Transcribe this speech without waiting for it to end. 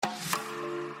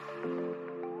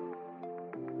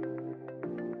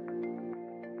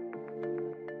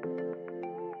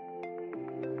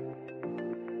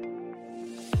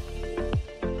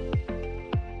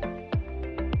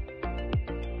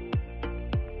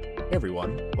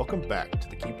Everyone, welcome back to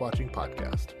the Keep Watching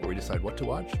podcast, where we decide what to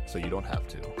watch so you don't have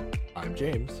to. I'm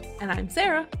James. And I'm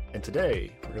Sarah. And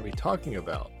today, we're going to be talking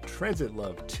about Transit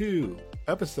Love 2,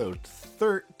 episode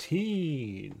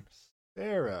 13.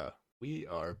 Sarah, we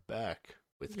are back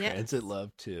with Transit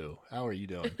Love 2. How are you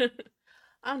doing?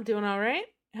 I'm doing all right.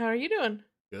 How are you doing?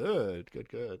 Good.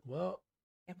 Well,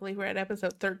 I can't believe we're at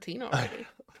episode 13 already.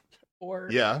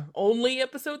 Or only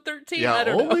episode 13? Yeah, I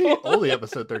don't know. only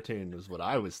episode 13 is what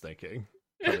I was thinking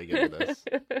coming into this.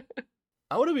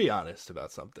 I want to be honest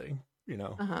about something.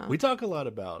 We talk a lot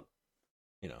about,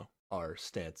 our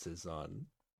stances on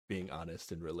being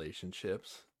honest in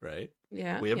relationships, right?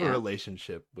 Yeah. We have a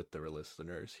relationship with the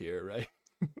listeners here, right?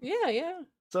 Yeah.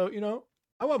 So,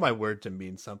 I want my word to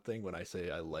mean something when I say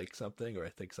I like something or I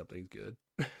think something's good.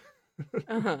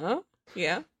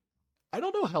 Yeah. I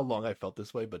don't know how long I felt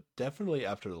this way, but definitely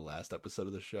after the last episode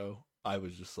of the show, I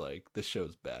was just like, this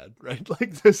show's bad, right?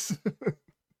 Like this,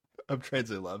 I'm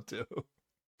Transit Love 2.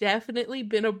 Definitely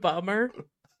been a bummer.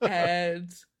 And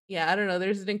yeah, I don't know.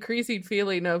 There's an increasing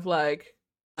feeling of like,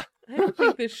 I don't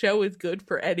think this show is good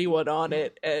for anyone on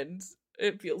it, and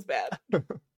it feels bad.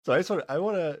 So I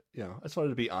wanted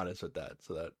to be honest with that,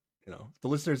 so that the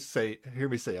listeners hear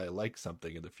me say I like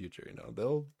something in the future,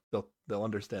 they'll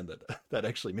understand that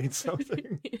actually means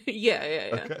something. Yeah.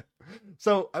 Okay.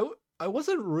 So I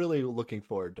wasn't really looking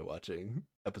forward to watching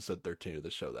episode 13 of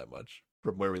the show that much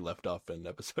from where we left off in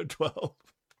episode 12.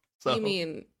 So you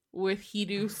mean with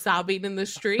Hidu sobbing in the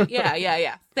street?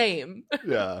 Yeah. Same.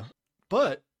 Yeah.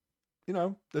 But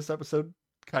this episode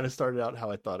kind of started out how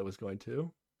I thought it was going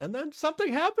to. And then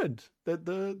something happened that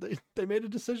they made a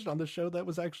decision on the show that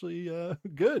was actually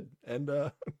good, and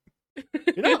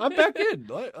I'm back in.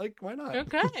 Like, why not?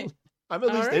 Okay, I'm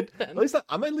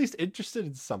at least interested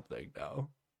in something now.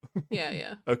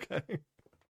 Yeah. Okay,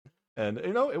 and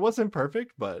it wasn't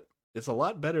perfect, but it's a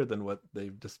lot better than what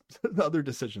the other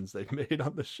decisions they've made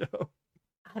on the show.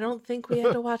 I don't think we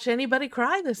had to watch anybody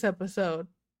cry this episode.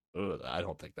 I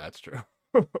don't think that's true.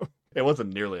 It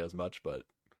wasn't nearly as much, but.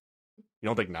 You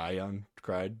don't think Nayeon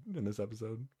cried in this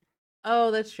episode?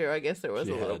 Oh, that's true. I guess there was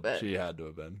a little bit. She had to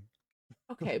have been.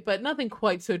 Okay, but nothing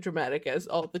quite so dramatic as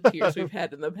all the tears we've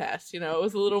had in the past. It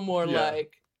was a little more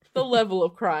like the level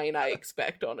of crying I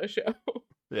expect on a show.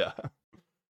 Yeah.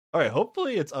 All right,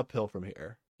 hopefully it's uphill from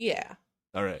here. Yeah.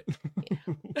 All right.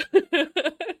 Yeah.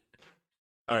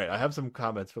 All right, I have some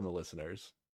comments from the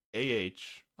listeners. AH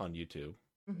on YouTube.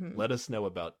 Let us know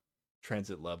about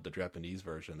Transit Love, the Japanese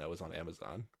version that was on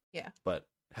Amazon. Yeah. But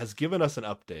has given us an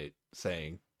update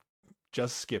saying,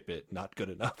 just skip it, not good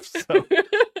enough. So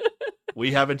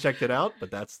we haven't checked it out,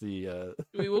 but that's the...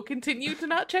 we will continue to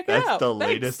not check it out. That's the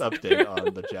latest update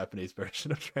on the Japanese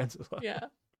version of Transit Love. Yeah.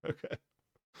 Okay.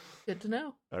 Good to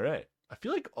know. All right. I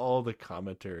feel like all the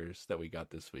commenters that we got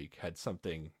this week had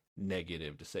something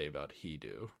negative to say about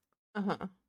Hidu.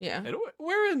 Yeah. And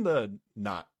we're in the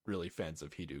not really fans of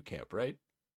Hidu camp, right?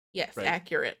 Yes, right?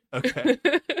 Accurate. Okay.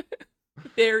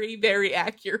 Very, very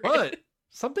accurate. But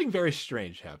something very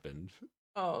strange happened.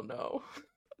 Oh no.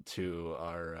 To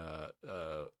our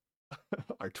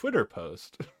our Twitter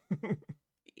post.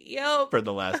 Yep. For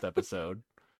the last episode.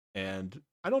 And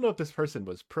I don't know if this person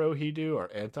was pro Hidu or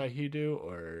anti Hidu,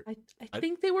 or I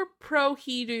think they were pro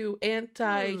Hidu,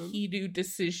 anti Hidu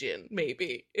decision,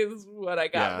 maybe, is what I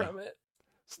got from it.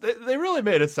 They really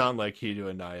made it sound like Hidu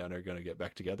and Nayeon are going to get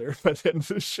back together by the end of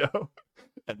the show.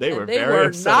 And they were very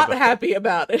upset not happy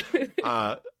about it.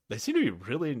 They seem to be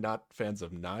really not fans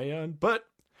of Nayeon. But,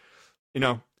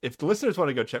 if the listeners want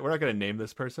to go check, we're not going to name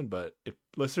this person, but if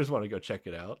listeners want to go check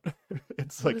it out,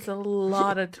 it's like... There's a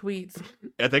lot of tweets.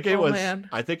 I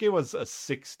think it was a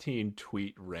 16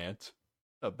 tweet rant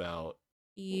about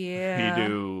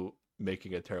Hidu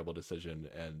making a terrible decision.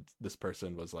 And this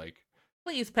person was like,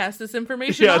 please pass this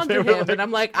information on to him. And I'm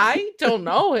like, I don't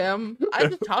know him. I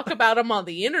just talk about him on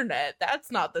the internet. That's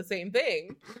not the same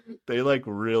thing. They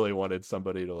really wanted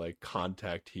somebody to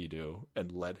contact Hidu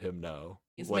and let him know.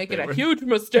 He's making a huge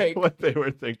mistake. What they were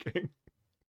thinking.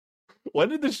 When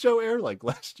did the show air?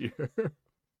 Last year?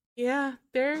 Yeah,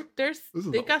 they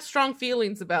got strong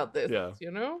feelings about this,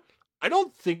 I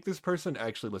don't think this person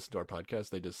actually listened to our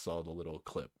podcast. They just saw the little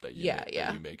clip that you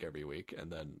make every week,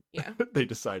 and then they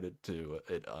decided to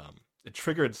it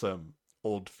triggered some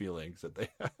old feelings that they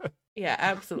had. Yeah,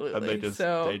 absolutely. And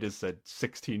they just said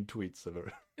 16 tweets of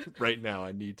it. Right now,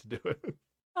 I need to do it.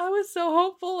 I was so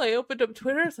hopeful. I opened up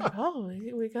Twitter. I was like,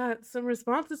 we got some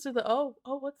responses to the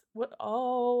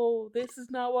this is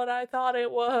not what I thought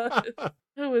it was.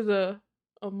 It was a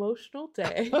emotional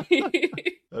day.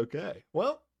 Okay,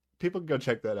 well. People can go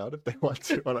check that out if they want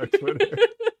to on our Twitter.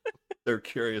 they're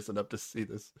curious enough to see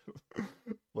this.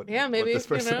 what maybe, this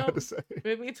person had to say.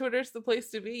 maybe Twitter's the place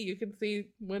to be. You can see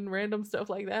when random stuff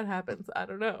like that happens. I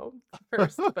don't know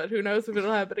first, but who knows if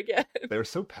it'll happen again. They were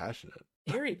so passionate.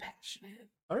 Very passionate.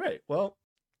 All right, well,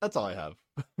 that's all I have.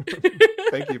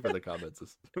 Thank you for the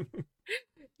comments.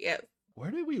 Yes.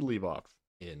 Where did we leave off?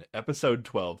 In episode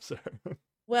 12, sir.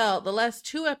 Well, the last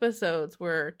 2 episodes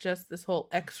were just this whole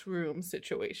X room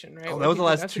situation, right? Oh, Where that was the people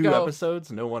last got to 2 go-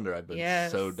 episodes? No wonder I've been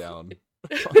Yes. so down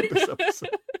on this episode.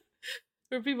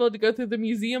 For people to go through the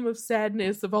Museum of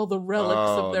Sadness of all the relics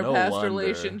of their no past wonder.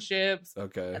 relationships.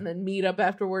 Okay. And then meet up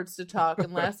afterwards to talk.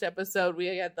 And last episode, we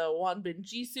had the Wanbin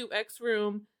Jisoo X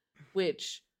room,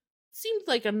 which seemed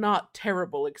like a not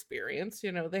terrible experience.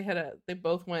 You know, they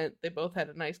both had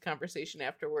a nice conversation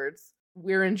afterwards.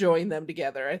 We're enjoying them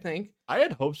together, I think. I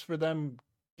had hopes for them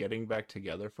getting back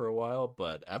together for a while,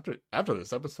 but after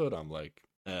this episode, I'm like,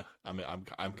 I mean,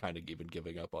 I'm kind of even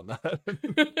giving up on that.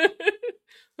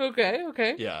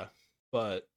 Okay. Yeah,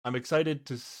 but I'm excited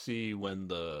to see when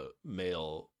the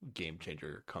male game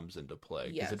changer comes into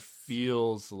play, because it Yes.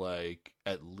 feels like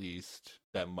at least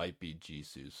that might be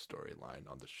Jisoo's storyline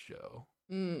on the show.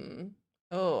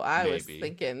 Oh, I was Maybe.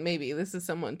 thinking maybe this is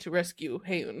someone to rescue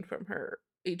Haeun from her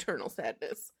eternal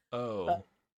sadness. Oh, But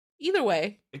either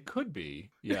way. it could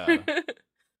be. Yeah.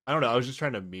 I don't know. I was just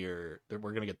trying to mirror that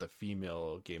we're gonna get the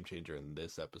female game changer in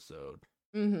this episode,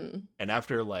 Mm-hmm. and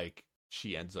after like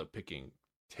she ends up picking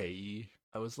Tae,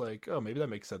 I was like, oh, maybe that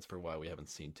makes sense for why we haven't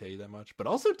seen Tae that much. But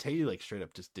also Tae like straight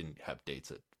up just didn't have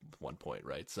dates at one point,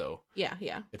 right? So Yeah.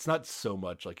 it's not so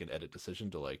much like an edit decision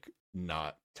to like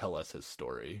not tell us his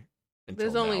story. There's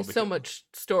until only now, so because- much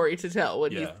story to tell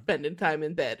when he's Yeah. spending time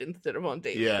in bed instead of on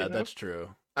dates. Yeah, you know? that's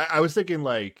true. I was thinking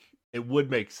like it would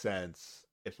make sense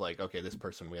if like, okay, this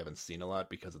person we haven't seen a lot,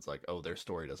 because it's like, oh, their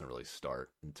story doesn't really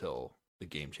start until the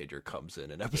game changer comes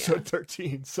in episode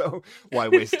 13. So why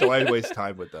waste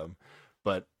time with them?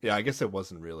 But yeah, I guess it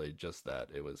wasn't really just that.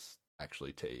 It was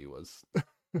actually Tae was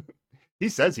he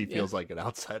says he feels like an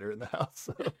outsider in the house.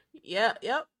 So. Yeah,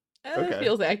 yep. That Okay.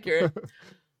 feels accurate.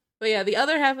 But yeah, the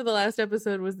other half of the last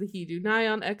episode was the Hedu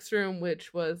Nyan X room,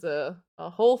 which was a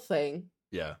whole thing.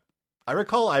 Yeah. I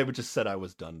recall I would just said I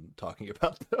was done talking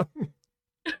about them.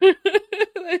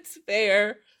 That's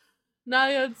fair.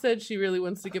 Nyan said she really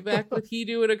wants to get back with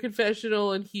Hedu in a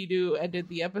confessional, and Hedu ended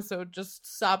the episode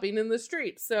just sobbing in the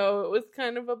street. So it was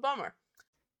kind of a bummer.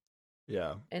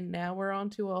 Yeah. And now we're on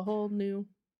to a whole new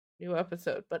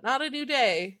episode, but not a new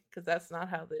day, because that's not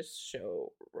how this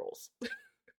show rolls.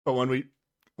 But when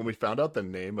we found out the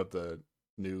name of the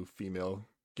new female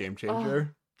game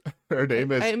changer, her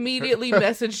name is I immediately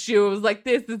messaged you. I was like,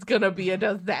 "This is gonna be a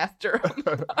disaster."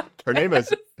 her name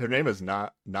is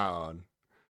not Naon,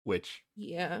 which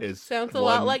Yeah, is sounds a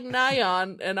lot one- like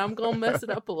Nyan, and I'm gonna mess it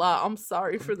up a lot. I'm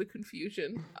sorry for the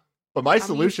confusion. but my I'm used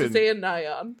to solution saying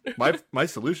Nyan. my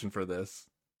solution for this,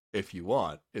 if you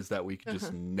want, is that we could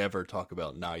just never talk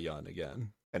about Nayan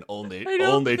again and only I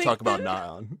don't think talk about that-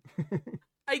 Nayan.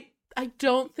 I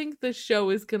don't think the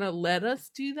show is gonna let us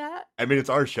do that. I mean, it's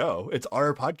our show. It's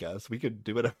our podcast. We could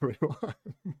do whatever we want.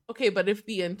 Okay, but if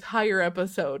the entire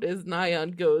episode is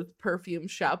Nyan goes perfume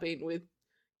shopping with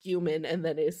Human and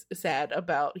then is sad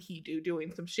about Hedu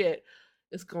doing some shit,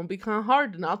 it's gonna be kind of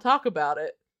hard to not talk about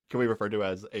it. Can we refer to it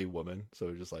as a woman? So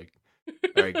we're just like,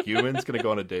 all right, Human's gonna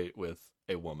go on a date with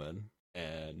a woman,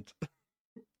 and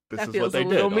this That is feels what they a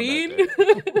little did. mean. On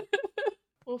that date.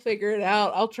 We'll figure it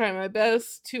out. I'll try my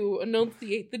best to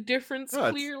enunciate the difference No,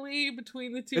 it's- clearly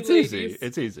between the two It's ladies. easy.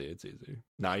 It's easy.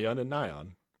 Nayan and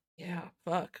Nyan. Yeah,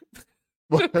 fuck.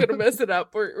 I'm gonna mess it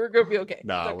up. We're gonna be okay.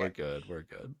 No, It's okay. we're good. We're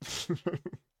good.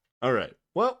 All right.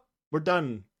 Well, we're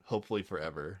done. Hopefully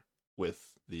forever with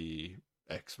the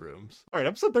X rooms. All right,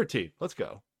 episode 13. Let's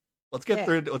go. Let's get Yeah.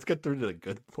 through. Let's get through to the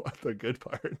good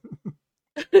part,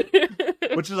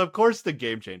 which is of course the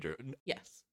game changer.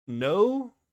 Yes.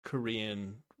 No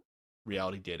Korean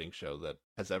reality dating show that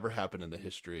has ever happened in the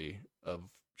history of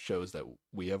shows that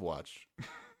we have watched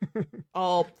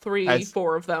All three, Has-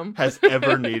 4 of them. has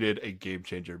ever needed a game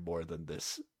changer more than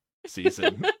this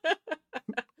season.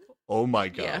 Oh my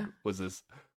god. Yeah. Was this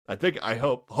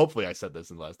hopefully I said this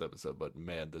in the last episode, but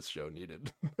man, this show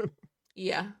needed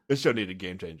Yeah.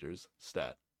 game changers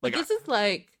stat. Like, Like this is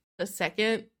like the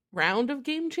second round of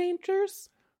game changers,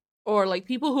 or like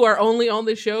people who are only on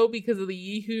the show because of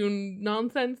the Yihoon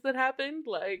nonsense that happened.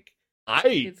 Like,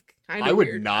 it's kind I of would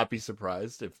weird. not be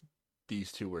surprised if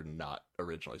these two were not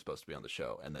originally supposed to be on the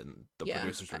show, and then the Yeah.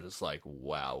 producers were just like,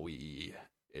 "Wow,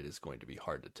 it is going to be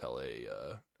hard to tell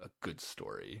a good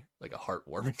story, like a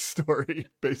heartwarming story,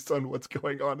 based on what's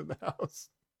going on in the house."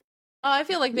 I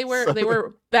feel like they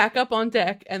were back up on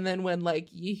deck, and then when like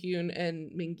Yi-hyun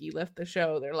and Mingi left the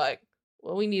show, they're like,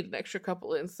 well, we need an extra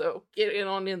couple in, so get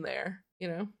in there, you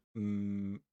know?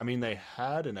 I mean, they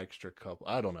had an extra couple.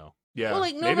 I don't know. Yeah. Well,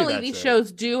 like maybe normally that's these it.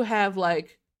 shows do have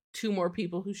like 2 more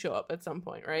people who show up at some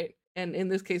point, right? And in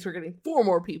this case, we're getting 4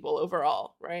 more people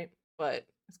overall, right? But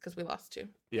it's because we lost 2.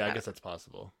 Yeah, I guess that's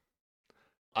possible.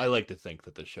 I like to think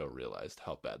that the show realized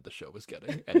how bad the show was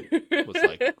getting and was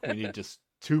like, we need just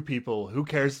 2 people. Who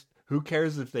cares? Who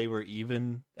cares if they were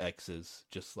even exes?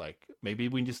 Just like, maybe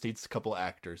we just need a couple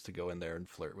actors to go in there and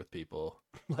flirt with people.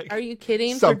 Like, are you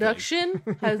kidding? something. Production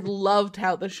has loved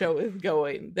how the show is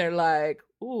going. They're like,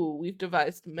 ooh, we've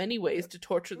devised many ways to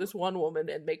torture this one woman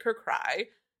and make her cry.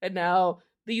 And now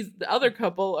the other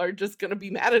couple are just going to be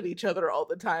mad at each other all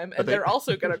the time. And they're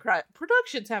also going to cry.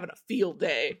 Production's having a field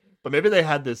day. But maybe they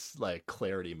had this like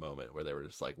clarity moment where they were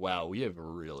just like, wow, we have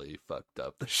really fucked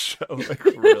up the show like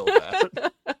real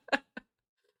bad.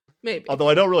 Maybe. Although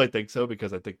I don't really think so,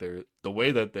 because I think the way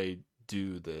that they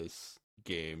do this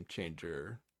game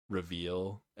changer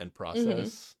reveal and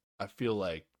process, I feel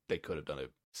like they could have done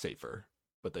it safer.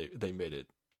 But they made it,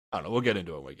 I don't know, we'll get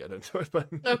into it when we get into it. But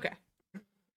Okay.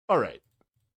 All right.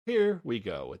 Here we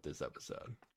go with this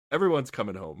episode. Everyone's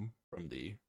coming home from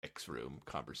the X-Room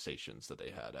conversations that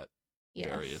they had at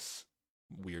various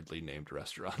weirdly named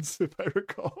restaurants, if I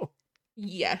recall.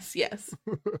 Yes.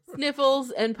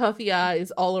 Sniffles and puffy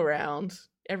eyes all around.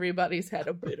 Everybody's had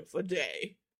a bit of a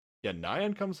day. Yeah,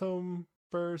 Nyan comes home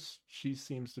first. She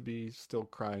seems to be still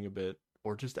crying a bit,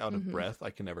 or just out of breath.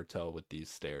 I can never tell with these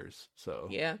stares. So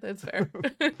yeah, that's fair.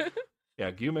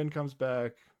 Yeah, Guman comes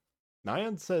back.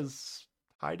 Nyan says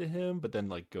hi to him, but then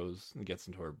like goes and gets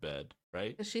into her bed,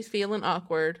 right? She's feeling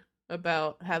awkward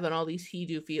about having all these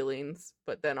Hidu feelings,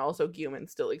 but then also Guman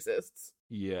still exists.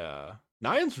 Yeah.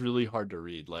 Nyan's really hard to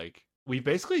read. Like, we've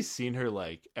basically seen her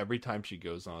like every time she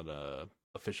goes on a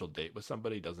official date with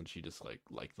somebody, doesn't she just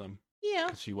like them? Yeah.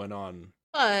 'Cause she went on,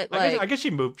 but I guess she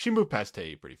moved past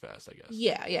Tae pretty fast, I guess.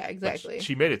 Yeah, exactly.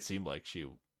 She made it seem like she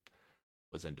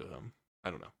was into him. I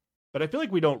don't know. But I feel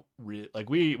like we don't we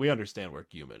understand where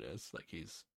Guman is. Like,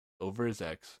 he's over his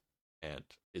ex and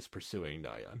is pursuing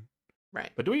Nyan.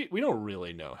 Right. But we don't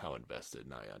really know how invested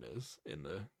Nyan is in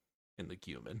the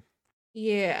Guman.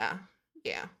 Yeah.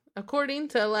 According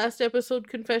to last episode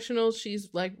confessionals, she's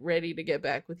like ready to get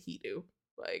back with Hidu.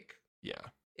 Like, yeah,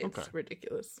 it's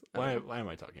ridiculous. Why am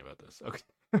I talking about this? Okay.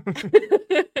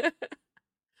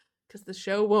 Because the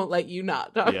show won't let you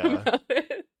not talk about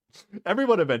it.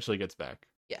 Everyone eventually gets back.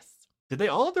 Yes. Did they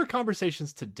all have their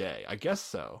conversations today? I guess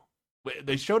so.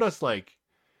 They showed us like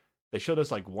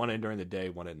one in during the day,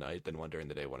 one at night, then one during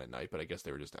the day, one at night. But I guess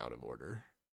they were just out of order.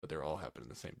 But they're all happening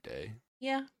the same day.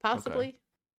 Yeah, possibly. Okay.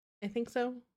 I think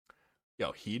so.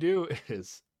 Yo, Hidu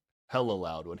is hella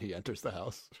loud when he enters the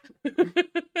house.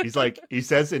 He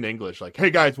says in English, like,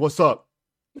 "Hey guys, what's up?"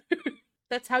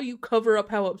 That's how you cover up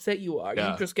how upset you are.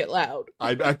 Yeah. You just get loud.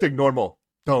 I'm acting normal.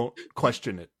 Don't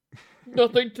question it.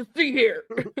 Nothing to see here.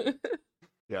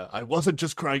 Yeah, I wasn't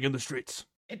just crying in the streets.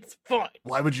 It's fine.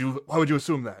 Why would you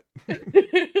assume that?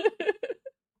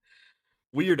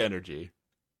 Weird energy.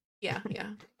 Yeah.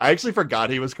 I actually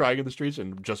forgot he was crying in the streets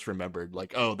and just remembered,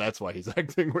 like, oh, that's why he's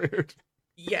acting weird.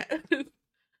 Yeah.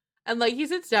 And like he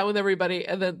sits down with everybody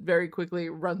and then very quickly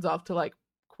runs off to like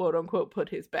quote unquote put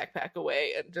his backpack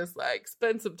away and just like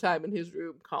spend some time in his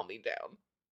room calming down.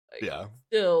 Like, yeah.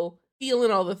 Still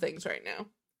feeling all the things right now.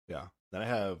 Yeah. Then I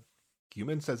have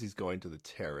Guman says he's going to the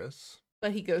terrace.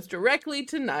 But he goes directly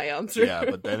to Nyan's room. Yeah,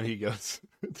 but then he goes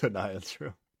to Nyan's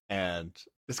room. And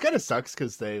this kind of sucks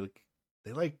because they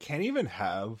can't even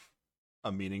have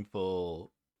a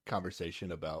meaningful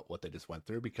conversation about what they just went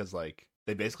through, because like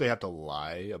they basically have to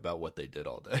lie about what they did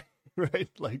all day. Right?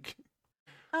 Like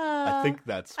I think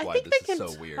that's why this is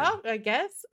so weird. I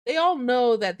guess they all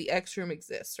know that the X room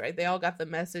exists, right? They all got the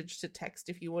message to text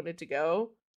if you wanted to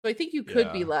go. So I think you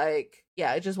could be like,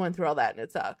 yeah, I just went through all that and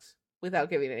it sucked, without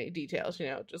giving any details,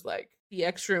 just like the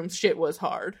X room shit was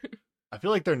hard. I feel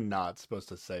like they're not supposed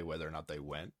to say whether or not they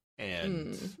went,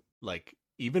 and like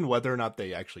even whether or not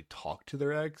they actually talked to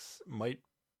their ex might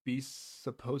be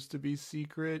supposed to be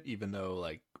secret, even though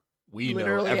like we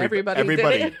literally know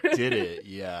everybody did it.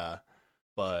 Yeah.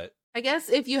 But I guess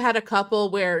if you had a couple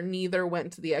where neither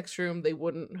went to the X room, they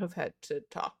wouldn't have had to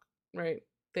talk, right?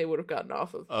 They would have gotten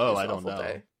off of I don't know.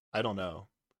 Day. I don't know.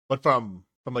 But from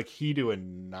like Hidu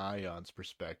and Nyan's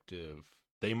perspective,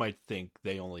 they might think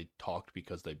they only talked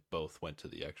because they both went to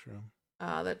the X room.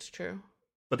 That's true.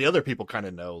 But the other people kind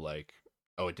of know, like,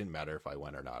 oh, it didn't matter if I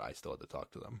went or not. I still had to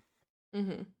talk to them.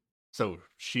 Mm-hmm. So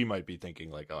she might be thinking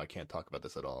like, oh, I can't talk about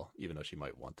this at all, even though she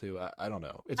might want to. I don't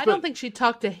know. I don't think she'd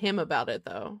talk to him about it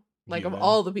though. Like of Human.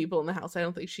 all the people in the house, I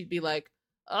don't think she'd be like,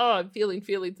 "Oh, I'm feeling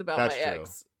feelings about That's my true.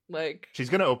 ex." Like She's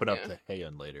gonna open up yeah. to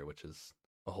Heian later, which is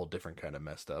a whole different kind of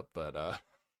messed up. But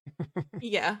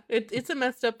Yeah, it's a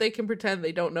messed up. They can pretend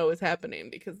they don't know what's happening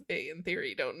because they, in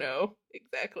theory, don't know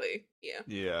exactly. Yeah.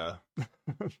 yeah.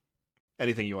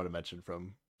 Anything you want to mention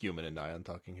from Human and Nyan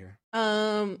talking here?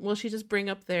 Well, she just bring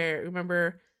up their.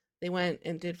 Remember, they went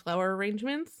and did flower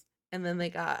arrangements, and then they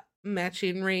got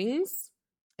matching rings,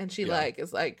 and she Yeah. like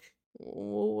is like,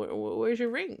 "Where's your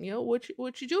ring? You know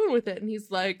what you doing with it?" And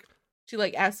he's like, she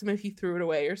like asked him if he threw it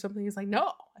away or something. He's like, "No,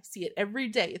 I see it every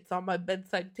day. It's on my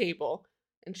bedside table."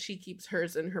 And she keeps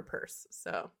hers in her purse.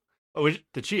 So Oh,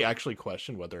 did she actually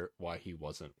question why he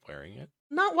wasn't wearing it?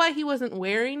 not why he wasn't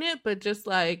wearing it, but just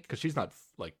like Because she's not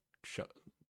like.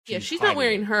 she's not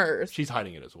wearing hers. She's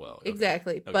hiding it as well. Okay.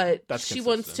 Exactly. Okay. But That's she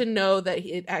wants to consistent. know that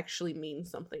it actually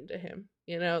means something to him.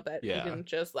 You know, that Yeah. he didn't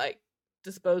just like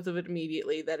dispose of it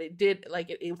immediately, that it did like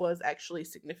it was actually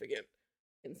significant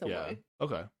in some Yeah. way.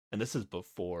 Okay. And this is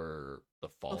before the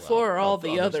fallout. Before all of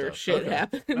the other stuff. shit Okay.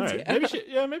 happens. All right.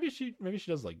 Yeah. Maybe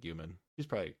she does like Human. She's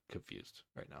probably confused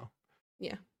right now.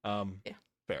 Yeah. Yeah.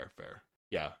 Fair.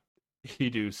 Yeah.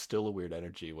 Hidu still a weird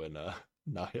energy when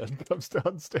Nyan comes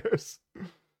downstairs.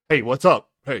 Hey, what's up?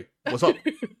 Hey, what's up?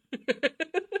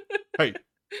 Hey.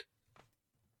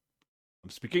 I'm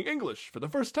speaking English for the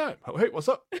first time. Oh, hey, what's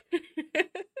up?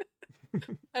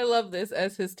 I love this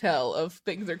as his tell of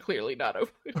things are clearly not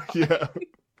over. Yeah.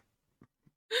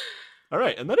 All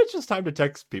right, and then it's just time to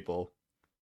text people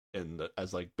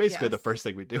as like basically the Yes. first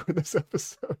thing we do in this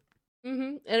episode.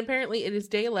 And apparently it is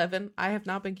day 11. I have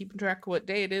not been keeping track of what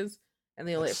day it is, and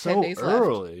they only have It's 10 so days left.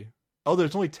 early. Oh,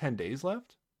 there's only 10 days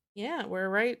left? Yeah, we're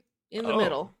right in the Oh,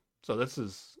 middle. So this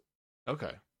is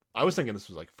okay. I was thinking this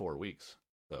was like 4 weeks.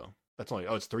 So that's only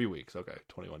it's 3 weeks. Okay,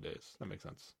 21 days. That makes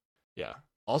sense. Yeah.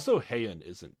 Also, Heian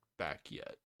isn't back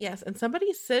yet. Yes, and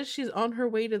somebody says she's on her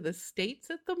way to the States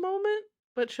at the moment,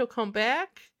 but she'll come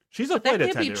back. She's a But that flight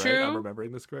can't be attendant, right? I'm true.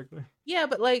 remembering this correctly. Yeah,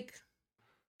 but like,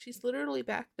 she's literally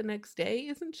back the next day,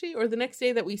 isn't she? Or the next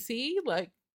day that we see?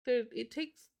 Like, it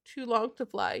takes too long to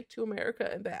fly to America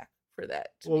and back for that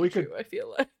to Well, be we true, could- I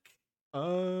feel like.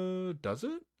 Does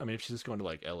it? I mean, if she's just going to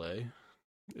like LA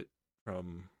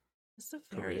from. It's a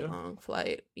very Korea? long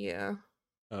flight. Yeah.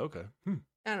 Oh, okay.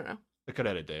 I don't know. They could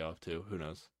have had a day off too. Who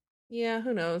knows? Yeah,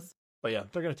 who knows? But yeah,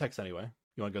 they're gonna text anyway.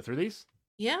 You want to go through these?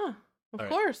 Yeah, of All right.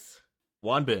 course.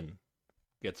 Wanbin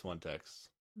gets one text.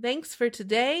 Thanks for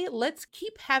today. Let's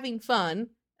keep having fun.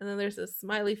 And then there's a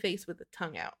smiley face with the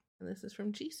tongue out. And this is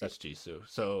from Jisoo. That's Jisoo.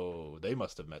 So they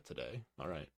must have met today. All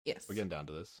right, Yes. we're getting down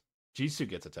to this. Jisoo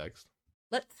gets a text.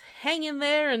 Let's hang in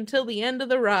there until the end of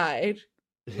the ride.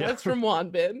 Yeah. That's from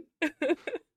Wanbin.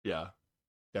 Yeah,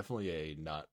 definitely a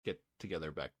not get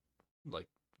together back like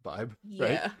vibe.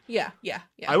 Right? Yeah.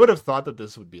 I would have thought that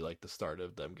this would be like the start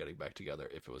of them getting back together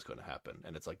if it was going to happen,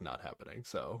 and it's like not happening.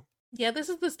 So Yeah, this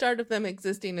is the start of them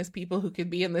existing as people who can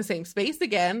be in the same space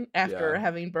again after Yeah.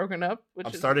 having broken up. Which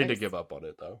I'm is starting to nice. give up on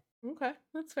it though. Okay,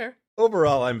 that's fair.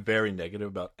 Overall, I'm very negative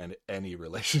about any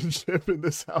relationship in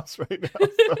this house right now.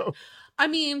 So I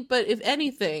mean, but if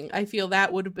anything, I feel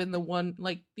that would have been the one.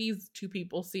 Like these two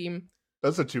people seem,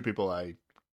 those are two people I,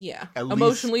 yeah, At least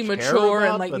emotionally care mature about,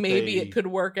 and like but maybe they- it could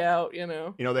work out. You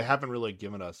know, they haven't really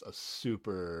given us a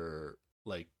super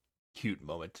like cute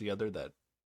moment together that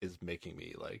is making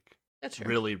me like that's true.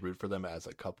 really root for them as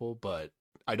a couple. But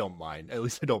I don't mind. At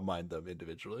least I don't mind them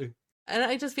individually. And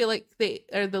I just feel like they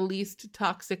are the least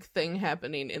toxic thing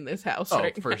happening in this house Oh,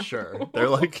 right for now. sure. They're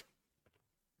like,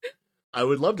 I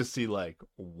would love to see like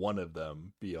one of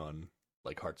them be on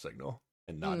like Heart Signal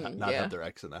and not yeah. have their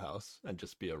ex in the house and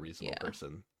just be a reasonable Yeah.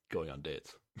 person going on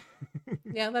dates.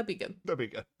 Yeah, that'd be good. That'd be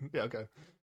good. Yeah, okay.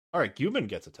 All right, Guman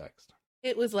gets a text.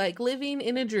 It was like living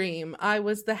in a dream. I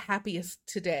was the happiest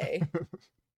today.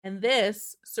 And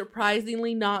this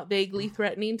surprisingly not vaguely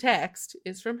threatening text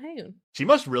is from Hayoon. She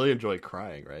must really enjoy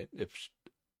crying, right? If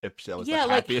that was Yeah, the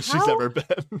like, happiest she's how- ever been.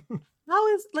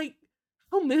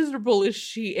 How miserable is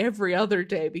she every other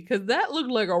day? Because that looked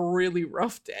like a really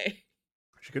rough day.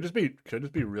 She could just be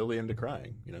really into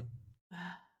crying, you know?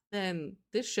 Then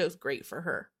this show's great for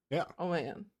her. Yeah. Oh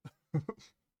man.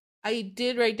 I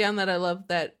did write down that I love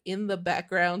that in the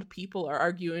background people are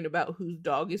arguing about whose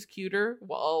dog is cuter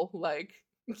while like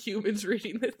humans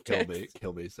reading this text.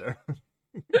 Kill me, Sarah.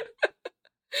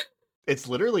 It's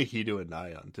literally Hidu and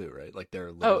Nyan too, right? Like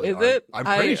they're literally is it? I'm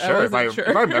pretty I sure. If wasn't sure.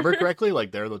 if I remember correctly,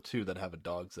 like they're the two that have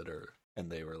dogs and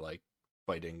they were like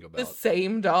fighting about. The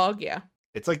same dog, yeah.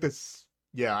 It's like this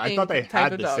Yeah, I Same thought they type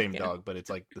had of the dog, same yeah. dog, but it's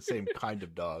like the same kind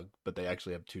of dog, but they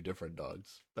actually have two different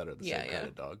dogs that are the Yeah, same yeah. kind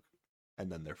of dog.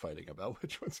 And then they're fighting about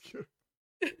which one's cute.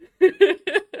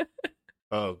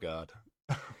 Oh, God.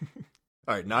 All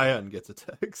right, Nyan gets a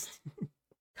text.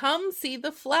 Come see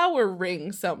the flower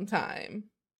ring sometime.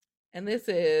 And this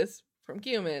is from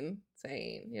Cumin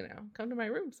saying, come to my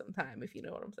room sometime if you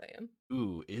know what I'm saying.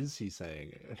 Ooh, is he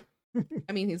saying it?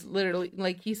 I mean, he's literally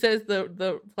like he says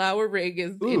the flower ring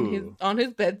is Ooh. on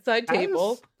his bedside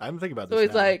table. I'm thinking about So this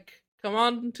he's now. like, "Come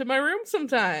on to my room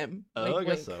sometime." Oh, Wink, I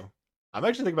guess wink. so. I'm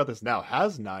actually thinking about this now.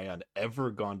 Has Nyan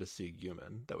ever gone to see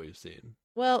Guman that we've seen?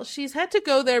 Well, she's had to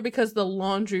go there because the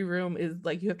laundry room is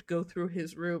like you have to go through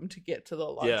his room to get to the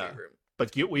laundry room.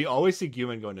 But we always see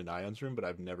Guman going to Nyan's room, but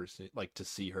I've never seen, like, to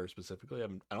see her specifically. I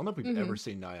don't know if we've ever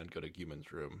seen Nyan go to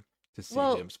Guman's room to see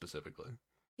him specifically.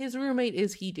 His roommate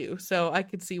is Hidu, so I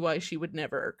could see why she would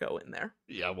never go in there.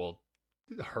 Yeah, well,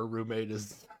 her roommate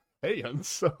is Heian,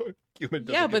 so Guman doesn't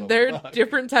Yeah, give but a they're fuck.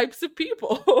 different types of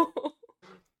people.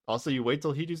 Also, you wait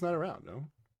till Hidu's not around, no?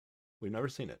 We've never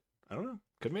seen it. I don't know.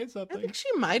 Could have made I something. think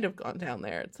she might have gone down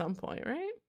there at some point,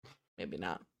 right? Maybe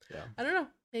not. Yeah. I don't know.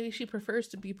 Maybe she prefers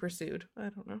to be pursued. I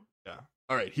don't know. Yeah.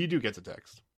 All right, Hidu gets a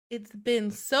text. It's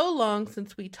been so long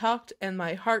since we talked and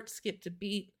my heart skipped a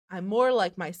beat. I'm more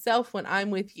like myself when I'm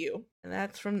with you. And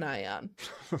that's from Nyan,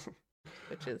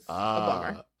 which is a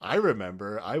bummer. I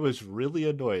remember I was really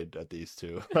annoyed at these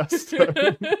two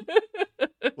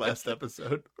last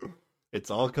episode.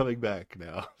 It's all coming back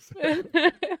now.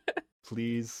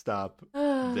 Please stop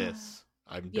this.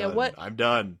 I'm done. I'm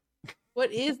done.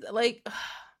 What is, like,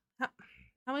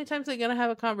 how many times are they going to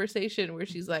have a conversation where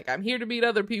she's like, I'm here to meet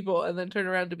other people, and then turn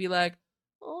around to be like,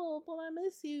 oh, but I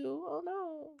miss you.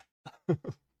 Oh, no.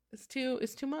 It's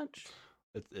too much.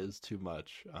 It is too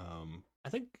much. I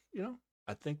think,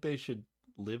 I think they should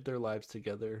live their lives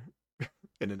together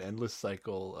in an endless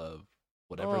cycle of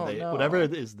whatever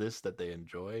it is this that they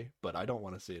enjoy, but I don't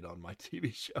want to see it on my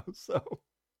TV show, so.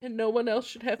 And no one else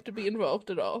should have to be involved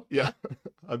at all. Yeah,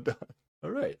 I'm done. All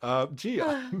right.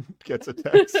 Gian gets a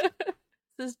text.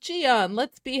 Says, Gian,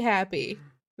 let's be happy.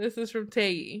 This is from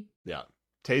Tae. Yeah.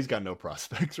 Tae's got no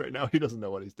prospects right now. He doesn't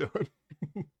know what he's doing.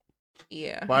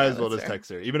 Yeah. Might as well just text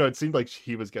her. Even though it seemed like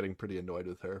he was getting pretty annoyed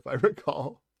with her, if I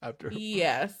recall, after.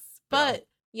 Yes. But,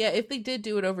 yeah, if they did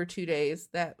do it over 2 days,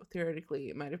 that theoretically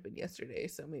it might have been yesterday.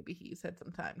 So maybe he's had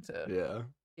some time to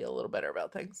feel a little better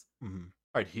about things. Mm-hmm.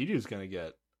 All right. Hidu's going to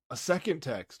get a second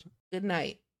text. Good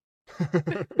night.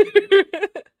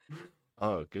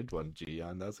 Oh, good one,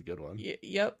 Gian. That's a good one.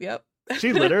 Yep.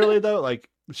 She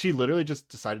literally just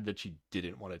decided that she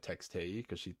didn't want to text Tae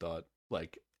because she thought,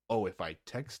 like, oh, if I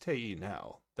text Tae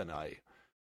now, then I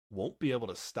won't be able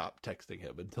to stop texting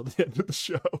him until the end of the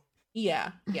show.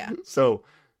 Yeah. So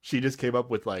she just came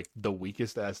up with, like, the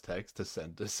weakest ass text to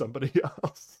send to somebody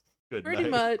else. Good Pretty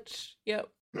night. much. Yep.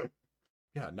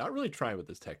 Yeah, not really trying with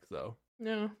this text, though.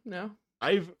 No.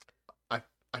 I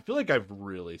feel like I've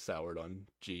really soured on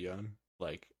Gian.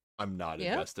 Like, I'm not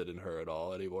invested in her at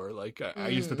all anymore. Like, I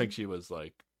used to think she was,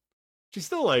 like, she's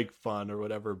still, like, fun or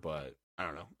whatever, but I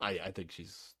don't know. I think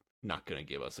she's not going to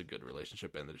give us a good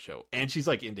relationship in the show. And she's,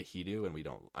 like, into Hidu, and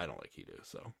I don't like Hidu,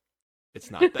 so it's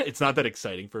not that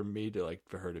exciting for me to, like,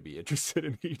 for her to be interested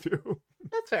in Hidu.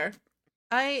 That's fair.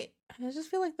 I just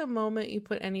feel like the moment you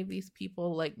put any of these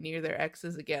people, like, near their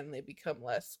exes again, they become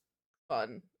less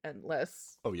fun and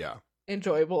less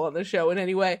enjoyable on the show in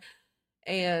any way.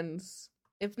 And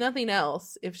if nothing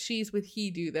else, if she's with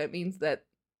Hidu, that means that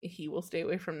he will stay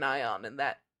away from Nyan, and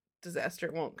that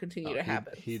disaster won't continue to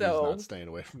happen. Hidu's not staying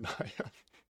away from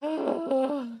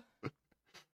Nyan.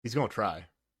 He's gonna try.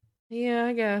 Yeah,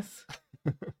 I guess.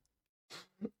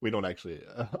 We don't actually.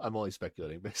 I'm only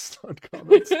speculating based on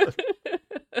comments.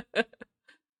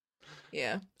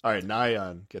 Yeah. All right,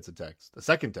 Nyan gets a text. A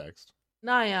second text.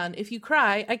 Nyan, if you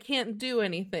cry, I can't do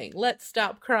anything. Let's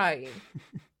stop crying.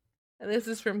 And this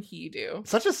is from Hidu.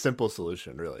 Such a simple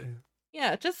solution, really.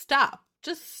 Yeah, just stop.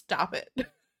 Just stop it.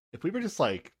 If we were just,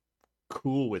 like,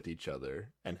 cool with each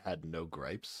other and had no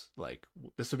gripes, like,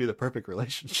 this would be the perfect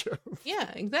relationship.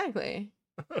 Yeah, exactly.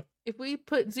 If we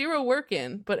put zero work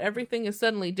in, but everything is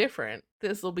suddenly different,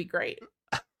 this will be great.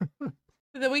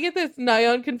 Then we get this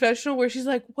Nyan confessional where she's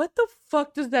like, what the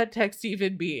fuck does that text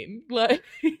even mean? Like,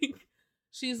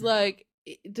 she's like,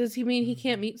 does he mean he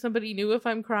can't meet somebody new if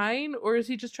I'm crying? Or is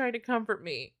he just trying to comfort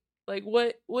me? Like,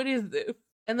 what is this?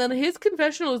 And then his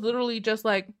confessional is literally just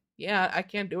like, yeah, I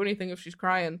can't do anything if she's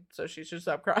crying, so she should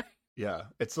stop crying. Yeah,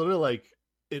 it's literally like,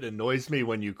 it annoys me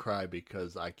when you cry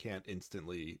because I can't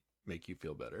instantly make you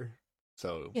feel better.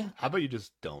 So how about you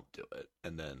just don't do it?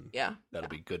 And then that'll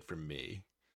be good for me.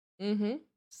 Mm-hmm.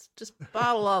 Just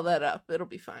bottle all that up. It'll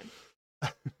be fine.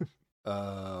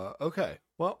 Okay.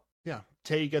 Well, yeah.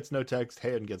 Tae gets no text.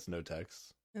 Haeun gets no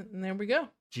text. And there we go.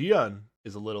 Jiyeon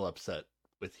is a little upset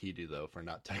with Heedu, though, for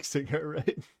not texting her,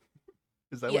 right?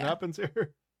 Is that what happens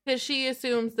here? Because she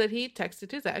assumes that he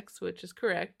texted his ex, which is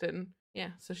correct. And yeah,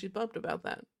 so she's bummed about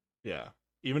that. Yeah.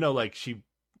 Even though, like, she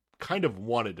kind of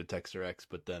wanted to text her ex,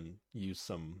 but then used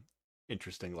some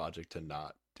interesting logic to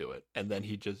not do it. And then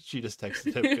she just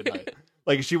texted him good night.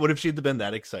 Like, what if she'd been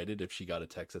that excited if she got a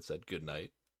text that said good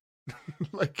night?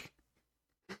 Like,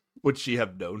 would she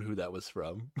have known who that was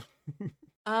from?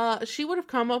 She would have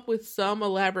come up with some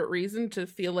elaborate reason to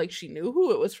feel like she knew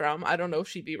who it was from. I don't know if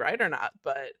she'd be right or not,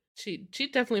 but she'd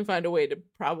definitely find a way to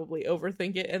probably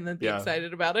overthink it and then be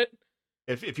excited about it.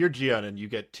 If you're Jiyeon and you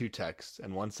get two texts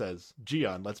and one says,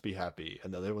 Jiyeon, let's be happy,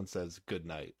 and the other one says good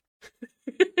night.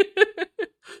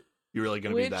 You really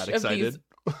gonna be that excited? Of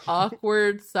these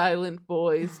awkward silent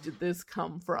boys did this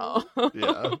come from?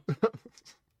 Yeah.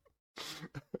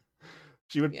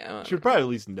 She would probably at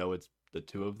least know it's the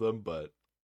two of them, but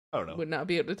I don't know. Would not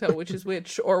be able to tell which is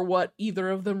which or what either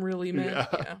of them really meant.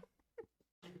 Yeah.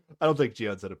 I don't think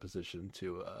Jiyeon's in a position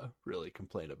to really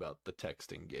complain about the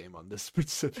texting game on this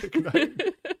specific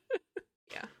night.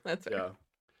 Yeah, that's fair.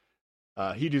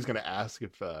 Yeah. Heedu's going to ask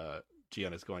if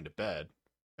Jiyeon is going to bed,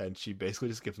 and she basically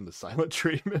just gives him the silent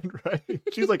treatment, right?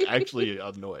 She's like actually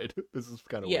annoyed. This is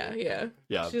kind of weird.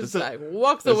 Yeah. She's like,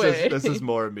 walks away. This is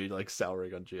more of me like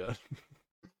souring on Jiyeon.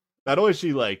 Not only is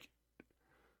she like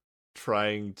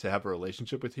trying to have a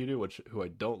relationship with Heedu, who I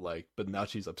don't like, but now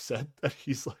she's upset that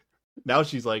he's like, now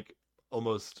she's like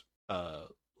almost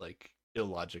like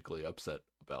illogically upset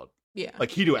about like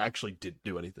Heedu actually didn't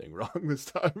do anything wrong this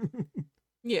time.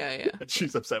 Yeah. And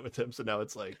she's upset with him, so now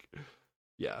it's like,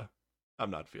 yeah,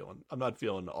 I'm not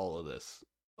feeling all of this.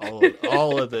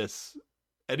 All of this.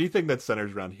 Anything that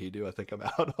centers around Heedu, I think I'm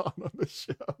out on this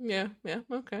show. Yeah,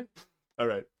 okay. All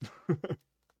right.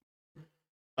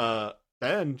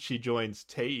 Then she joins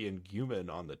Tae and Gyumin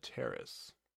on the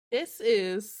terrace. This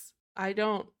is, I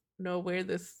don't know where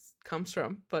this comes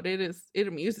from, but it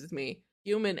amuses me.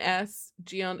 Gyumin asks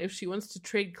Jiyeon if she wants to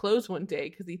trade clothes one day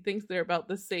because he thinks they're about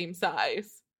the same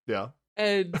size. Yeah.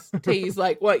 And Tae's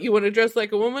like, what, you want to dress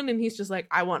like a woman? And he's just like,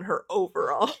 I want her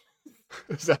overalls.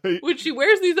 Which she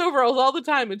wears these overalls all the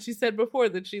time, and she said before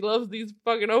that she loves these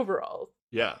fucking overalls.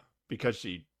 Yeah, because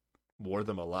she wore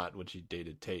them a lot when she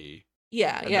dated Tae.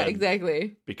 Yeah,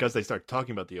 exactly. Because they start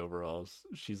talking about the overalls,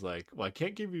 she's like, well, I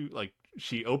can't give you, like,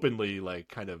 she openly, like,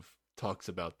 kind of talks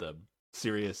about them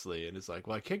seriously, and is like,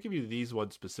 well, I can't give you these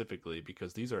ones specifically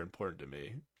because these are important to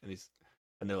me.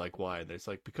 And they're like, why? And it's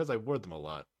like, because I wore them a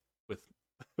lot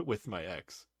with my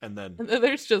ex. And then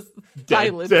there's just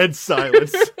silence. Dead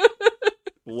silence.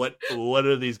 What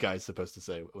are these guys supposed to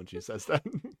say when she says that?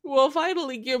 Well,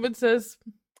 finally, Gyumin says,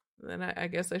 then I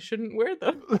guess I shouldn't wear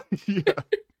them. Yeah.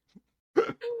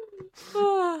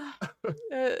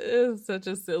 It's such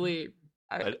a silly.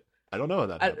 I don't know how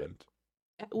that happened.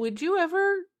 Would you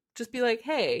ever just be like,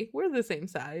 "Hey, we're the same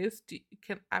size.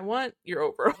 I want your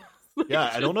overalls?" Yeah,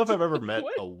 I don't know if I've ever met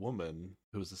a woman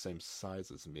who's the same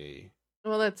size as me.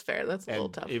 Well, that's fair. That's a little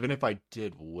tough. Even if I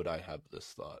did, would I have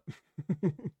this thought?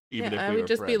 Even if I would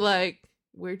just be like,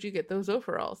 "Where'd you get those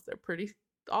overalls? They're pretty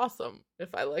awesome."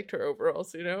 If I liked her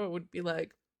overalls, I would be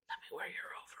like, "Let me wear your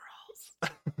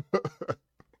overalls."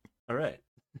 All right.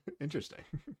 Interesting.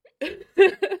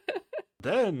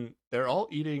 Then they're all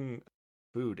eating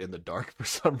food in the dark for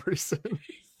some reason.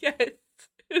 Yes.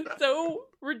 It's so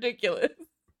ridiculous.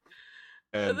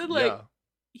 And then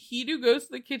Heedu goes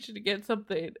to the kitchen to get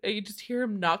something, and you just hear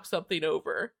him knock something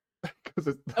over.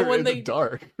 Because they're in the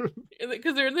dark.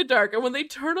 Because they're in the dark. And when they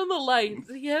turn on the lights,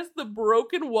 he has the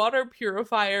broken water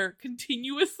purifier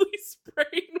continuously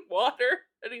spraying water.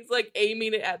 And he's like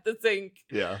aiming it at the sink.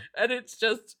 Yeah. And it's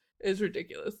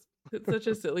ridiculous. It's such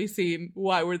a silly scene.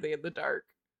 Why were they in the dark?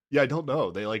 Yeah, I don't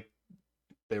know. They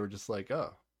were just like,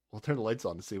 oh, we'll turn the lights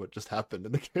on to see what just happened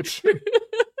in the kitchen.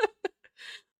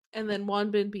 And then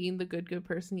Wonbin, being the good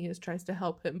person he is, tries to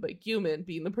help him, but Gyumin,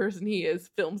 being the person he is,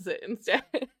 films it instead.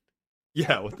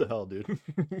 Yeah, what the hell, dude?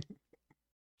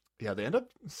 Yeah, they end up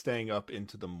staying up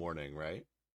into the morning, right?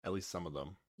 At least some of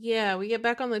them. Yeah, we get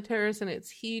back on the terrace and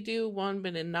it's Heedu,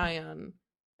 Wonbin, and Nayeon.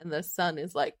 And the sun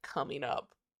is like coming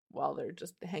up while they're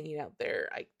just hanging out there,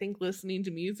 I think listening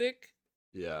to music.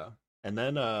 Yeah. And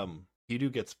then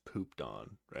Heedu gets pooped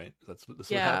on, right? That's what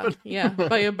happened? Yeah,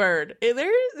 by a bird.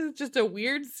 There is just a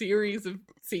weird series of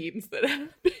scenes that happen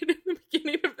in the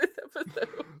beginning of this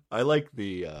episode. I like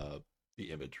the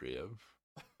imagery of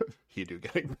Heedu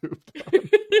getting pooped on.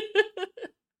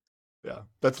 Yeah,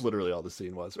 that's literally all the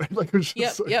scene was, right? Like, it was Yep,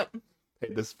 just like, yep.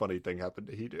 hey, this funny thing happened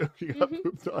to Hidu. He got Mhm.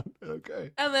 moved on.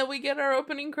 Okay. And then we get our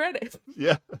opening credits.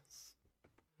 Yes.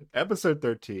 Episode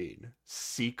 13,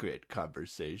 Secret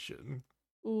Conversation.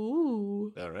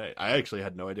 Ooh. All right. I actually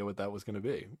had no idea what that was going to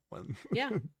be when, Yeah.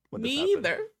 when this Me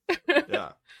happened. either.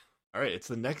 Yeah. All right. It's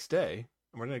the next day,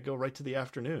 and we're going to go right to the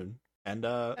afternoon. And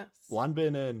Yes.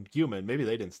 Wanbin and Human, maybe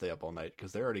they didn't stay up all night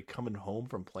because they're already coming home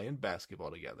from playing basketball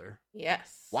together.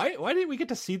 Yes. Why didn't we get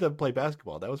to see them play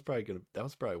basketball? That was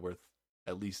probably worth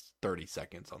at least 30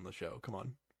 seconds on the show. Come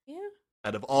on. Yeah.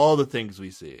 Out of all the things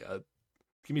we see,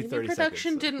 give me Maybe 30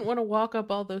 production seconds. didn't want to walk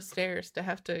up all those stairs to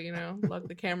have to, lug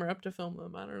the camera up to film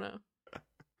them. I don't know.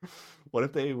 What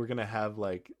if they were going to have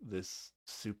like this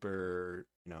super,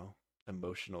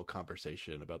 emotional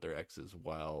conversation about their exes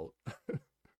while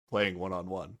playing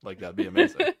one-on-one? Like, that'd be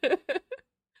amazing.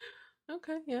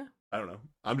 Okay, yeah. I don't know.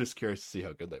 I'm just curious to see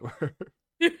how good they were.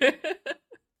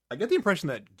 I get the impression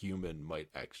that Human might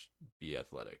actually be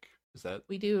athletic. Is that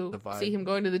We do the vibe? see him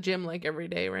going to the gym like every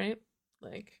day, right?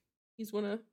 Like he's one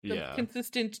of the Yeah.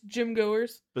 consistent gym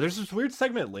goers. But there's this weird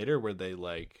segment later where they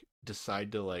like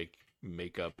decide to like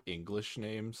make up English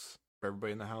names for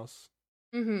everybody in the house.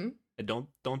 Mm-hmm. And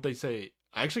don't they say?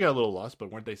 I actually got a little lost,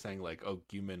 but weren't they saying like, oh,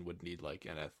 Human would need like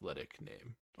an athletic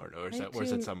name, or no? Or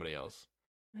is it somebody else?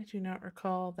 I do not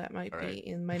recall. That might All be right.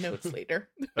 in my notes later.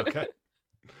 Okay.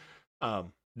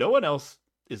 No one else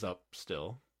is up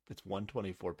still. It's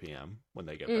 1:24 p.m. when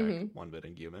they get back. Wanbin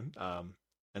and Human.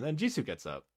 And then Jisoo gets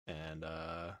up, and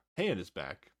Heian is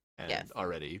back, and Yes.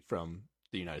 already from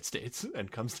the United States, and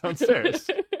comes downstairs.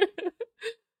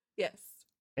 Yes.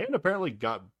 Heian apparently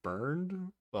got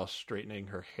burned while straightening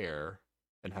her hair,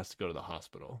 and has to go to the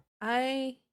hospital.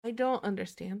 I don't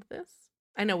understand this.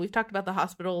 I know we've talked about the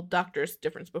hospital doctor's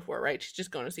difference before, right? She's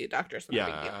just going to see a doctor. So no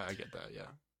big deal. Yeah, I get that. Yeah.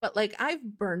 But like I've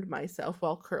burned myself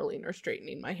while curling or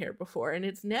straightening my hair before, and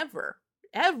it's never,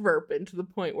 ever been to the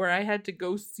point where I had to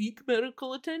go seek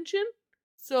medical attention.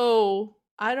 So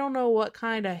I don't know what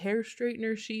kind of hair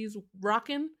straightener she's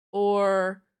rocking,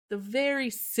 or the very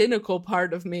cynical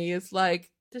part of me is like,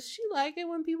 does she like it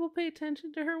when people pay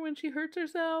attention to her when she hurts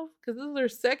herself? Because this is her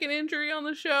second injury on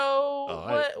the show.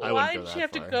 I Why wouldn't go did she that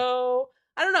have far. to go?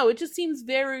 I don't know. It just seems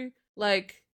very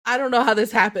like, I don't know how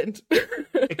this happened.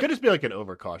 It could just be like an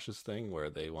overcautious thing where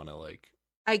they want to like.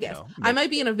 I guess I make- might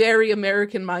be in a very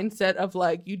American mindset of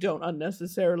like, you don't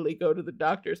unnecessarily go to the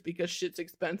doctors because shit's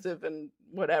expensive and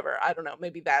whatever. I don't know.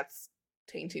 Maybe that's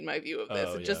tainting my view of this.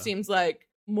 Oh, It just yeah. seems like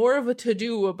more of a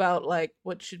to-do about like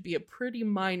what should be a pretty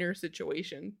minor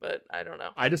situation, but I don't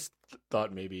know. I just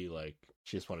thought maybe like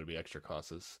she just wanted to be extra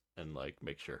cautious and like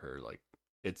make sure her like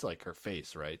it's like her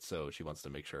face, right? So she wants to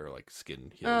make sure her like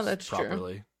skin heals that's true.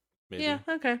 properly. Maybe. Yeah,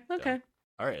 okay.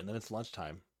 All right, and then it's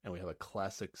lunchtime, and we have a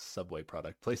classic Subway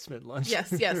product placement lunch.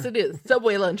 Yes, it is.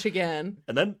 Subway lunch again.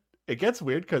 And then it gets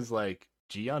weird because like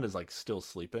Jiyeon is like still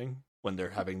sleeping when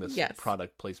they're having this Yes.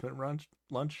 product placement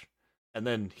lunch, and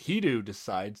then Hidu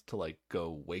decides to like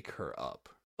go wake her up.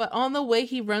 But on the way,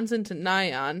 he runs into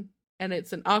Nyan, and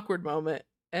it's an awkward moment.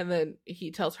 And then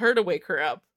he tells her to wake her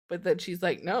up, but then she's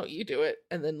like, "No, you do it."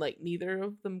 And then like neither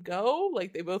of them go.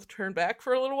 Like they both turn back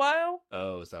for a little while.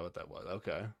 Oh, is that what that was?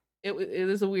 Okay. It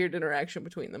is a weird interaction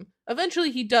between them. Eventually,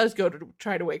 he does go to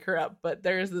try to wake her up, but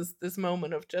there is this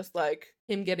moment of just like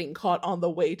him getting caught on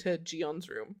the way to Jiyeon's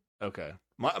room. Okay.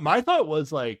 My thought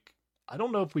was like, I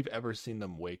don't know if we've ever seen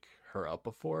them wake her up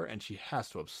before, and she has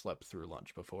to have slept through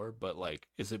lunch before, but like,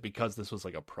 is it because this was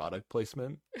like a product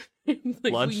placement?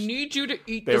 Like, Lunch, we need you to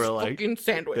eat they this were like- fucking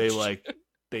sandwich.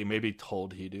 They maybe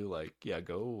told Hidu like, yeah,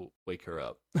 go wake her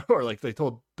up. Or like they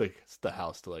told the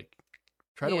house to like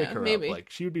try to wake Yeah, her maybe. up. Like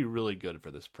she would be really good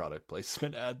for this product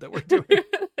placement ad that we're doing.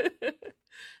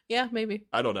 Yeah, maybe.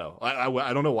 I don't know.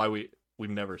 I don't know why we've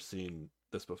never seen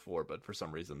this before, but for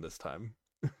some reason this time.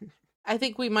 I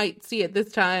think we might see it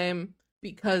this time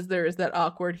because there is that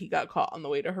awkward he got caught on the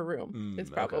way to her room. It's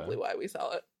probably why we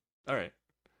saw it. All right.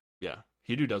 Yeah.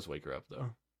 Hidu does wake her up though.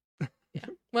 Yeah.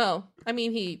 Well, I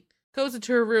mean, he goes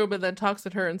into her room and then talks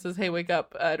at her and says, "Hey, wake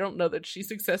up." I don't know that she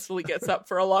successfully gets up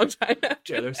for a long time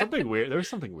after. Yeah, there's that. something weird. There was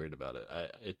something weird about it.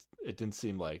 It didn't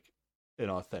seem like an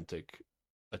authentic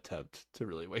attempt to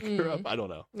really wake her up. I don't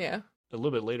know. Yeah. A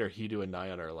little bit later, Hidu and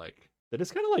Nyan are like, they're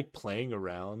just kind of like playing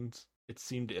around. It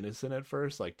seemed innocent at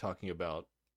first, like talking about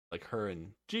like her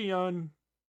and Jiyeon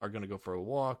are gonna go for a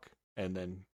walk, and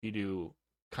then Hidu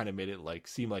kind of made it like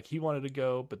seem like he wanted to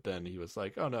go, but then he was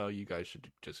like, "Oh no, you guys should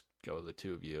just go, the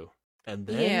two of you." And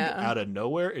then Yeah. out of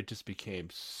nowhere, it just became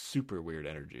super weird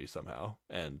energy somehow.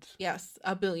 And Yes,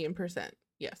 1,000,000,000%.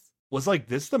 Yes. was like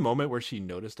this the moment where she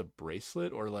noticed a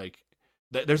bracelet, or like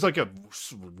there's like a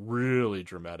really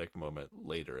dramatic moment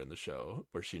later in the show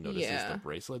where she notices the Yeah.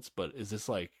 bracelets, but is this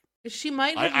like She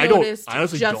might have I don't noticed I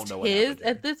honestly just don't know what his happened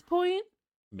at here. this point.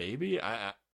 Maybe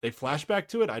they flash back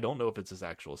to it. I don't know if it's his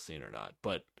actual scene or not,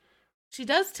 but She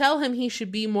does tell him he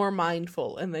should be more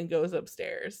mindful and then goes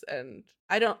upstairs. And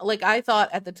I don't like, I thought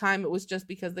at the time it was just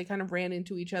because they kind of ran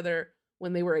into each other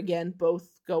when they were again both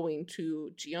going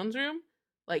to Gion's room.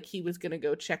 Like he was going to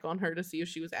go check on her to see if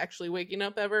she was actually waking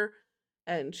up ever.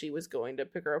 And she was going to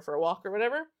pick her up for a walk or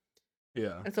whatever.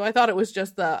 yeah. And so I thought it was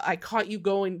just the I caught you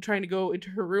trying to go into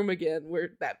her room again,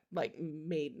 where that like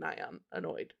made Nyan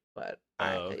annoyed. But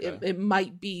Okay. it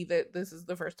might be that this is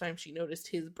the first time she noticed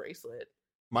his bracelet.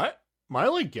 My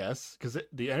like guess, because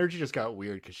the energy just got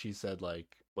weird because she said like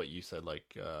what you said,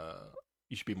 like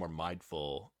you should be more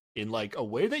mindful in like a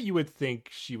way that you would think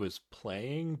she was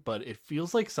playing, but it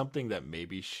feels like something that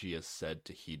maybe she has said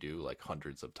to Hidu like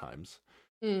hundreds of times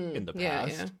in the Yeah,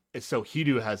 past. yeah. And so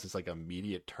Hidu has this like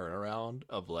immediate turnaround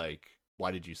of like,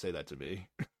 why did you say that to me?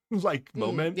 Like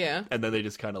moment. Yeah. And then they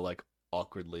just kind of like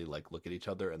awkwardly like look at each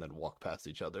other and then walk past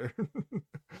each other.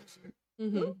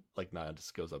 Mm-hmm. Like Naya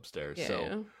just goes upstairs. Yeah.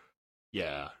 So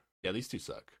yeah, these two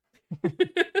suck.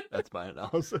 That's my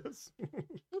analysis.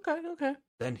 Okay.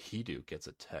 Then Hidu gets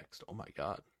a text. Oh my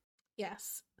god.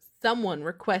 Yes. Someone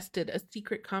requested a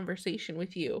secret conversation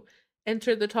with you.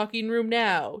 Enter the talking room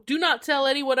now. Do not tell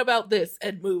anyone about this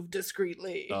and move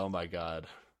discreetly. Oh my god.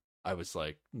 I was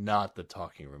like, not the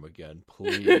talking room again,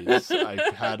 please.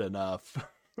 I've had enough.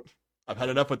 I've had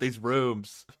enough with these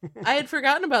rooms. I had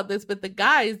forgotten about this, but the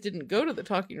guys didn't go to the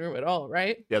talking room at all,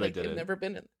 right? Yeah, they Like, didn't. They've never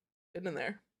been in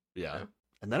there. Yeah. No.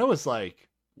 And then I was like,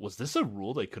 was this a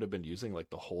rule they could have been using like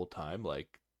the whole time? Like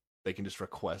they can just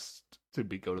request to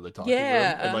go to the talking room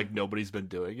and like nobody's been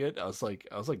doing it. I was like,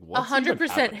 what's 100%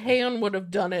 happening? Heian would have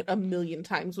done it a million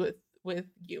times with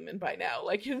Human by now.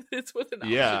 Like this was an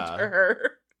option Yeah. for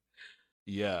her.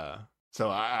 Yeah. So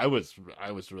I was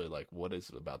really like, what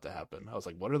is about to happen? I was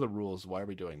like, what are the rules? Why are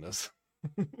we doing this?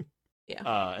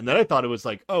 Yeah. And then I thought it was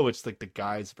like, oh, it's like the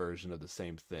guys' version of the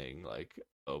same thing. Like,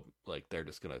 oh, like they're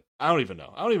just gonna. I don't even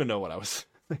know what I was.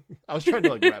 I was trying to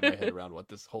like wrap my head around what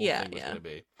this whole thing was gonna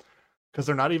be, because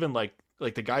they're not even like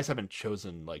the guys haven't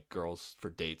chosen like girls for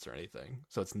dates or anything,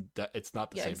 so it's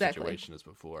not the same situation as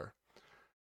before.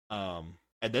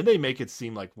 And then they make it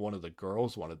seem like one of the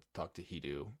girls wanted to talk to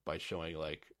Hidu by showing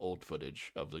like old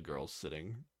footage of the girls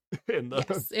sitting in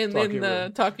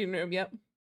the talking room. Yep.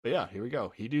 But yeah, here we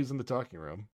go. Hidu's in the talking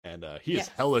room, and he is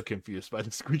hella confused by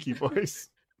the squeaky voice.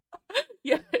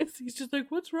 Yes, he's just like,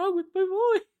 "What's wrong with my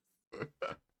voice?"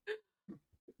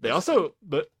 They also,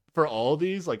 but for all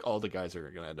these, like all the guys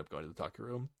are gonna end up going to the talking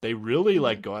room. They really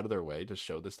like go out of their way to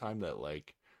show this time that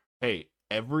like, hey,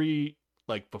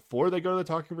 like before they go to the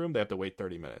talking room, they have to wait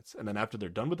 30 minutes, and then after they're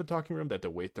done with the talking room, they have to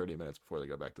wait 30 minutes before they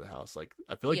go back to the house. Like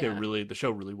I feel like the show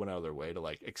really went out of their way to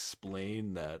like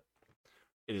explain that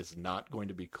it is not going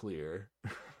to be clear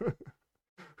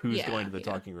who's going to the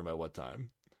talking room at what time.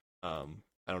 I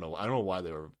don't know why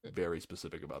they were very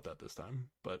specific about that this time,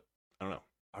 but I don't know.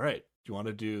 All right, do you want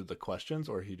to do the questions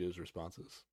or Hidu's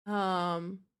responses? Yeah,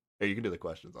 you can do the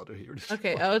questions. I'll do Hidu's.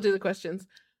 Okay, I'll do the questions.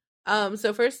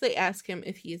 So first they ask him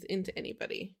if he is into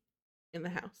anybody in the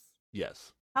house.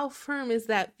 Yes. How firm is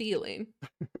that feeling?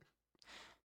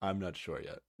 I'm not sure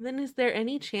yet. Then is there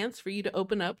any chance for you to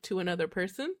open up to another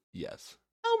person? Yes.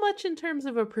 How much in terms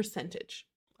of a percentage?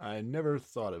 I never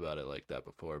thought about it like that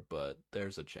before, but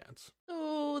there's a chance.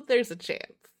 Oh, there's a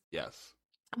chance. Yes.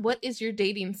 What is your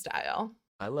dating style?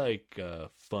 I like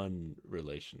fun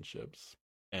relationships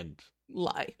and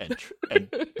lie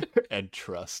and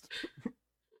trust.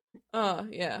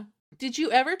 Yeah. Did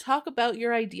you ever talk about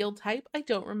your ideal type? I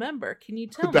don't remember. Can you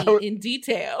tell me in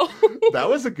detail? That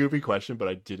was a goofy question, but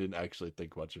I didn't actually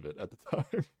think much of it at the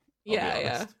time.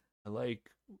 Yeah. I like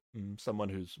someone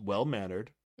who's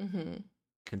well-mannered,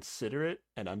 considerate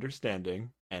and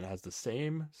understanding, and has the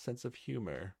same sense of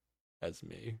humor as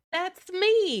me. That's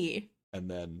me. And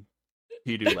then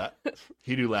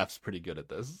Hidu laughs pretty good at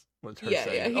this. With her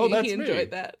saying, He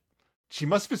enjoyed that. She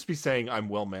must just be saying I'm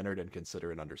well-mannered and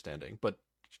considerate and understanding, but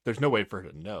there's no way for her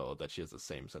to know that she has the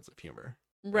same sense of humor.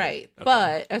 Right. Okay.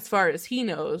 But as far as he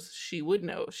knows, she would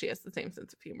know she has the same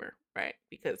sense of humor, right?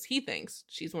 Because he thinks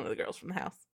she's one of the girls from the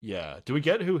house. Yeah. Do we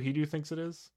get who Hidu thinks it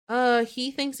is?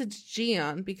 He thinks it's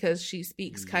Jian because she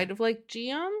speaks kind of like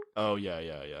Jian. Oh, yeah.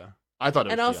 I thought it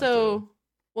was And also, too.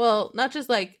 Well, not just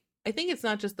like, I think it's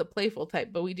not just the playful type,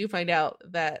 but we do find out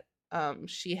that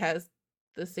she has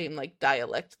the same like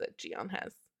dialect that Jian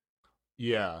has.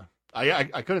 Yeah. I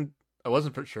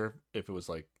wasn't for sure if it was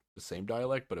like the same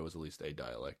dialect, but it was at least a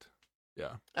dialect.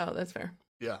 Yeah. Oh, that's fair.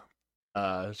 Yeah.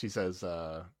 She says,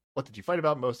 what did you fight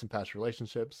about most in past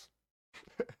relationships?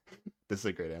 This is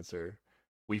a great answer.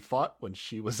 We fought when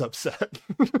she was upset.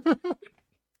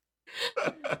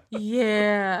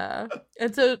 Yeah.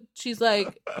 And so she's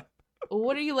like,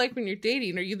 what are you like when you're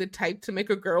dating? Are you the type to make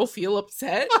a girl feel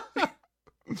upset?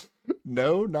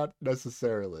 No, not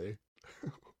necessarily.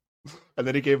 And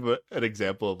then he gave an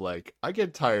example of like, I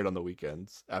get tired on the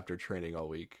weekends after training all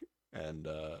week, and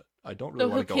I don't really So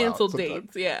want he'll to go cancel out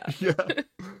sometimes. dates, yeah. Yeah,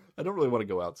 I don't really want to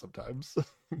go out sometimes.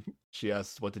 She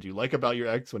asks, what did you like about your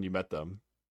ex when you met them?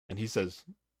 And he says,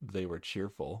 they were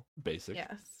cheerful, basic.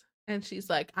 Yes. And she's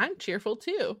like, I'm cheerful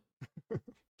too.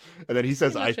 And then he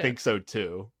says, Pretty I much it. think so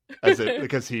too. As it,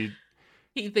 because he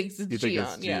He thinks it's thinks it's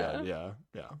Gion, yeah. Gian,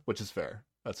 yeah, which is fair.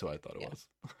 That's who I thought it Yeah. was.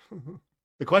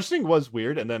 The questioning was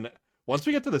weird, and then once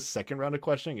we get to the second round of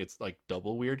questioning, it's like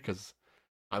double weird because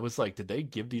I was like, did they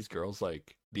give these girls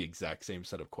like the exact same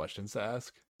set of questions to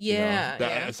ask? You know? Yeah,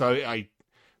 yeah. So I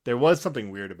there was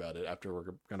something weird about it after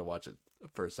we're gonna watch it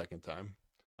for a second time.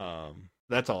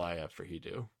 That's all I have for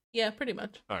Hidu. Yeah, pretty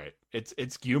much. All right, it's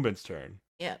Gyuman's turn.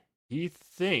 Yeah. He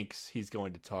thinks he's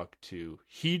going to talk to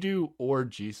Hidu or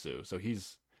Jisoo, so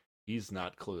he's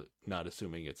not not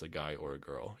assuming it's a guy or a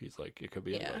girl. He's like, it could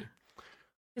be anybody.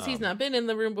 Because he's not been in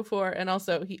the room before, and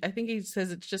also I think he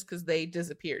says it's just because they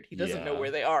disappeared. He doesn't know Yeah.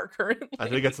 where they are currently. I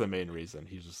think that's the main reason.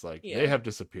 He's just like, Yeah. they have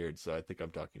disappeared, so I think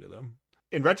I'm talking to them.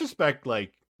 In retrospect,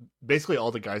 like, basically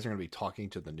all the guys are going to be talking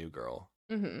to the new girl.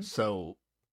 Hmm. So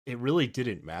it really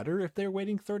didn't matter if they're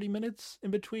waiting 30 minutes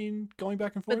in between going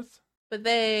back and forth. But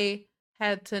they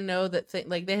had to know that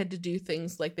they had to do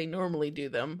things like they normally do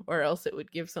them, or else it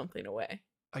would give something away.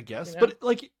 I guess. You know? But,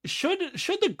 like, should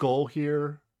the goal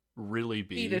here really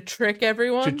Be be to trick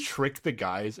everyone. to trick the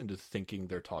guys into thinking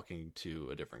they're talking to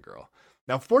a different girl?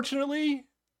 Now, fortunately,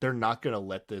 they're not going to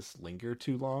let this linger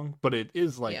too long, but it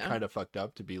is like Yeah. kind of fucked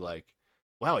up to be like,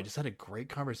 wow, I just had a great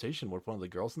conversation with one of the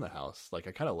girls in the house. Like,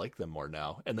 I kind of like them more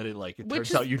now. And then it Which turns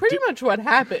is out you pretty much what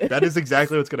happened. that is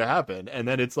exactly what's going to happen. And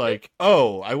then it's like,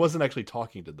 oh, I wasn't actually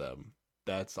talking to them.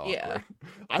 That's awkward. Yeah.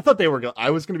 I thought they were I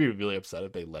was going to be really upset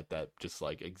if they let that just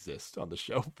like exist on the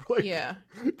show like Yeah.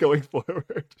 going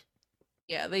forward.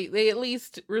 Yeah, they at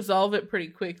least resolve it pretty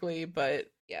quickly,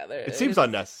 but yeah, It seems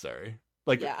unnecessary.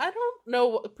 Like, Yeah, I don't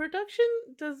know. Production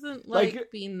doesn't like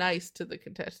be nice to the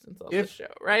contestants on the show,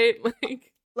 right?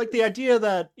 Like the idea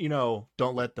that, you know,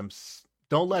 don't let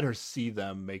her see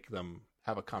them, make them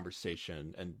have a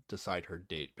conversation and decide her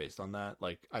date based on that.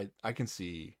 Like, I can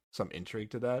see some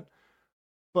intrigue to that,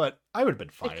 but I would have been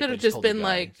fine. It could have if they just told the been guy.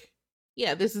 like,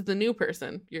 yeah, this is the new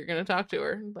person. You're gonna talk to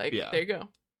her. Like, Yeah. there you go.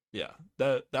 Yeah,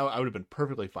 that I would have been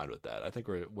perfectly fine with that. I think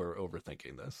we're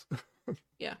overthinking this.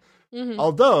 Mhm.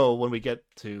 Although when we get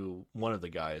to one of the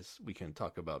guys, we can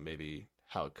talk about maybe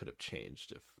how it could have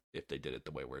changed if they did it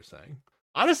the way we're saying.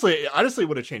 Honestly, it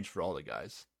would have changed for all the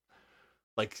guys.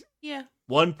 Like, Yeah.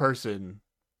 one person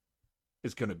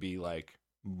is going to be like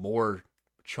more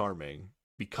charming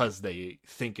because they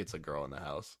think it's a girl in the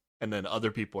house, and then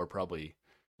other people are probably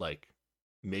like,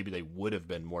 maybe they would have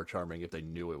been more charming if they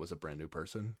knew it was a brand new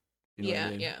person. You know what I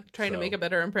mean? Yeah. Trying to make a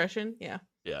better impression. Yeah.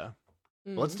 Yeah.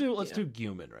 Mhm. Let's do Yeah.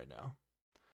 Gyuman right now.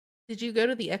 Did you go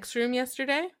to the X room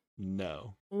yesterday?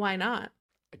 No, Why not?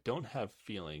 I don't have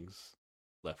feelings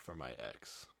left for my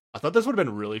ex. I thought this would have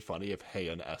been really funny if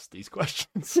Heian asked these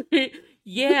questions,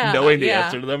 Yeah. knowing the yeah.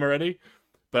 answer to them already.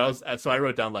 But I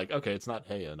wrote down like, okay, it's not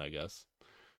Heian, I guess.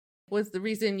 Was the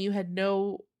reason you had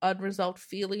no unresolved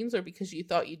feelings, or because you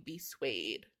thought you'd be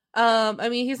swayed? I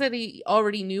mean, he said he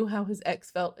already knew how his ex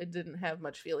felt and didn't have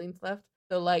much feelings left.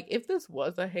 So, like, if this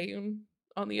was a Heian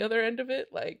on the other end of it,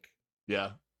 like,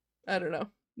 Yeah, I don't know.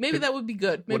 Maybe that would be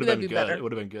good. Maybe would have that'd been be good. better. It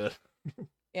would have been good.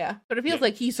 Yeah, but it feels Yeah.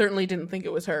 like he certainly didn't think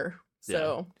it was her.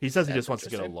 So Yeah. He says he that's just wants to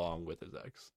get interesting. along with his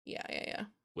ex, Yeah.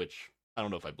 which I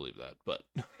don't know if I believe that, but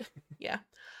Yeah.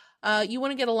 You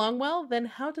want to get along well? Then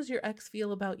how does your ex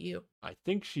feel about you? I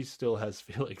think she still has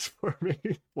feelings for me.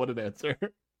 What an answer.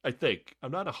 I think.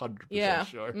 I'm not 100% Yeah.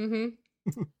 sure.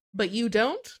 Mm-hmm. But you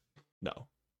don't? No.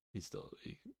 He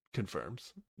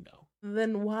confirms. No.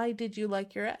 Then why did you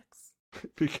like your ex?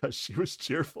 Because she was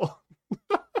cheerful.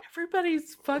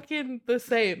 Everybody's fucking the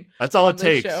same. That's all On it this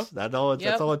takes. show. That's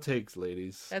Yep. all it takes,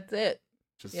 ladies. That's it.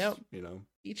 Just, yep.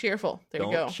 Be cheerful. There you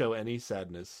go. Don't show any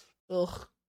sadness. Ugh.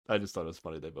 I just thought it was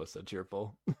funny they both said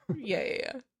cheerful.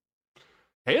 Yeah.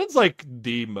 Heian's like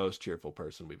the most cheerful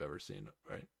person we've ever seen,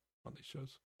 right? On these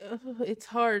shows. It's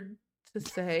hard to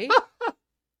say.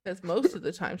 Because most of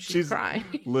the time she's crying.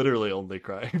 Literally only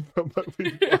crying from what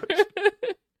we watched.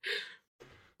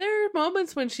 There are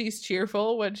moments when she's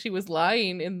cheerful. When she was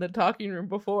lying in the talking room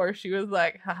before, she was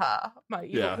like, haha, my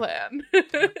evil plan.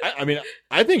 I mean,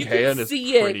 I think Hayan is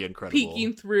pretty incredible.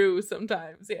 Peeking through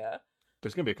sometimes, yeah.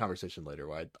 There's going to be a conversation later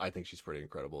where I think she's pretty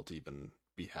incredible to even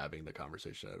be having the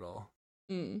conversation at all.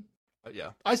 But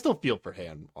yeah, I still feel for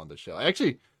Hayan on the show. I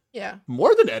actually,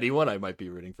 more than anyone, I might be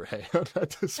rooting for Hayan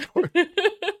at this point.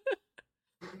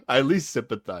 I at least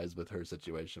sympathize with her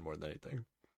situation more than anything.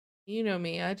 You know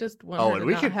me, I just want her to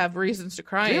not have reasons to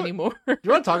cry anymore. Do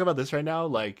you want to talk about this right now?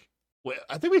 Like,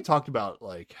 I think we talked about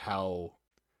like how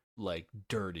like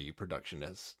dirty production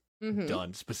has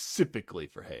done specifically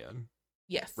for Hayan.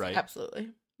 Yes, right?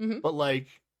 Absolutely. But like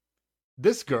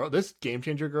this Game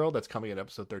Changer girl that's coming in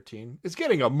episode 13 is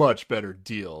getting a much better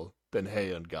deal than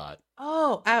Hayan got.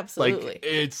 Oh, absolutely. Like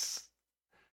it's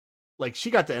like she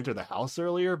got to enter the house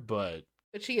earlier, but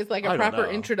she is like a proper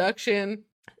introduction.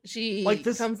 She like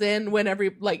comes in when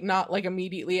not like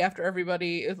immediately after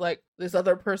everybody is like, this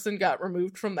other person got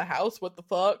removed from the house. What the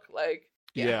fuck? Like,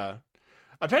 yeah.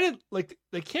 I'm trying to like,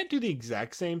 they can't do the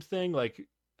exact same thing. Like,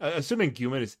 assuming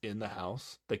Guman is in the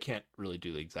house, they can't really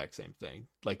do the exact same thing.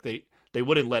 Like they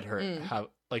wouldn't let her have,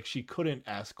 like, she couldn't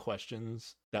ask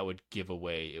questions that would give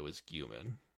away it was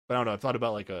Guman. But I don't know. I thought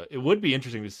about like it would be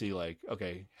interesting to see like,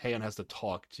 okay, Hayan has to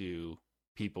talk to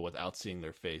people without seeing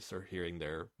their face or hearing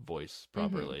their voice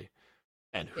properly.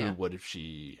 And who would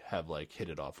she have like hit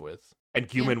it off with? And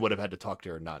Guman would have had to talk to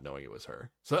her not knowing it was her.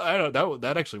 So I don't know,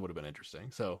 that actually would have been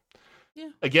interesting. So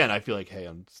again, I feel like, hey,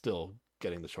 I'm still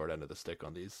getting the short end of the stick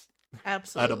on these.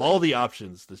 Absolutely. Out of all the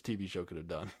options this TV show could have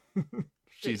done.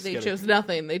 They chose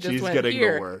nothing. They just went getting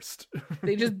here. The worst.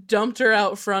 They just dumped her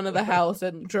out front of the house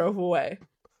and drove away.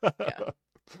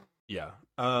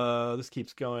 This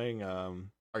keeps going.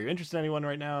 Are you interested in anyone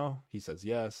right now? He says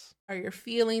yes. Are your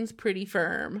feelings pretty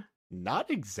firm?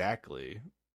 Not exactly,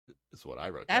 is what I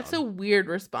wrote That's down. a weird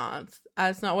response.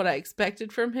 That's not what I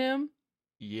expected from him.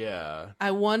 Yeah.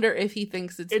 I wonder if he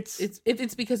thinks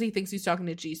it's because he thinks he's talking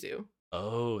to Jisoo.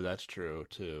 Oh, that's true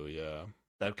too. Yeah,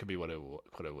 that could be what it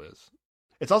was.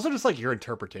 It's also just like your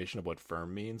interpretation of what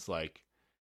firm means. Like,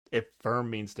 if firm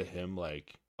means to him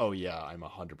like, oh yeah, I'm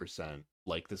 100%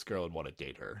 like this girl and want to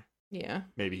date her. Yeah.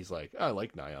 Maybe he's like, I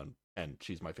like Nayeon and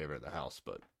she's my favorite in the house,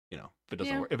 but you know, if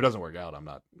it doesn't work out, I'm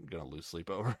not gonna lose sleep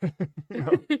over it. You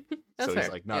know? So he's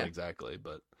like, not exactly,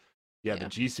 but the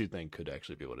Jisoo thing could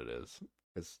actually be what it is,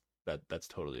 because that's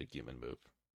totally a human move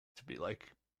to be like,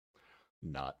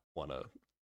 not wanna.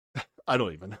 I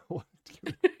don't even know.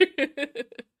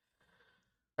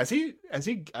 Has he?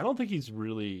 I don't think he's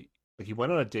really like, he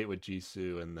went on a date with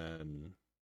Jisoo, and then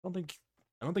I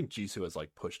don't think Jisoo has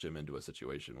like pushed him into a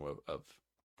situation of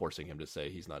forcing him to say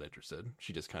he's not interested.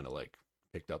 She just kind of like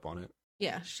picked up on it.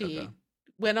 Yeah, she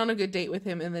went on a good date with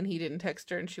him, and then he didn't text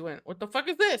her, and she went, "What the fuck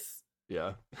is this?"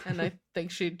 Yeah. And I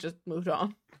think she just moved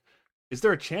on. Is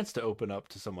there a chance to open up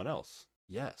to someone else?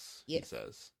 Yes. He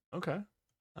says. Okay.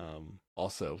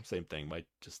 Also, same thing. Might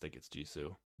just think it's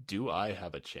Jisoo. Do I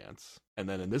have a chance? And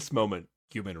then in this moment,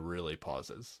 Guman really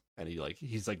pauses, and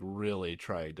he's really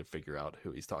trying to figure out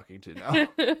who he's talking to now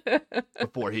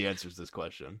before he answers this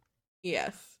question.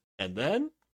 Yes. And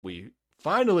then we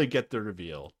finally get the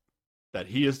reveal that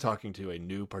he is talking to a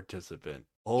new participant.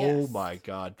 Oh my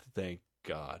God! Thank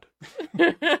God.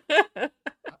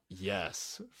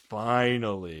 Yes,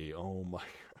 finally. Oh my God.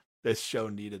 This show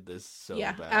needed this so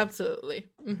bad. Yeah, absolutely.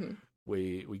 Mm-hmm.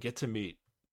 We get to meet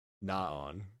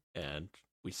Naon, and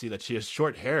we see that she has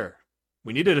short hair.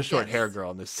 We needed a short hair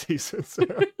girl in this season.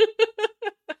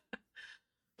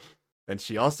 And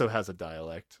she also has a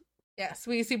dialect. Yes,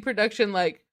 we see production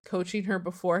like coaching her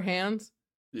beforehand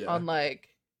on like,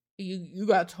 you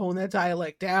got to tone that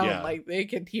dialect down. Yeah. Like they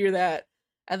can hear that.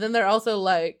 And then they're also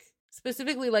like,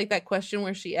 specifically like that question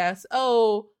where she asks,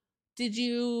 "Oh, did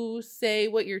you say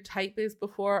what your type is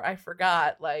before? I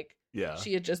forgot." Like,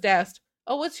 she had just asked,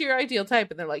 "Oh, what's your ideal type?"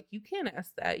 And they're like, "You can't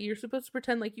ask that. You're supposed to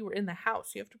pretend like you were in the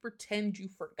house. You have to pretend you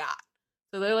forgot."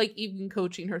 So they're like even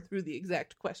coaching her through the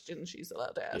exact questions she's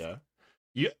allowed to ask.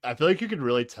 Yeah. I feel like you could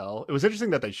really tell. It was interesting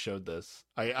that they showed this.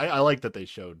 I like that they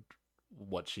showed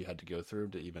what she had to go through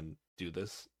to even do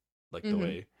this. Like the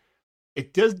way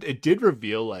it did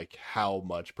reveal like how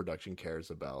much production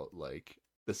cares about like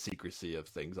the secrecy of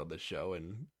things on the show.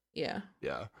 And yeah.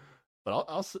 But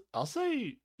I'll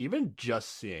say, even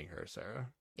just seeing her, Sarah.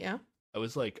 Yeah. I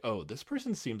was like, oh, this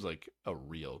person seems like a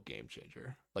real game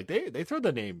changer. Like they throw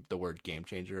the word game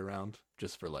changer around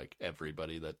just for like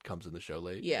everybody that comes in the show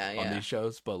late on these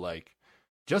shows. But like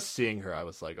just seeing her, I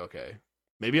was like, okay,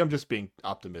 Maybe I'm just being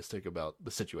optimistic about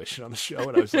the situation on the show,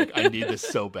 and I was like, I need this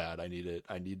so bad. I need it.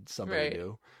 I need somebody Right.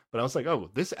 new. But I was like, oh,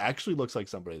 this actually looks like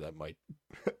somebody that might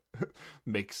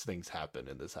makes things happen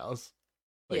in this house.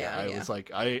 Like Yeah, I yeah. was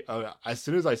like, I as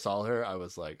soon as I saw her, I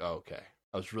was like, oh, okay.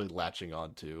 I was really latching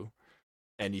on to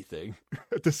anything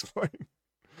at this point.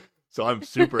 So I'm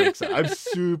super excited. I'm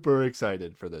super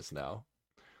excited for this now.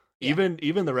 Yeah.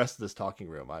 Even the rest of this talking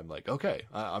room, I'm like, okay,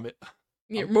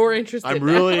 You're more interested I'm now.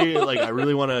 really like, I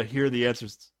really want to hear the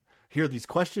answers, hear these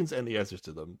questions and the answers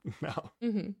to them now.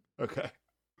 Mhm. Okay,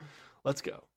 let's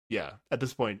go. Yeah, at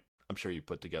this point, I'm sure you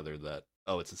put together that,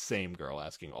 oh, it's the same girl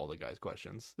asking all the guys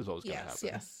questions is what was going to Yes, happen.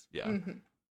 yes. Yeah. Mhm.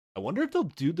 I wonder if they'll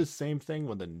do the same thing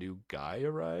when the new guy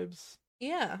arrives.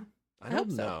 Yeah. I hope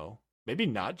don't so. know. Maybe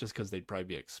not, just because they'd probably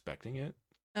be expecting it.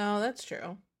 Oh, that's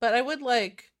true. But I would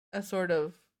like a sort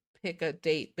of pick a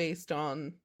date based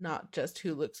on not just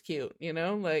who looks cute, you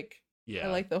know? Like Yeah.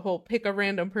 I like the whole pick a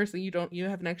random person you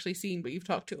haven't actually seen but you've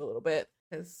talked to a little bit.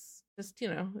 Cuz just,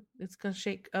 it's going to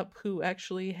shake up who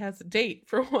actually has a date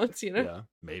for once, you know? Yeah,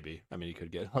 maybe. I mean, you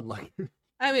could get unlucky.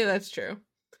 I mean, that's true.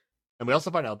 And we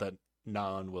also find out that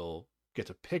Nan will get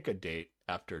to pick a date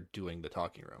after doing the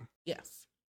talking room, Yes.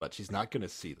 but she's not going to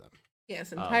see them.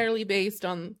 Yes, entirely based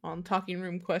on talking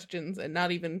room questions and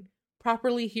not even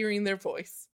properly hearing their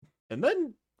voice. And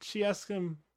then she asks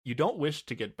him, "You don't wish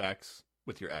to get back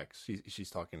with your ex?" She's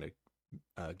talking to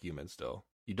Guman still.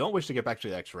 "You don't wish to get back to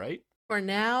your ex, right?" For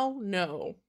now,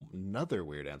 no. Another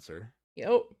weird answer.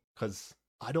 Yep. Because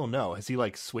I don't know. Has he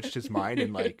like switched his mind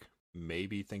and like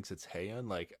maybe thinks it's Heian,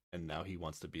 like, and now he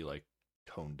wants to be like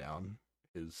toned down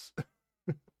his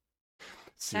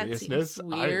seriousness? That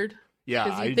seems weird. Yeah,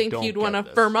 Because I you think don't you'd get want to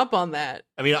this. firm up on that.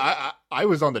 I mean, I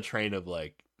was on the train of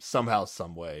like somehow,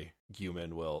 some way,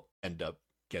 Guman will end up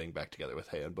getting back together with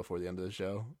Heian before the end of the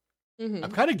show. Hmm.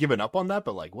 I've kind of given up on that,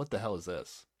 but like, what the hell is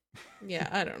this? Yeah,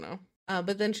 I don't know.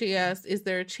 But then she asked, "Is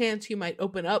there a chance you might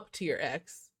open up to your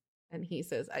ex?" And he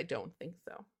says, "I don't think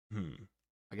so."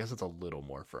 I guess it's a little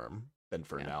more firm than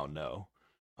for Yeah. now. No,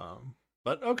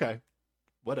 but okay,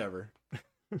 whatever.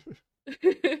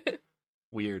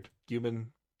 Weird. Guman,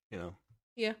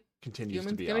 Yeah. continues to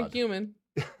Human's be gonna odd. human.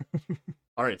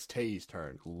 All right, it's Tei's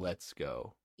turn. Let's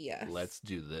go. Yes. Let's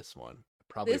do this one. I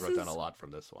probably This wrote down is- a lot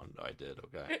from this one. No, I did.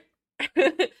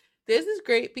 Okay. This is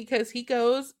great because he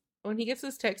goes, when he gets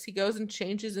this text, he goes and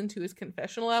changes into his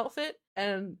confessional outfit.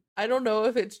 And I don't know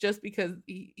if it's just because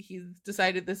he's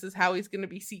decided this is how he's going to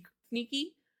be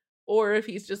sneaky, or if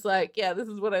he's just like, yeah, this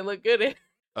is what I look good in.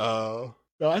 Oh,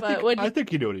 no, I think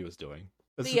he knew what he was doing.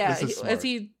 This is smart. As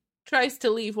he tries to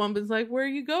leave, Wumba's like, "Where are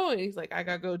you going?" He's like, "I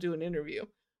gotta go do an interview,"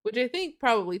 which I think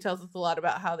probably tells us a lot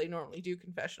about how they normally do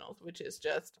confessionals, which is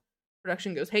just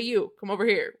production goes, "Hey, you, come over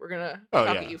here. We're gonna Oh,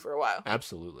 talk yeah. at you for a while."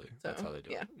 Absolutely. That's So, how they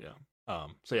do yeah. it. Yeah.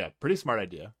 So yeah, pretty smart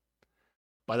idea.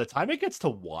 By the time it gets to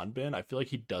Wanbin, I feel like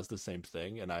he does the same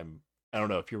thing, and I don't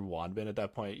know if you're Wanbin at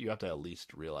that point, you have to at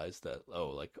least realize that, oh,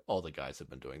 like all the guys have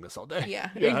been doing this all day. Yeah,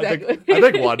 I exactly.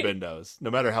 think Wanbin knows,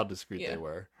 no matter how discreet Yeah. they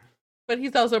were. But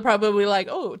he's also probably like,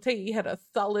 "Oh, Tei had a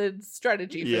solid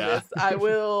strategy for Yeah. this. I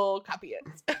will copy it."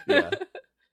 Yeah.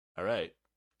 All right.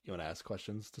 You want to ask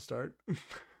questions to start?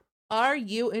 Are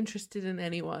you interested in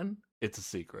anyone? It's a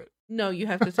secret. No, you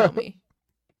have to tell me.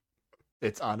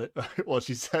 It's on it. Well,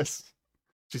 she says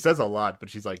a lot, but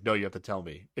she's like, no, you have to tell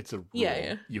me. It's a rule.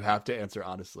 Yeah. You have to answer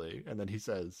honestly. And then he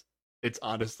says, it's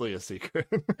honestly a secret.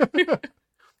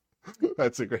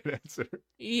 That's a great answer.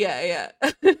 Yeah.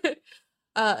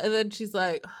 And then she's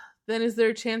like, "Then is there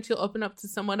a chance you'll open up to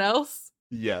someone else?"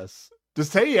 Yes. Does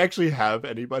Tei actually have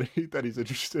anybody that he's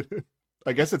interested in?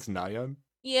 I guess it's Nayeon.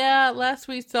 Yeah, last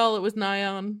we saw it was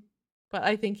Nyan, but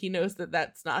I think he knows that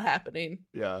that's not happening.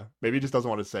 Yeah. Maybe he just doesn't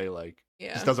want to say, like,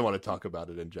 Yeah, just doesn't want to talk about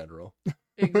it in general.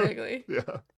 exactly.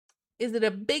 Yeah. Is it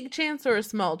a big chance or a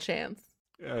small chance?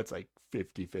 Yeah, it's like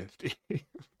 50-50.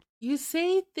 You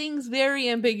say things very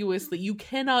ambiguously. You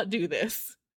cannot do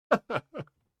this.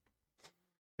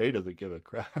 Tei doesn't give a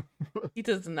crap. He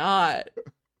does not.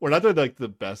 We're not doing like the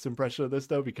best impression of this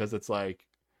though, because it's like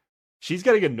she's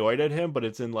getting annoyed at him, but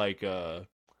it's in like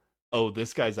oh,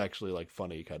 this guy's actually like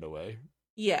funny kind of way.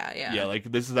 Yeah.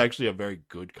 Like this is actually a very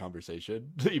good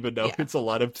conversation, even though Yeah. it's a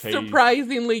lot of Tei.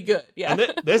 Surprisingly good. Yeah.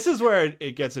 And this is where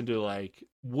it gets into like,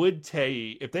 would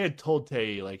Tei, if they had told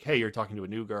Tei like, hey, you're talking to a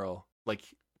new girl, like,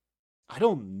 I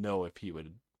don't know if he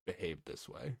would behave this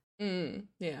way.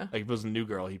 Yeah. Like if it was a new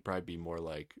girl, he'd probably be more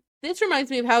like, This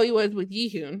reminds me of how he was with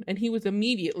Yihoon, and he was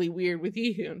immediately weird with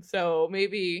Yihoon. So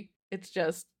maybe it's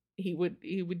just he would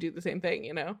do the same thing,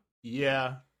 you know?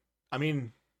 yeah. I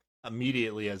mean,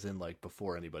 immediately, as in like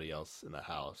before anybody else in the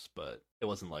house, but it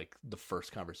wasn't like the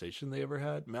first conversation they ever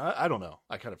had. I mean, I don't know.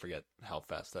 I kind of forget how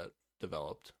fast that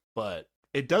developed, but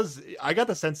it does. I got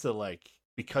the sense that like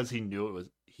because he knew it was,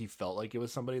 he felt like it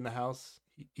was somebody in the house.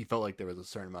 He felt like there was a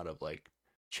certain amount of like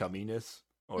chumminess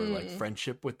or like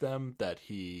friendship with them that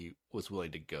he was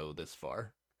willing to go this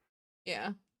far.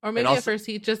 Yeah. Or maybe at first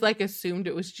he just like assumed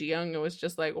it was Ji-young and was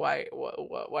just like, why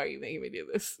are you making me do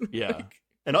this? Yeah. Like,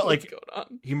 and not like going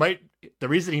on? The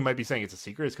reason he might be saying it's a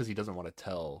secret is because he doesn't want to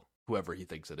tell whoever he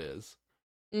thinks it is.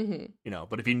 Mm-hmm. You know,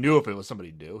 but if he knew if it was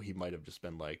somebody new, he might have just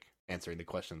been like answering the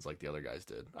questions like the other guys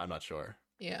did. I'm not sure.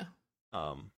 Yeah.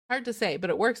 Hard to say, but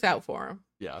it works out for him.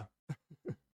 Yeah.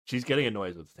 She's getting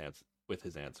annoyed with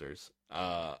his answers.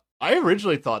 I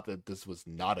originally thought that this was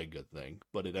not a good thing,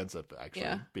 but it ends up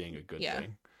actually being a good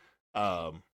thing.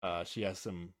 She asks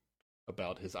him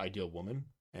about his ideal woman,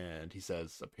 and he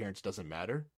says, appearance doesn't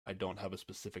matter. I don't have a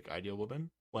specific ideal woman.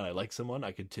 When I like someone,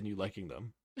 I continue liking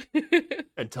them.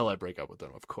 Until I break up with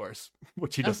them, of course.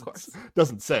 Which he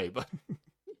doesn't say, but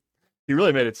he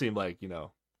really made it seem like, you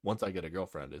know, once I get a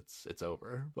girlfriend, it's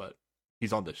over. But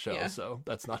he's on this show, so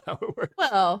that's not how it works.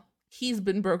 Well, he's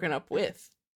been broken up with.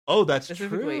 Oh, that's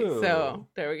true. So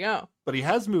there we go. But he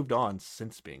has moved on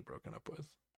since being broken up with.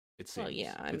 It seems. Well,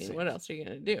 yeah. I mean, what else are you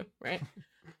gonna do, right?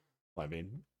 I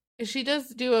mean, she does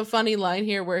do a funny line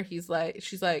here where she's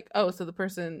like, "Oh, so the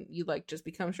person you like just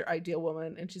becomes your ideal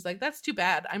woman," and she's like, "That's too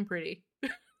bad. I'm pretty."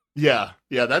 Yeah,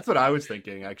 that's what I was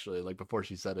thinking actually. Like before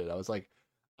she said it, I was like,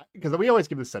 because we always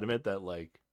give the sentiment that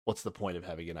like, what's the point of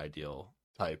having an ideal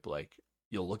type? Like,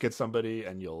 you'll look at somebody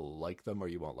and you'll like them or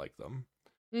you won't like them.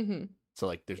 Mm-hmm. So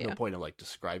like, there's no point in like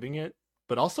describing it.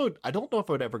 But also, I don't know if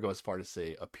I would ever go as far to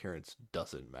say appearance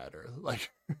doesn't matter. Like,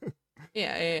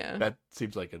 yeah. That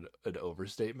seems like an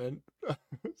overstatement.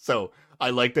 So I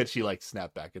like that she like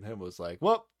snapped back at him, was like,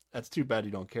 well, that's too bad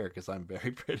you don't care because I'm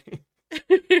very pretty.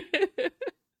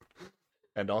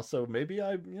 And also maybe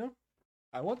I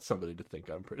want somebody to think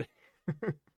I'm pretty.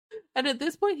 And at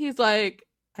this point he's like,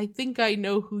 I think I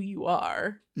know who you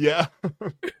are. Yeah.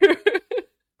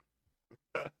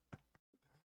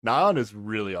 Naeun is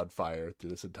really on fire through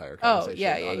this entire conversation.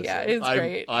 Oh, yeah. It's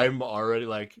great. I'm already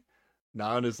like,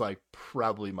 Naeun is like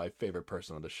probably my favorite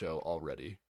person on the show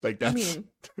already. Like that's, I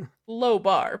mean, low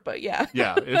bar, but yeah.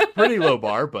 Yeah, it's pretty low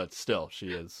bar, but still, she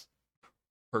is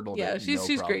hurdled. Yeah,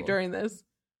 she's great during this.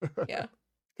 Yeah,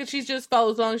 because she just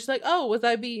follows along. She's like, "Oh, was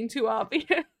I being too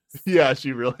obvious?" Yeah,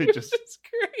 she really just. It's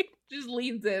great. Just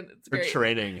leans in. It's her great.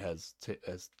 Training has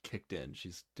kicked in.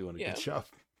 She's doing a good job.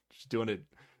 She's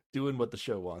doing what the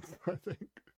show wants. I think.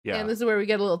 Yeah, and this is where we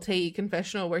get a little Tae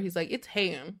confessional where he's like, "It's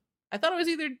Haeun. I thought it was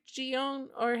either Ji-young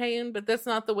or Haeun, but that's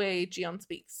not the way Ji-young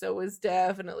speaks. So it was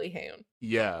definitely Haeun."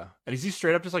 Yeah, and is he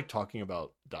straight up just like talking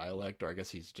about dialect, or I guess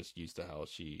he's just used to how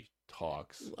she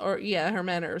talks, or her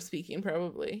manner of speaking,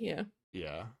 probably.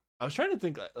 Yeah. I was trying to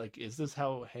think like, is this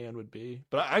how Haeun would be?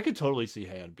 But I could totally see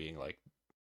Haeun being like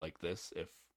this if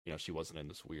she wasn't in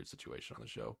this weird situation on the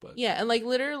show. But yeah, and like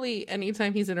literally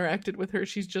anytime he's interacted with her,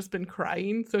 she's just been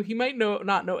crying. So he might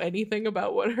not know anything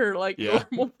about what her like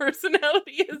normal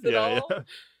personality is at all.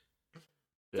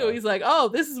 Yeah. So he's like, "Oh,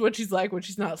 this is what she's like when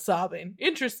she's not sobbing."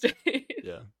 Interesting.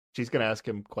 Yeah. She's going to ask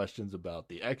him questions about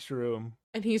the X room.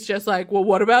 And he's just like, "Well,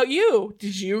 what about you?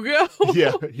 Did you go?"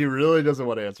 Yeah, he really doesn't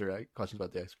want to answer questions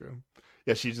about the X room.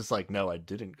 Yeah, she's just like, "No, I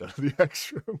didn't go to the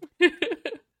X room."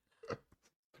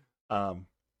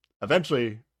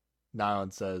 Eventually,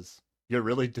 Naeun says, "You're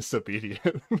really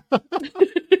disobedient."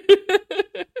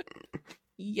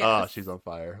 Yes. She's on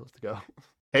fire. Let's go.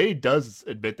 Hae does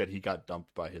admit that he got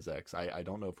dumped by his ex. I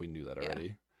don't know if we knew that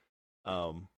already.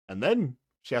 And then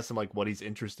she asks him like what he's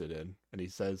interested in, and he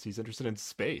says he's interested in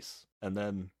space. And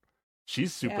then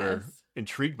she's super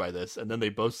intrigued by this, and then they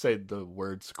both say the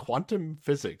words quantum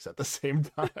physics at the same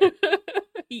time.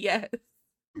 Yes.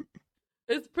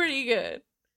 It's pretty good.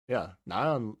 Yeah,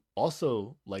 Naeun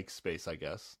also likes space, I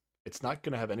guess. It's not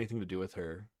going to have anything to do with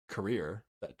her career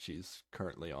that she's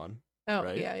currently on. Oh,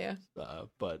 right? Yeah.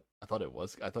 But I thought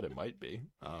it might be.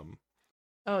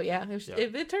 Oh, yeah.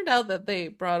 If it turned out that they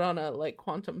brought on a like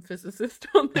quantum physicist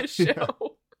on this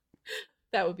show,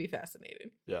 that would be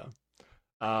fascinating. Yeah.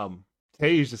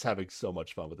 Tae's just having so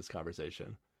much fun with this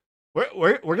conversation.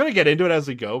 We're gonna get into it as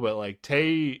we go, but like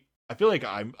Tae, I feel like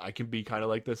I can be kind of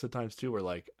like this at times too, where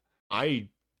like I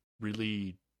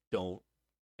really don't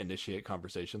initiate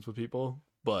conversations with people,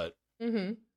 but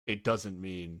it doesn't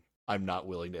mean I'm not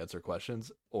willing to answer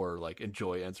questions or like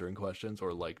enjoy answering questions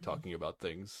or like talking about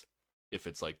things if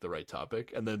it's like the right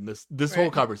topic. And then this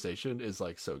whole conversation is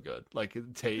like so good. Like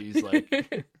Tae's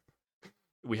like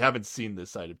we haven't seen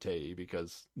this side of Tae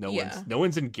because no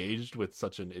one's engaged with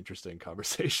such an interesting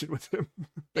conversation with him.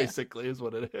 Basically, is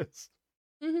what it is.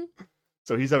 Mm-hmm.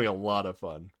 So he's having a lot of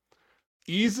fun.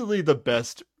 Easily the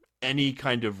best any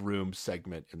kind of room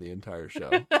segment in the entire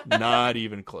show. Not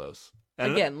even close.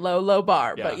 And again, low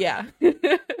bar, but yeah.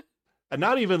 And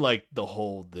not even like the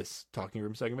whole this talking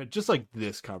room segment, just like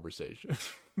this conversation.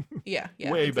 Yeah.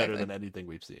 Way better than anything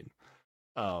we've seen.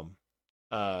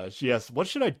 She asks, "What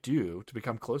should I do to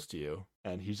become close to you?"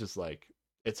 And he's just like,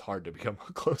 "It's hard to become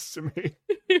close to me."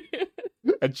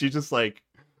 And she just like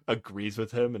agrees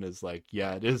with him and is like,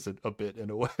 "Yeah, it is a bit in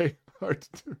a way hard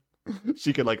to do."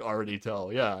 She could like already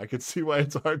tell. Yeah, I could see why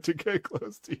it's hard to get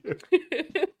close to you.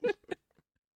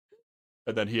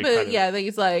 And then then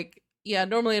he's like, "Yeah,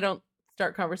 normally I don't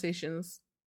start conversations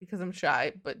because I'm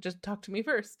shy, but just talk to me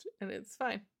first, and it's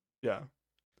fine." Yeah.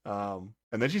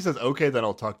 And then she says, "Okay, then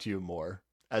I'll talk to you more,"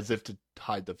 as if to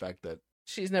hide the fact that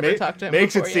she's never talked to him.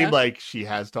 Makes it seem like she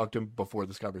has talked to him before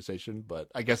this conversation, but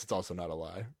I guess it's also not a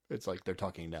lie. It's like they're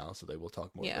talking now, so they will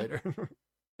talk more later.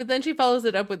 But then she follows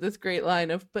it up with this great line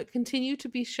of, "But continue to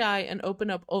be shy and open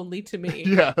up only to me."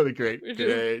 Yeah, great.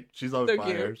 She's on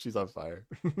fire. Cute. She's on fire.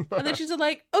 And then she's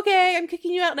like, "Okay, I'm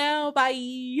kicking you out now.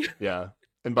 Bye." Yeah.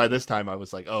 And by this time I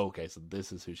was like, "Oh, okay, so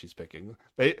this is who she's picking."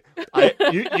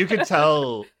 You could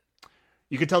tell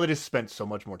they just spent so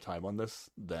much more time on this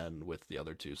than with the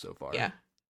other two so far. Yeah.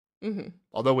 Mm-hmm.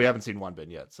 Although we haven't seen Wonbin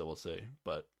yet, so we'll see.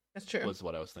 But that's true. Was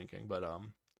what I was thinking. But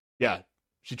yeah,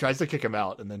 she tries to kick him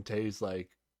out, and then Tae's like,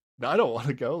 "No, I don't want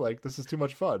to go. Like, this is too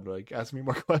much fun. Like, ask me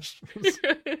more questions."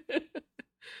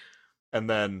 And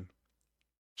then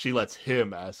she lets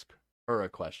him ask her a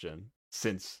question,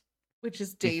 which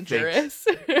is dangerous.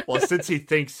 Since he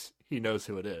thinks he knows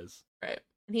who it is. Right.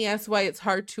 And he asks why it's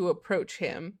hard to approach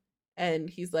him. And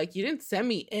he's like, "You didn't send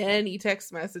me any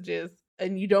text messages,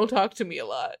 and you don't talk to me a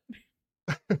lot."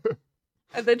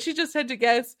 And then she just had to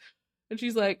guess. And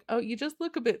she's like, "Oh, you just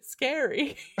look a bit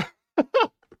scary."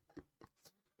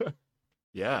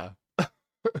 Yeah.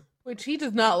 Which he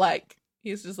does not like.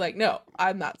 He's just like, "No,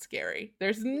 I'm not scary.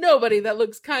 There's nobody that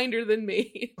looks kinder than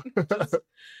me."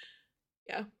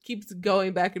 Keeps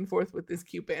going back and forth with this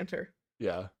cute banter.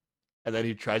 Yeah. And then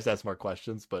he tries to ask more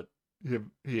questions, but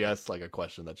he asks like a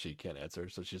question that she can't answer.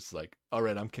 So she's like, "All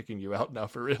right, I'm kicking you out now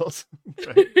for reals."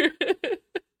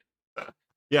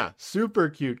 Yeah, super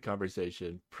cute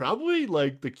conversation. Probably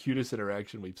like the cutest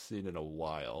interaction we've seen in a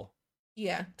while.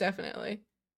 Yeah, definitely.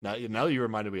 Now that you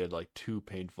reminded me, we had like two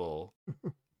painful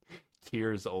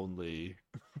tears only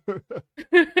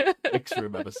mixed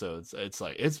room episodes. It's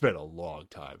like it's been a long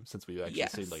time since we've actually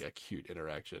seen like a cute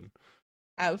interaction.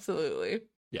 Absolutely.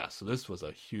 Yeah, so this was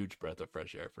a huge breath of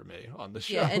fresh air for me on the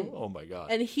show. Oh my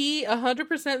god. And he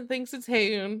 100% thinks it's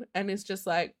Haeun and is just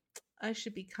like, "I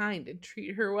should be kind and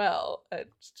treat her well." And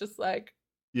it's just like,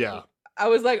 yeah. I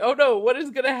was like, "Oh no, what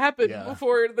is going to happen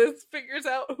before this figures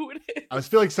out who it is?" I was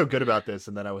feeling so good about this,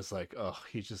 and then I was like, "Oh,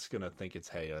 he's just going to think it's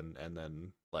Haeun," and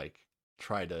then like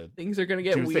try to things are going to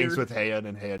get do weird. Things with Haeun,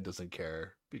 and Haeun doesn't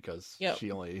care because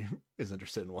she only is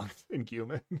interested in one in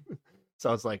Gyumin. So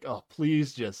I was like, "Oh,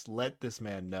 please just let this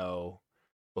man know,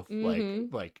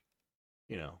 like,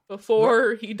 you know,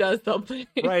 before he does something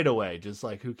right away. Just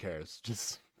like, who cares?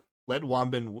 Just let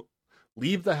Wonbin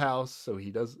leave the house so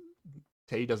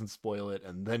Tae doesn't spoil it,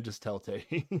 and then just tell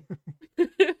Tae."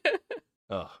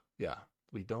 Oh yeah,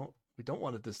 we don't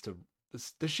want this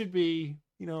should be,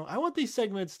 you know, I want these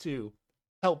segments to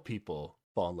help people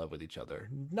fall in love with each other,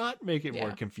 not make it more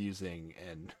confusing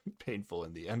and painful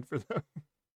in the end for them.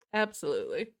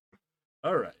 Absolutely.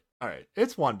 All right.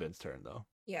 It's Wonbin's turn though.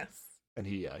 Yes. And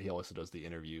he also does the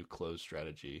interview close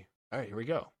strategy. All right, here we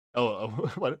go. Oh,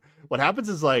 what happens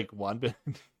is like Wonbin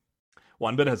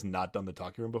has not done the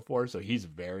talking room before, so he's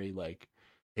very like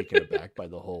taken aback by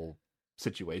the whole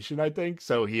situation, I think.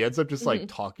 So he ends up just like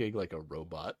talking like a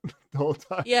robot the whole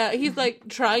time. Yeah, he's like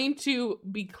trying to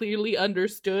be clearly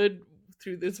understood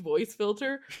through this voice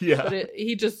filter. Yeah. But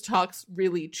he just talks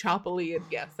really choppily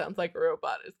and sounds like a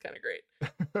robot. It's kind of great.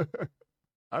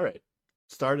 All right.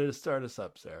 Start us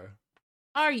up, Sarah.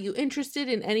 "Are you interested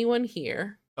in anyone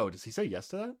here?" Oh, does he say yes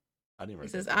to that? I didn't. He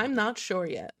says, "I'm not sure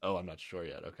yet." Oh, I'm not sure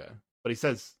yet. Okay, but he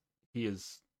says he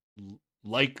is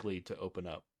likely to open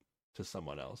up to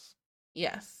someone else.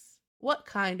 Yes. "What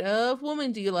kind of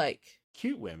woman do you like?"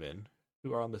 "Cute women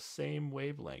who are on the same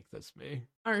wavelength as me."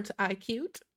 "Aren't I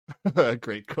cute?"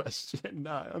 Great question.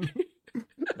 Nayeon.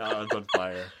 Nayeon's on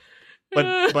fire.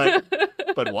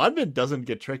 But Wonbin doesn't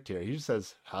get tricked here. He just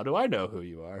says, "How do I know who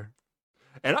you are?"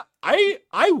 And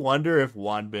I wonder if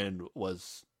Wonbin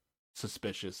was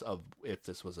suspicious of if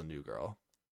this was a new girl.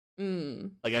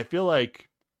 Like, I feel like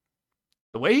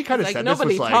The way he kind of Like, said this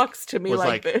nobody was like, talks to me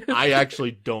like this. I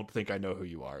actually don't think I know who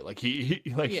you are. Like he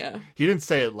like Yeah. he didn't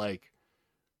say it like,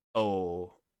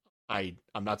 oh, I'm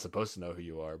not supposed to know who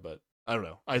you are, but I don't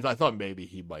know. I thought maybe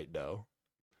he might know.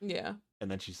 Yeah. And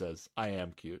then she says, I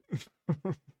am cute.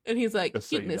 And he's like, Just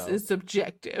so you cuteness know. is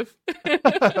subjective.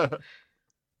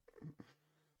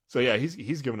 So yeah,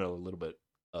 he's given it a little bit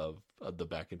of the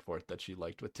back and forth that she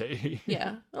liked with Tay.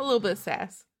 Yeah, a little bit of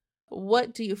sass.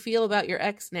 What do you feel about your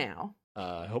ex now?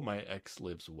 I hope my ex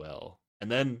lives well. And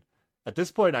then at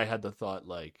this point, I had the thought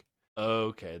like,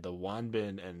 okay, the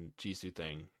Wanbin and Jisoo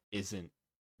thing isn't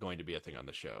going to be a thing on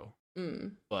the show.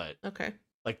 But Okay.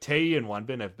 like Tae and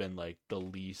Wanbin have been like the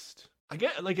least. I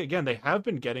get like again, they have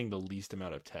been getting the least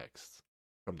amount of texts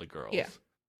from the girls. Yeah.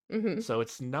 Mm-hmm. So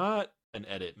it's not an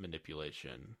edit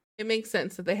manipulation. It makes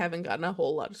sense that they haven't gotten a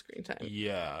whole lot of screen time.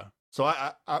 Yeah. So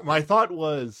I my thought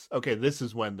was, okay, this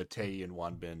is when the Tae and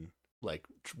Wanbin like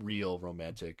real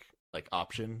romantic like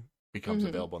option becomes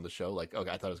available on the show. Like,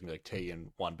 okay, I thought it was gonna be like Tae and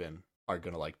Wanbin are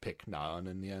gonna like pick Naeun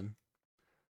in the end.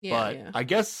 Yeah, But yeah. I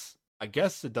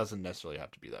guess it doesn't necessarily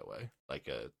have to be that way.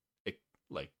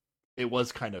 It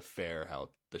was kind of fair how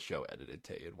the show edited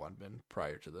Tae and Wanbin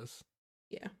prior to this.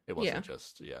 Yeah. It wasn't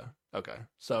just Okay.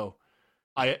 So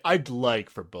I'd like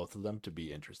for both of them to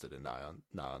be interested in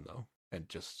Naeun though, and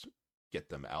just get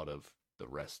them out of the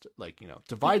rest. Like,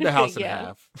 divide the house in Yeah.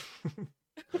 half.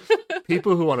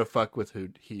 People who want to fuck with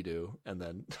Hidu, and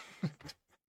then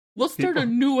We'll start a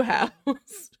people- new house.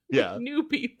 Yeah. With new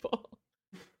people.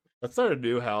 Let's start a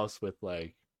new house with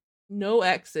like No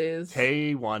exes.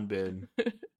 Tae, Wanbin,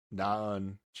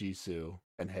 Naeun, Jisoo,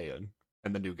 and Haeun,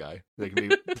 and the new guy. They can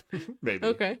be maybe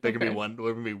Okay, They can be okay. one.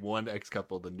 There can be one ex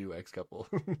couple, the new ex couple,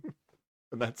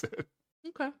 and that's it.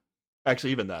 Okay.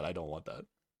 Actually, even that, I don't want that.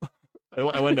 I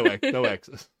want no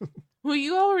exes. Well,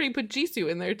 you already put Jisoo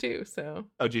in there too, so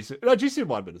Oh, Jisoo and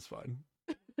Wanbin is fine.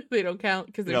 they don't count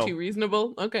because they're No. too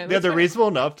reasonable. Okay. Yeah, that's they're fine. reasonable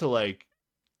enough to like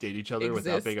date each other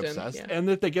without being Exist and- obsessed. yeah. And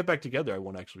if they get back together, I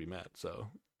won't actually be mad. So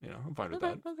I'm fine with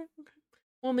Okay, that. okay.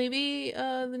 Well, maybe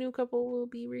the new couple will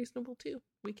be reasonable too.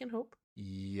 We can hope.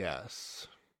 Yes.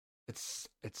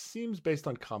 It seems based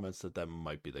on comments that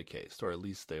might be the case, or at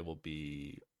least they will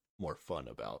be more fun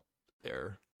about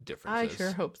their I differences.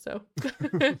 sure hope so.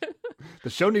 The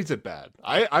show needs it bad.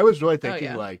 I was really thinking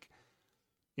yeah. like,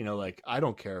 like I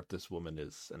don't care if this woman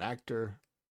is an actor.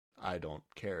 I don't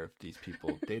care if these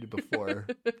people dated before.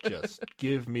 Just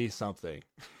give me something.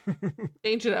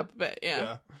 Change it up a bit,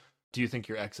 yeah. Do you think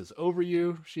your ex is over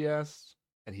you? She asks.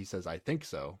 And he says, I think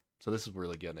so. So this is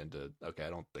really getting into, okay, I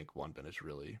don't think Wanbin is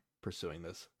really pursuing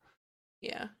this.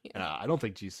 Yeah. And I don't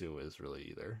think Jisoo is really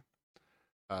either.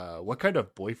 What kind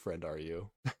of boyfriend are you?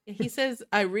 He says,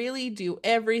 I really do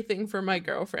everything for my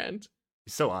girlfriend.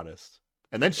 He's so honest.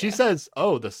 And then she Yeah. says,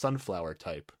 oh, the sunflower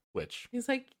type, which He's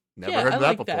like, never yeah, heard I of that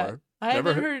like before. that. I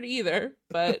Never haven't heard either,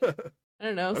 but I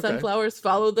don't know. Okay. Sunflowers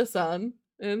follow the sun.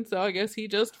 And so I guess he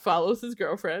just follows his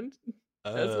girlfriend.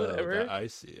 Does Oh, whatever. I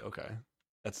see. Okay.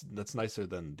 That's nicer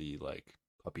than the like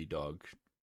puppy dog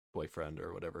boyfriend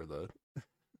or whatever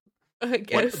I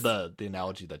guess. the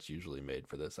analogy that's usually made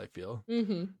for this, I feel.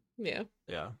 Mm-hmm. Yeah.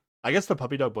 Yeah. I guess the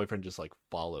puppy dog boyfriend just like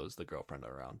follows the girlfriend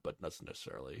around, but doesn't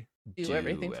necessarily Do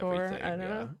everything for her. I don't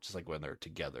know. Just like when they're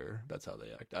together, that's how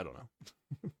they act. I don't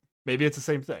know. Maybe it's the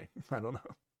same thing. I don't know.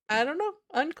 I don't know.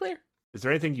 Unclear. Is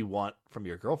there anything you want from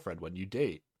your girlfriend when you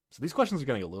date? So these questions are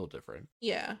getting a little different.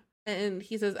 Yeah. And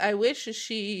he says, I wish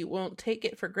she won't take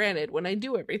it for granted when I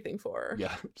do everything for her.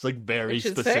 Yeah. It's like very Which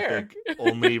is fair. specific,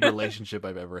 only relationship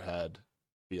I've ever had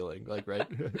feeling. Like, right?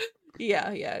 Yeah,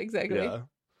 exactly. Yeah.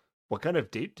 What kind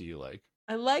of date do you like?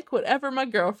 I like whatever my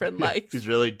girlfriend likes. He's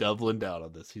really doubling down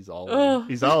on this. He's all Ugh. in.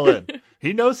 He's all in.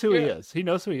 He knows who he Yeah. is. He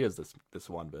knows who he is, this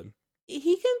Wanbin.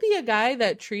 He can be a guy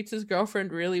that treats his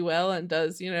girlfriend really well and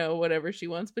does, whatever she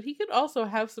wants, but he could also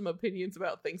have some opinions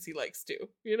about things he likes too,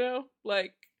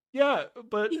 Like, Yeah,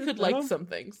 but he could like some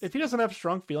things. If he doesn't have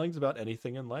strong feelings about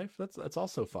anything in life, that's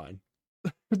also fine.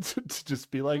 to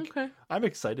just be like, Okay, I'm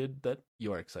excited that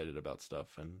you are excited about stuff,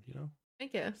 and I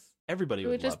guess. everybody It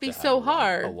would would just love be to have so a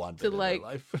hard Wanbin to, in their like,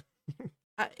 life.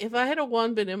 If I had a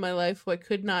Wanbin in my life who I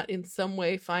could not in some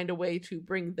way find a way to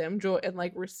bring them joy and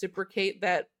like reciprocate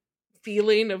that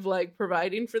feeling of like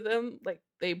providing for them like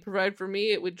they provide for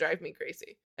me, it would drive me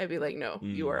crazy. I'd be like, no,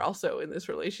 you are also in this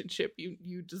relationship.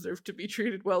 You deserve to be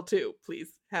treated well too. Please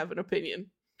have an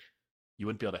opinion. You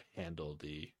wouldn't be able to handle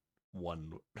the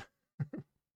one.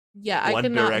 Yeah, I One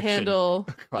cannot Direction handle.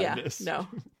 kindness. Yeah,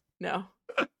 no.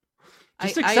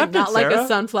 Just I am accept it, not like Sarah. a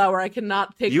sunflower. I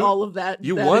cannot take You- all of that.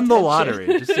 You that won the attention.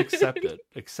 lottery. Just accept it.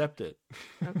 Accept it.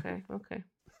 Okay.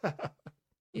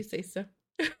 You say so.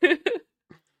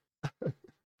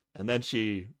 And then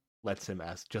she lets him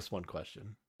ask just one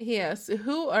question. Yes.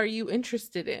 Who are you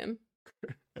interested in?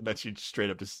 And then she straight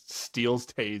up just steals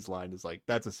Tay's line. Is like,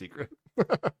 that's a secret. And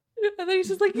then he's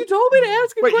just like, you told me to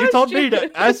ask a Wait, question. you told me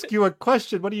to ask you a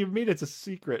question. What do you mean it's a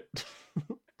secret?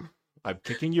 I'm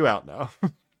kicking you out now.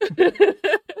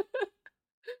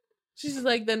 She's just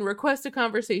like, then request a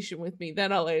conversation with me,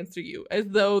 then I'll answer you. As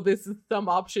though this is some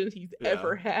option he's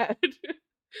ever had.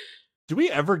 Do we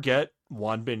ever get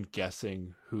Wanbin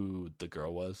guessing who the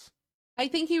girl was? I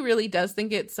think he really does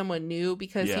think it's someone new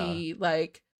because he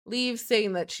like leaves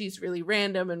saying that she's really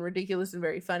random and ridiculous and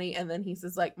very funny, and then he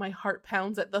says like, my heart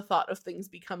pounds at the thought of things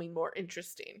becoming more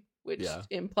interesting, which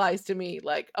implies to me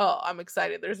like, oh, I'm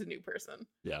excited there's a new person.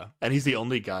 Yeah, and he's the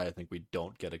only guy I think we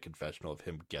don't get a confessional of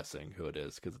him guessing who it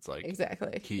is, because it's like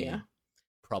exactly he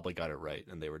probably got it right,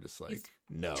 and they were just like, he's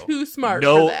no, too smart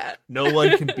for that. No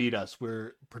one can beat us.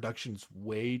 Production's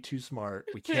way too smart.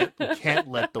 We can't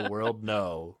let the world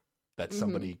know that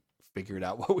somebody figured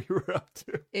out what we were up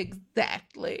to.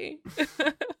 Exactly.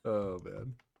 Oh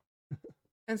man.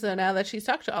 And so now that she's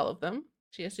talked to all of them,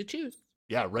 she has to choose.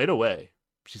 Yeah, right away.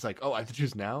 She's like, oh, I have to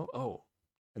choose now? Oh.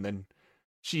 And then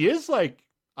she is like,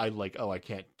 I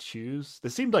can't choose.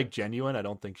 This seemed like genuine. I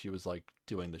don't think she was like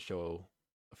doing the show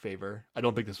a favor. I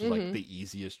don't think this was like the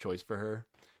easiest choice for her.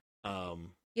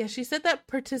 Yeah, she said that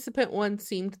participant 1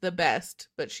 seemed the best,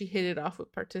 but she hit it off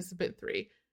with participant 3.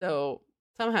 So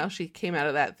somehow she came out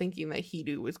of that thinking that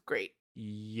Hidu was great.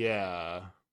 Yeah.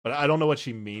 But I don't know what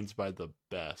she means by the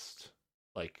best.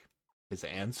 Like, his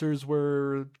answers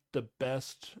were the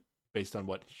best based on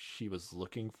what she was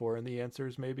looking for in the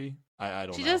answers, maybe? I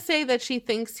don't know. She does say that she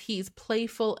thinks he's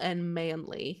playful and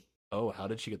manly. Oh, how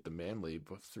did she get the manly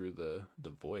through the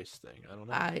voice thing? I don't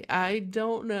know. I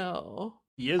don't know.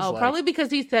 He is probably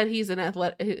because he said he's an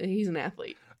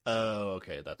athlete. Oh,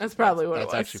 okay. That's probably what it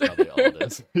was. That's actually probably all it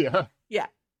is. Yeah. Yeah.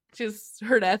 She just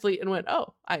heard athlete and went,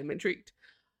 oh, I'm intrigued.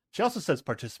 She also says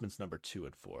participants number 2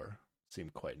 and 4 seem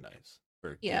quite nice.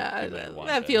 Yeah,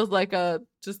 that feels like a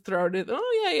just throw it in.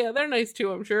 Oh, yeah, they're nice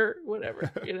too, I'm sure.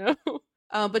 Whatever, you know?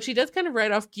 But she does kind of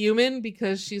write off Guman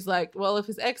because she's like, well, if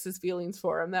his ex has feelings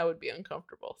for him, that would be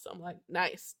uncomfortable. So I'm like,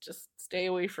 nice. Just stay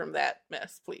away from that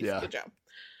mess, please. Yeah. Good job.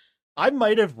 I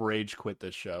might have rage quit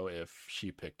this show if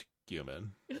she picked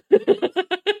Guman.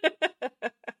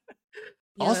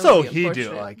 Also,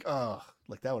 Hidu, like, oh,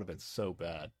 like that would have been so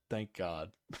bad. Thank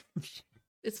God.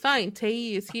 It's fine.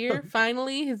 Tae is here.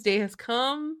 Finally, his day has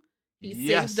come. He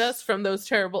saved us from those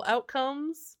terrible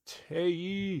outcomes.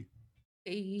 Tae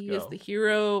is the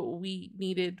hero we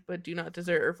needed but do not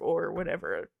deserve, or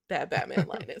whatever that Batman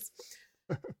line is.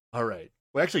 All right.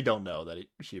 We actually don't know that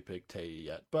she picked Tae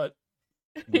yet, but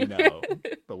we know.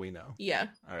 Yeah.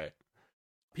 All right.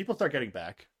 People start getting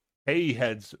back. Tae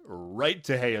heads right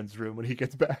to Haeun's room when he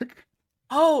gets back.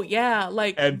 Oh, yeah.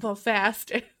 Like, the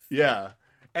fastest. Yeah.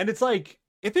 And it's like,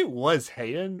 if it was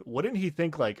Haeun, wouldn't he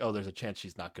think like, oh, there's a chance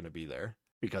she's not going to be there?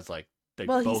 Because like,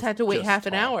 he's had to wait half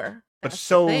an hour.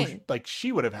 But like,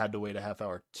 she would have had to wait a half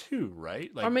hour too,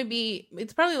 right? Like, or maybe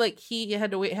it's probably like he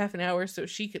had to wait half an hour so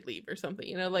she could leave or something.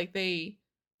 You know, like the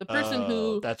person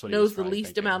who knows the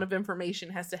least amount of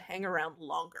information has to hang around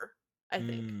longer, I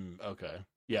think. Okay.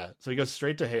 Yeah. So he goes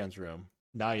straight to Haeun's room.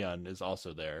 Nayeon is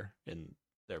also there in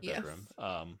their bedroom.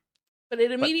 Yes. But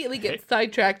it immediately gets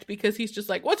sidetracked because he's just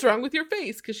like, what's wrong with your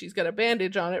face? Because she's got a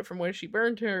bandage on it from where she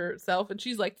burned herself. And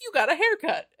she's like, you got a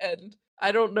haircut. And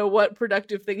I don't know what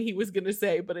productive thing he was going to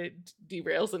say, but it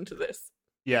derails into this.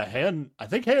 Yeah, I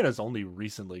think Haeun has only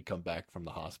recently come back from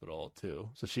the hospital, too.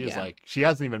 So she is like, she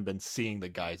hasn't even been seeing the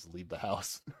guys leave the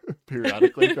house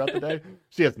periodically throughout the day.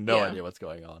 She has no idea what's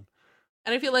going on.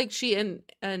 And I feel like she and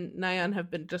Nayeon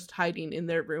have been just hiding in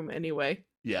their room anyway.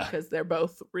 Yeah. Because they're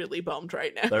both really bummed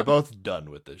right now. They're both done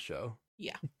with this show.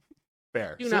 Yeah.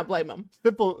 Fair. Do not blame them.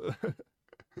 Simple.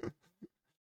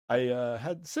 I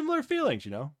had similar feelings,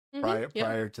 you know,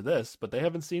 prior to this, but they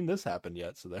haven't seen this happen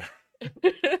yet. So they're.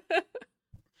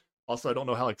 Also, I don't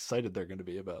know how excited they're going to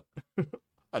be about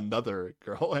another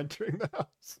girl entering the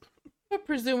house. But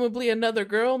presumably another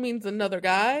girl means another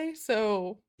guy,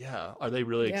 so... Yeah, are they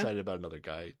really excited about another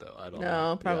guy, though? I don't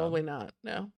know. No, probably not,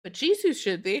 no. But Jisoo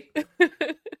should be.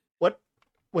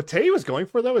 What Tae was going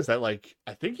for, though, is that, like,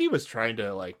 I think he was trying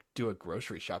to, like, do a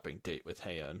grocery shopping date with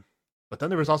Haeun. But then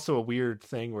there was also a weird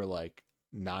thing where, like,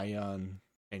 Nayeon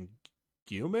and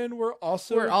Guman were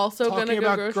also talking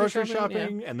about grocery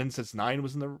shopping. Yeah. And then since Nine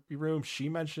was in the room, she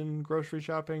mentioned grocery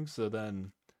shopping. So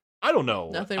then... I don't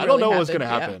know. I don't know what was going to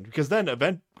happen because then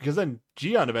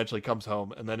Jiyeon eventually comes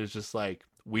home and then it's just like,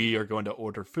 we are going to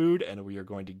order food and we are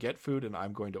going to get food and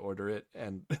I'm going to order it.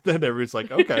 And then everyone's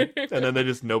like, okay. And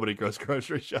then nobody goes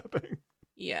grocery shopping.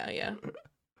 Yeah.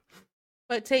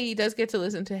 But Tae does get to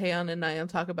listen to Haeyeon and Nayeon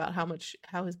talk about how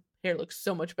his hair looks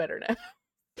so much better now.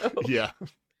 So, yeah.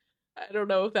 I don't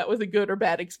know if that was a good or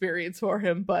bad experience for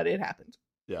him, but it happened.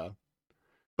 Yeah.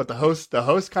 But the host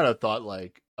kind of thought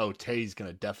like, oh, Tae's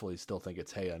gonna definitely still think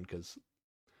it's Haeyeon because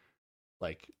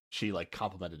like she like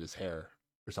complimented his hair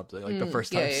or something, like the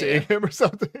first time seeing him or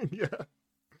something. Yeah.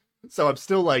 So I'm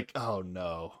still like, oh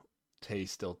no, Tae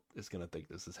still is gonna think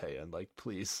this is Haeyeon. Like,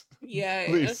 please. Yeah.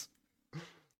 Please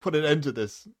put an end to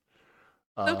this.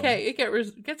 Okay,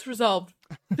 it gets resolved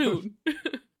soon.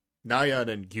 Nayeon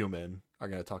and Gyumin are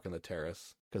gonna talk on the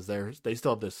terrace because they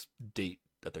still have this date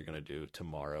that they're gonna do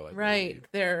tomorrow. I believe.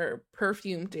 Their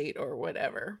perfume date or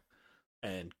whatever.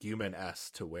 And Gyumin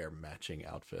asks to wear matching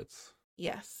outfits.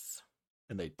 Yes.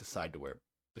 And they decide to wear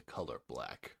the color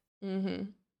black. Mm-hmm.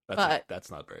 But that's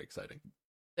not very exciting.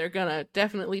 They're gonna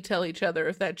definitely tell each other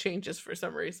if that changes for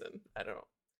some reason. I don't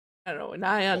know. And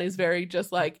Nayeon is very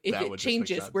just like, if it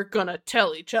changes, we're gonna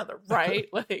tell each other, right?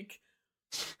 Like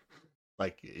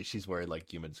she's worried like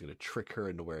Gyumin's gonna trick her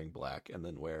into wearing black and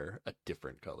then wear a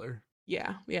different color.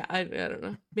 Yeah. I don't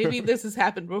know. Maybe this has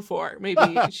happened before.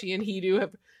 Maybe she and Heedu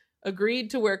have agreed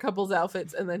to wear couples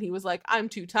outfits and then he was like, I'm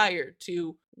too tired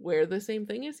to wear the same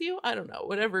thing as you. I don't know.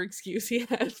 Whatever excuse he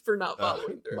has for not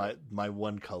following through. My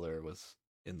one color was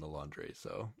in the laundry,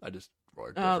 so I just wore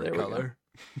a different color.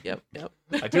 Yep.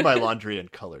 I do my laundry in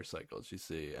color cycles, you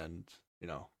see, and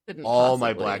all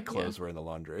my black clothes were in the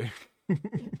laundry.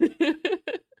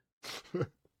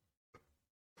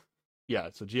 Yeah,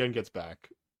 so Jiyeon gets back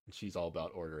and she's all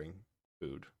about ordering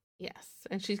food. Yes,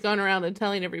 and she's going around and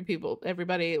telling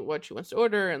everybody what she wants to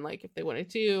order and like if they wanted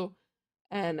to.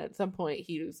 And at some point,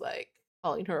 Heedu's like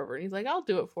calling her over, and he's like, "I'll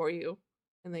do it for you."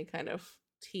 And they kind of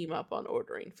team up on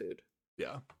ordering food.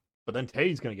 Yeah, but then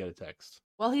Tae's gonna get a text.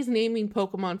 While he's naming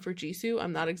Pokemon for Jisoo,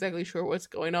 I'm not exactly sure what's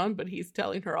going on, but he's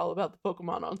telling her all about the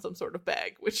Pokemon on some sort of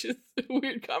bag, which is a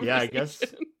weird conversation. Yeah, I guess.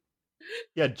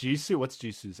 Yeah, Jisoo. What's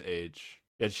Jisoo's age?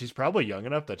 Yeah, she's probably young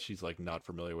enough that she's like not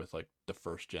familiar with like the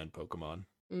first gen Pokemon.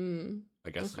 I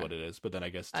guess is what it is. But then I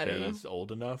guess Tae is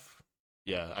old enough.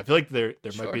 Yeah, I feel like there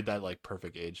might be that like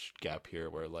perfect age gap here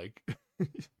where like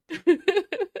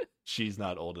she's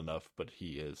not old enough, but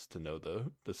he is to know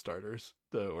the starters,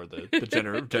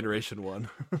 the generation one.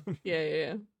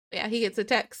 Yeah. He gets a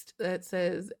text that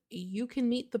says, "You can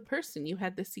meet the person you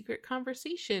had the secret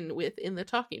conversation with in the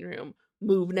talking room.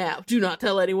 Move now. Do not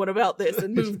tell anyone about this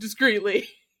and move discreetly."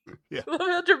 Yeah. Love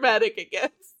how dramatic it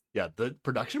gets. Yeah, the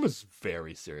production was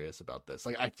very serious about this.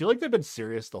 Like, I feel like they've been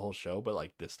serious the whole show, but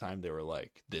like this time they were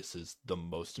like, "This is the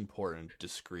most important,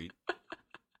 discreet,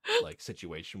 like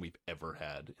situation we've ever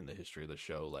had in the history of the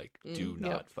show. Like, do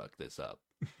not fuck this up.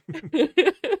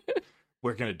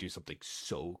 We're gonna do something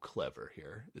so clever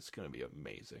here. It's gonna be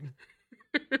amazing."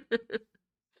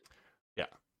 Yeah.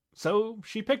 So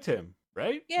she picked him,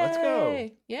 right? Yay! Let's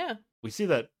go. Yeah. We see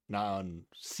that Nayeon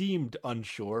seemed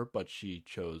unsure, but she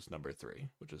chose number 3,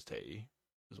 which is Tae,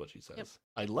 is what she says. Yep.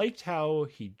 I liked how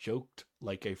he joked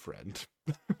like a friend.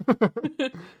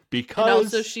 Because... And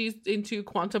also she's into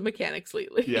quantum mechanics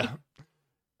lately. Yeah.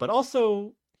 But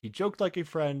also, he joked like a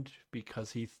friend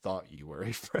because he thought you were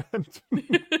a friend.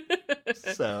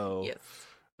 So, yes.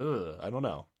 I don't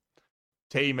know.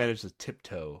 Tae managed to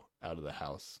tiptoe out of the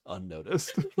house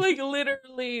unnoticed. Like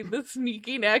literally the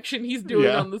sneaking action he's doing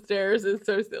on the stairs is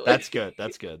so silly. That's good.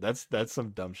 That's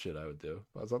some dumb shit I would do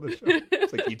if I was on the show.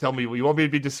 It's like, you tell me you want me to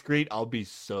be discreet, I'll be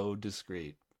so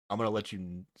discreet. I'm gonna let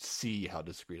you see how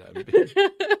discreet I would be.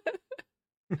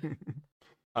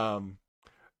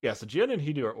 So Jiyeon and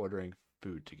Heedu are ordering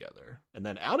food together, and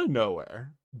then out of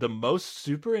nowhere, the most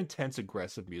super intense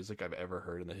aggressive music I've ever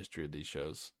heard in the history of these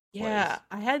shows. Yeah,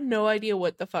 I had no idea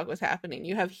what the fuck was happening.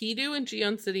 You have Heedu and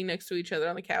Jiyeon sitting next to each other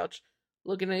on the couch,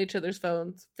 looking at each other's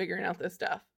phones, figuring out this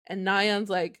stuff. And Nayeon's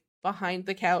like behind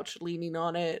the couch, leaning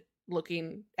on it,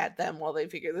 looking at them while they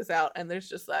figure this out. And there's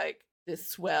just like this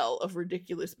swell of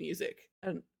ridiculous music.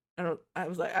 And I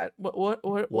was like,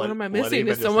 what am I missing?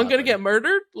 Is someone going to get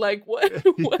murdered? Like, what?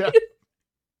 What?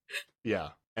 Yeah.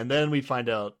 And then we find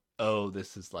out,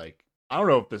 this is like, I don't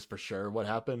know if this for sure what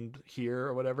happened here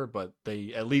or whatever, but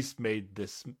they at least made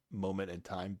this moment in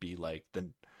time be like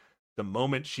the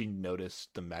moment she noticed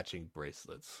the matching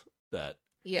bracelets that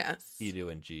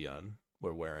Heedu and Jiyeon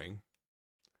were wearing.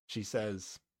 She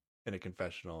says in a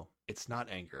confessional, "It's not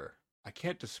anger. I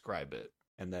can't describe it."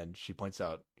 And then she points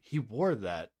out he wore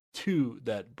that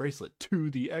bracelet to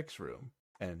the X room.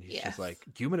 And he's just like,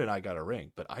 "Gyumin and I got a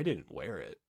ring, but I didn't wear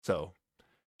it." So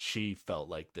she felt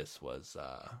like this was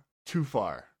too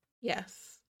far.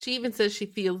 Yes. She even says she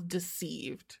feels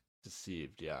deceived.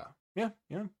 Deceived, yeah. Yeah.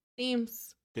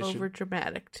 Seems They should- over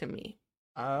dramatic to me.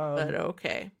 But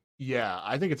okay. Yeah,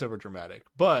 I think it's over dramatic.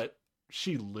 But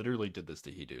she literally did this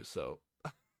to Hidu, so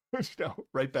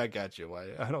right back at you. Why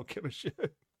I don't give a shit.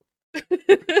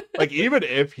 Like, even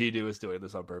if Hidu is doing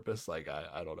this on purpose, like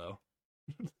I don't know.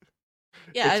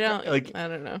 Yeah, It's I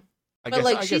don't know. I But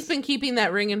guess, she's been keeping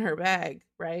that ring in her bag,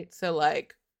 right? So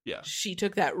like yeah. she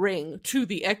took that ring to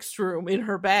the X room in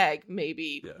her bag,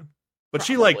 maybe. Yeah. But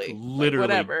probably, she literally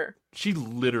whatever. She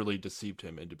literally deceived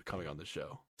him into coming on the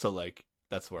show. So like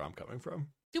that's where I'm coming from.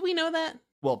 Do we know that?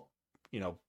 Well,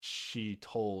 she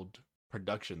told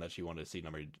production that she wanted to see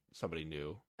somebody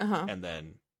new, and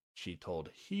then she told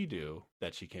Hidu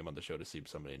that she came on the show to see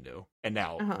somebody new, and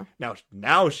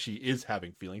now she is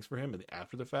having feelings for him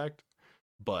after the fact.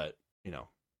 But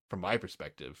from my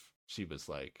perspective, she was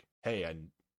like, "Hey, I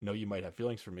know you might have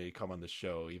feelings for me. Come on the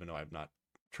show, even though I'm not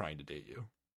trying to date you."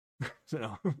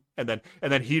 And then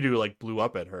Hidu like blew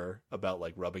up at her about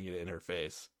like rubbing it in her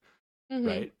face,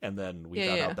 right? And then we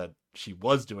found out that she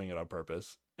was doing it on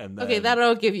purpose. And then, okay, that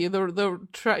I'll give you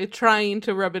the trying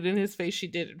to rub it in his face. She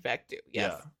did in fact do.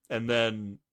 Yes. Yeah, and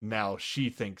then now she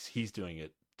thinks he's doing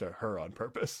it to her on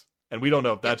purpose, and we don't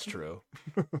know if that's true.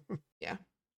 Yeah.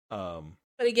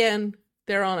 But again,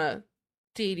 they're on a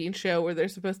dating show where they're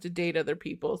supposed to date other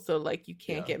people, so like you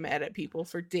can't get mad at people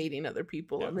for dating other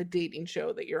people on the dating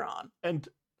show that you're on. And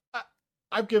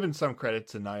I've given some credit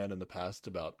to Nyan in the past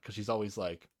because she's always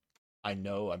like, I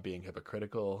know I'm being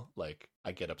hypocritical, like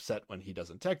I get upset when he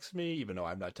doesn't text me even though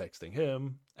I'm not texting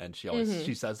him, and she always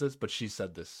she says this, but has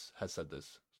said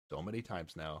this so many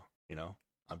times now,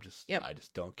 I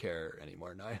just don't care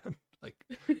anymore, Nyan. Like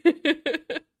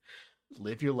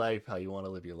live your life how you want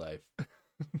to live your life.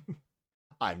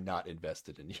 I'm not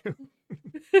invested in you.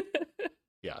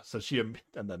 Yeah, so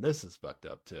and then this is fucked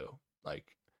up too.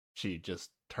 Like, she just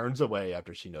turns away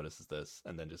after she notices this,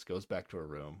 and then just goes back to her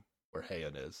room where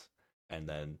Haeun is, and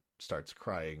then starts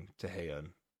crying to Haeun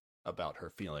about her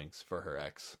feelings for her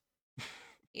ex.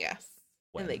 Yes.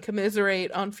 And they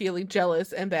commiserate on feeling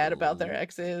jealous and bad about their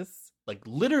exes. Like,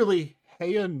 literally,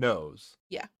 Haeun knows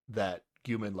yeah, that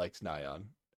Gyumin likes Nyan,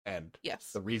 and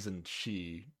yes, the reason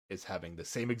she is having the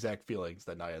same exact feelings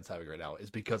that Nyan's having right now is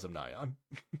because of Nyan.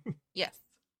 Yes.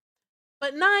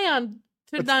 But Nyan's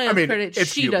credit,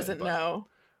 she doesn't know.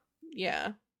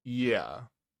 Yeah. Yeah.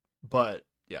 But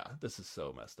yeah, this is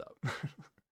so messed up.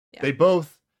 Yeah. They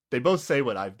both say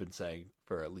what I've been saying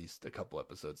for at least a couple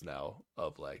episodes now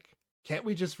of like, can't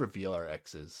we just reveal our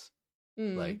exes?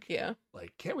 Like,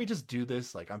 can't we just do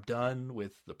this? Like, I'm done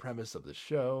with the premise of the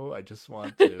show. I just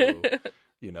want to,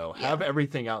 have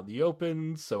everything out in the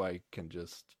open so I can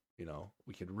just,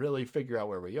 we can really figure out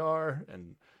where we are.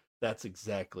 And that's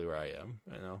exactly where I am,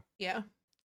 Yeah.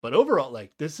 But overall,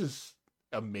 like, this is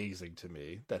amazing to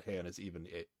me that Haeun is even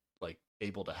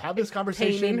able to have this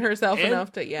conversation, painting herself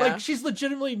enough to like, she's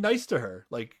legitimately nice to her,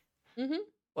 like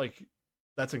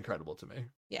that's incredible to me.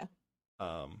 Yeah.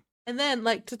 And then,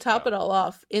 like, to top it all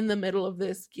off, in the middle of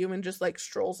this, Gyumin just like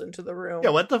strolls into the room. Yeah,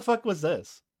 what the fuck was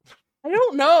this? I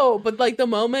don't know, but like the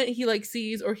moment he like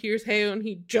sees or hears Haeun,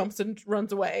 he jumps and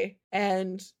runs away,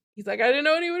 and he's like, I didn't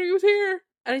know anybody was here.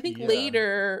 And I think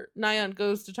later Nyan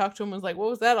goes to talk to him and was like, what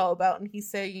was that all about? And he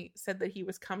said that he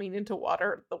was coming in to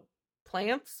water the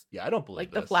plants. Yeah, I don't believe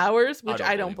like this. The flowers, which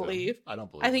I don't him. believe. I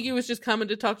don't believe I think he was just coming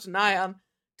to talk to Nyan.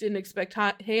 Didn't expect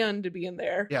Haeun to be in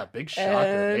there. Yeah, big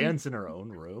shocker. Haeun's in her own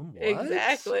room. What?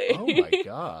 Exactly. Oh my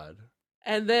god.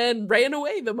 And then ran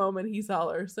away the moment he saw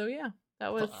her. So yeah,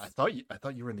 that was. I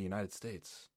thought you were in the United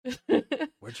States.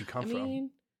 Where'd you come from? To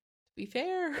be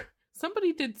fair,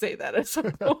 somebody did say that at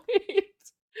some point.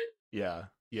 Yeah.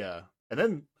 And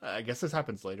then I guess this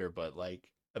happens later, but like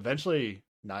eventually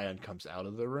Nyan comes out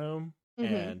of the room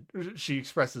and she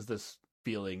expresses this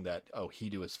feeling that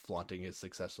Hidu is flaunting his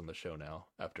success on the show now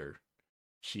after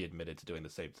she admitted to doing the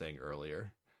same thing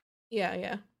earlier.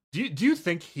 Yeah. Do you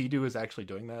think Hidu is actually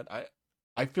doing that?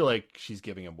 I feel like she's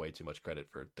giving him way too much credit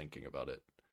for thinking about it.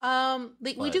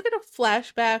 We do get a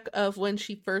flashback of when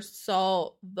she first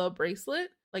saw the bracelet,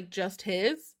 like just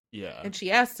his. Yeah. And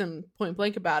she asked him point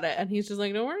blank about it, and he's just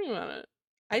like, don't worry about it.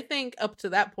 I think up to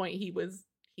that point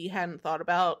he hadn't thought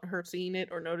about her seeing it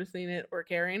or noticing it or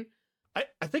caring.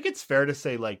 I think it's fair to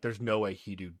say, like, there's no way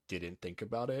Hidu didn't think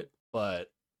about it, but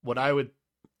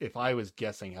if I was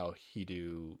guessing how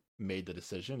Hidu made the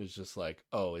decision, is just like,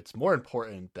 it's more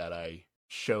important that I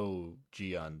show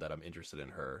Jiyeon that I'm interested in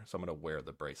her, so I'm going to wear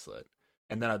the bracelet.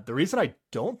 And then the reason I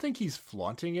don't think he's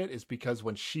flaunting it is because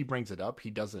when she brings it up,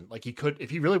 he doesn't like he could if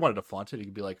he really wanted to flaunt it, he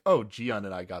could be like, "Oh, Jiyeon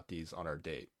and I got these on our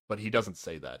date," but he doesn't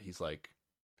say that. He's like,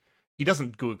 he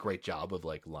doesn't do a great job of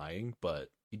like lying, but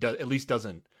he does at least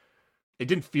doesn't. It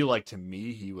didn't feel like to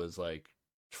me he was like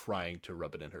trying to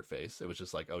rub it in her face. It was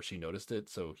just like, oh, she noticed it,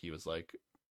 so he was like,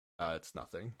 it's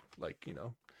nothing. Like, you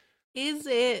know. Is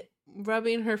it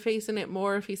rubbing her face in it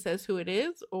more if he says who it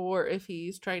is, or if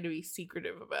he's trying to be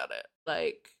secretive about it?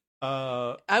 Like,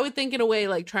 I would think in a way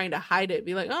like trying to hide it,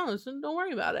 be like, oh, so don't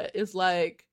worry about it. Is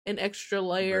like an extra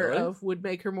layer Really? of would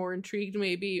make her more intrigued,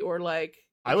 maybe, or like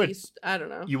I would. I don't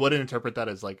know. You wouldn't interpret that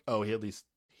as like, oh, he at least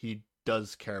he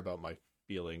does care about my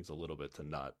feelings a little bit to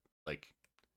not like,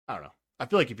 I don't know. I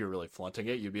feel like if you're really flaunting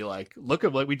it, you'd be like, look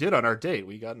at what we did on our date.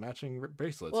 We got matching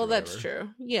bracelets. Well, that's true.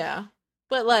 Yeah.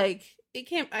 But like it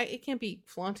can't be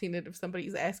flaunting it if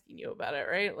somebody's asking you about it,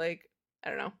 right? Like, I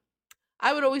don't know.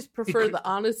 I would always prefer the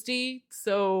honesty,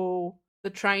 so the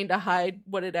trying to hide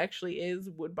what it actually is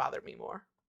would bother me more.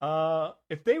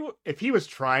 If he was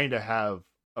trying to have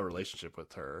a relationship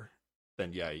with her,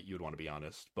 then yeah, you would want to be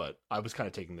honest. But I was kind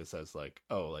of taking this as like,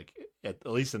 oh, like at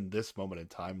least in this moment in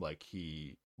time, like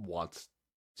he wants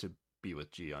to be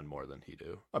with Jiyeon more than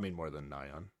more than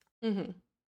Nayeon. Mm-hmm.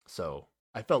 So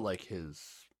I felt like his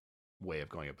way of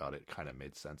going about it kind of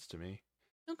made sense to me.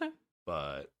 Okay.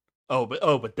 But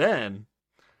then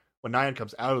when Nayeon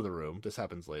comes out of the room, this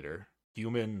happens later.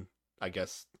 Human, I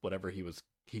guess, whatever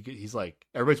he's like,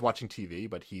 everybody's watching TV,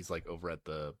 but he's like over at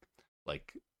the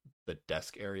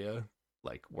desk area,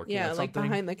 like working on something. Like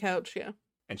behind the couch, yeah.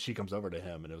 And she comes over to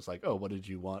him and it was like, oh, what did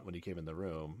you want when he came in the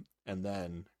room? And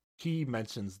then he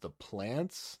mentions the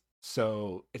plants.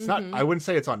 So it's not, I wouldn't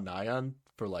say it's on Nayeon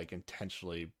for like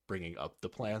intentionally bringing up the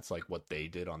plants, like what they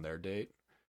did on their date.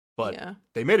 But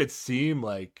they made it seem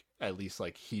like at least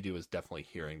like Hidu was definitely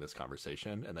hearing this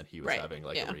conversation and then he was having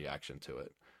like a reaction to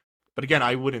it. But again,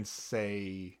 I wouldn't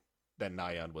say that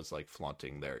Nayeon was like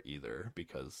flaunting there either,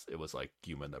 because it was like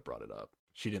Gyuman that brought it up.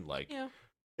 She didn't like,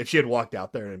 if she had walked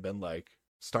out there and been like,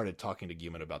 started talking to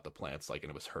Gyuman about the plants, like,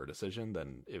 and it was her decision,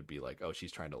 then it would be like, oh,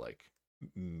 she's trying to like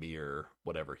mirror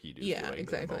whatever Hidu's doing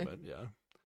exactly. in the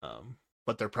moment.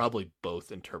 But they're probably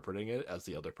both interpreting it as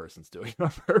the other person's doing it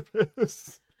on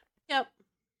purpose. Yep.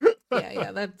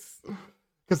 Yeah, that's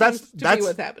because that's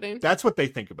what's happening. That's what they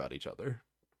think about each other.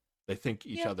 They think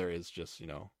each other is just,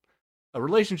 a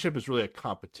relationship is really a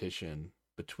competition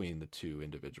between the two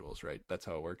individuals, right? That's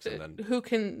how it works. And then who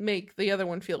can make the other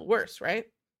one feel worse, right?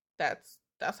 That's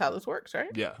how this works, right?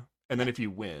 Yeah. And then if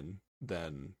you win,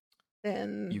 then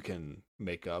you can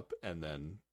make up, and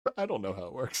then I don't know how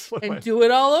it works. And do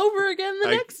it all over again the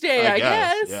next day, I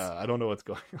guess. Yeah, I don't know what's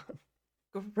going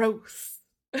on. Gross.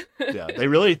 Yeah, they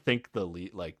really think the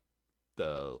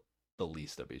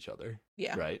least of each other.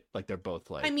 Yeah. Right? Like they're both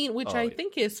like, I mean, which I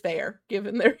think is fair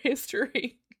given their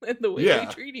history and the way they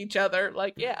treat each other.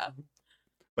 Like, yeah.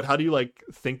 But how do you like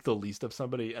think the least of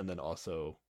somebody and then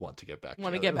also want to get back?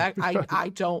 I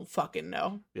don't fucking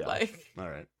know. Yeah. Like, all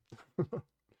right.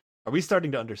 Are we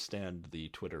starting to understand the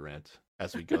Twitter rant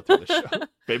as we go through the show?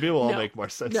 Maybe it will all make more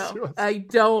sense to us. I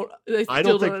still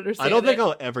don't understand. I don't think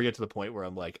I'll ever get to the point where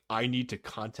I'm like, I need to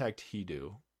contact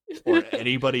Hidu or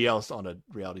anybody else on a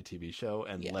reality TV show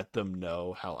and let them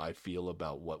know how I feel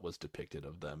about what was depicted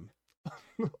of them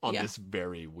on this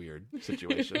very weird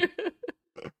situation.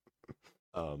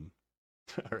 All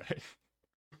right.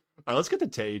 Let's get to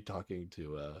Tae talking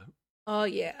to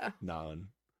Nan.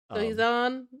 So he's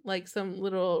on like some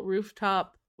little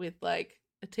rooftop with like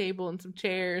a table and some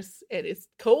chairs, and it's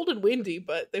cold and windy,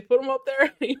 but they put him up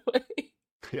there anyway.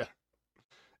 Yeah.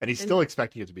 And he's still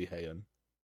expecting it to be Haeun.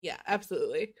 Yeah,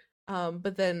 absolutely.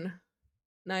 But then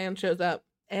Nayeon shows up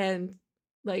and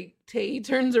like Tae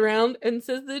turns around and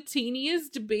says the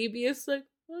teeniest, babyest, like,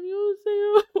 what do you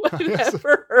say? I've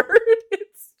ever heard.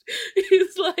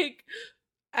 He's like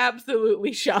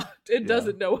absolutely shocked and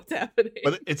doesn't know what's happening.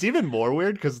 But it's even more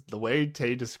weird because the way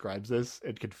Tae describes this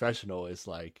in confessional is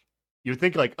like, you would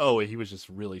think like, oh, he was just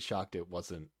really shocked it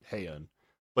wasn't Haeun.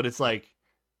 But it's like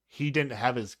he didn't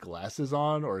have his glasses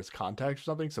on or his contacts or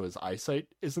something, so his eyesight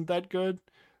isn't that good.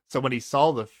 So when he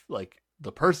saw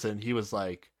the person, he was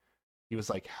like,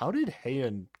 how did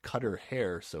Haeun cut her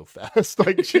hair so fast?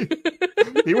 Like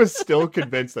he was still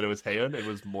convinced that it was Haeun and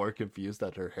was more confused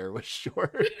that her hair was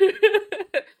short.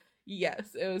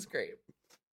 Yes, it was great.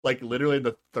 Like literally in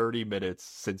the 30 minutes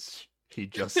since he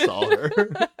just saw her,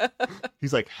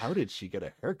 he's like, how did she get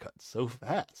a haircut so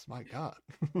fast? My God.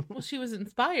 Well, she was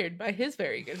inspired by his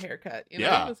very good haircut.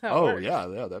 Yeah.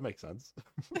 Yeah, that makes sense.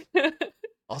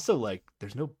 Also, like,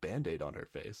 there's no Band-Aid on her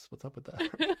face. What's up with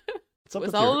that? What's up was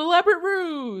with all an your elaborate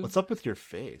ruse. What's up with your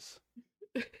face?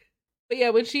 But yeah,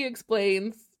 when she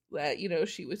explains that, you know,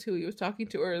 she was who he was talking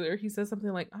to earlier, he says something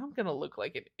like, I'm gonna look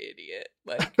like an idiot.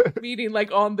 Like, meaning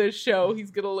like on this show, he's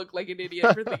gonna look like an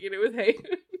idiot for thinking it was Hayden.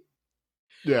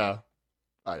 Yeah.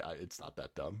 It's not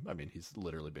that dumb. I mean, he's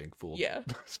literally being fooled. Yeah.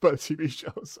 It's about a TV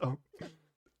show, so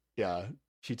yeah.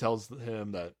 She tells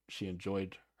him that she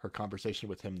enjoyed her conversation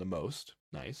with him the most.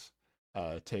 Nice.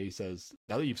 Tay says,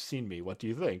 now that you've seen me, what do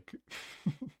you think?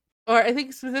 Or I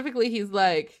think specifically he's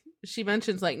like, she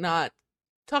mentions like not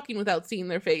talking without seeing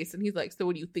their face, and he's like, so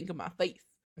what do you think of my face?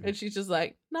 And she's just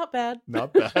like, not bad.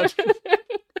 Not bad.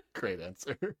 Great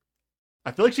answer.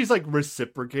 I feel like she's like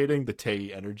reciprocating the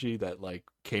Tay energy that like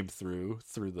came through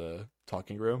the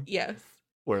talking room. Yes.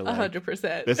 Where like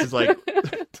 100%. this is like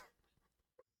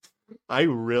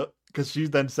because she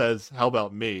then says, how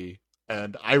about me?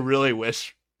 And I really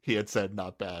wish he had said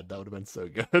not bad. That would have been so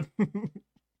good.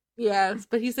 Yes,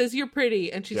 but he says you're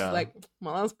pretty, and she's Yeah. like,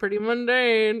 well, that's pretty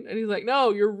mundane. And he's like, no,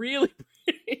 you're really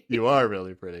pretty. You are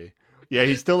really pretty. Yeah,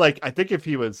 he's still like, I think if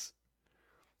he was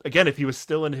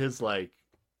still in his like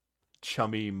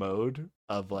chummy mode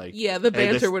of like, Yeah, the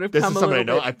hey, banter would have this come is a something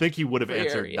little I know. bit. I think he would have freer,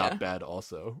 answered yeah. not bad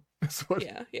also. That's what-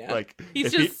 Yeah, yeah. Like He's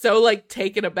if just so like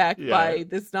taken aback Yeah. by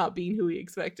this not being who he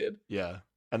expected. yeah.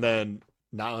 And then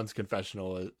Nalan's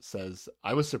confessional says,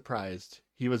 I was surprised.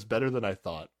 He was better than I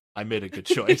thought. I made a good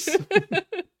choice.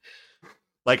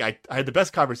 Like I had the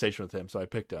best conversation with him, so I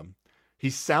picked him. He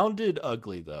sounded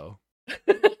ugly though.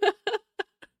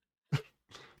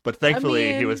 But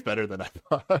thankfully he was better than I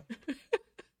thought.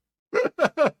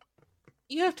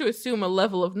 You have to assume a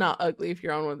level of not ugly if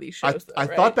you're on one of these shows. I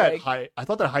though, thought that right?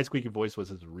 high squeaky voice was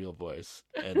his real voice.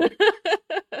 And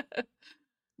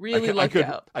Really lucked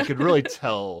out. I could really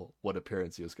tell what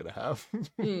appearance he was gonna have.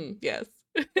 Yes.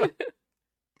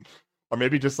 Or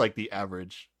maybe just like the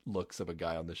average looks of a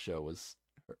guy on the show was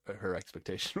her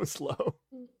expectation was low.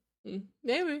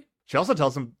 Maybe. She also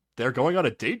tells him they're going on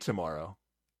a date tomorrow,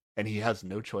 and he has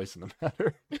no choice in the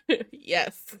matter.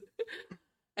 Yes.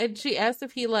 And she asked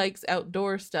if he likes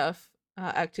outdoor stuff,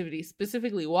 activities,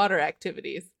 specifically water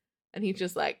activities. And he's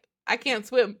just like, I can't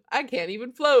swim. I can't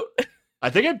even float. I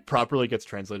think it properly gets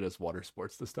translated as water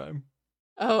sports this time.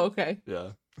 Oh, okay.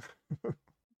 Yeah.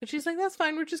 And she's like, that's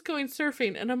fine. We're just going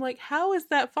surfing. And I'm like, how is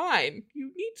that fine? You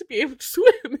need to be able to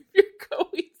swim if you're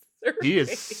going surfing. He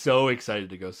is so excited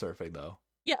to go surfing, though.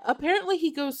 Yeah, apparently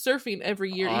he goes surfing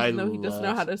every year, even though he doesn't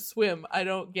know how to swim. I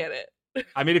don't get it.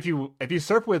 I mean, if you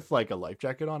surf with like a life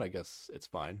jacket on, I guess it's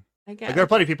fine. I guess. Like, there are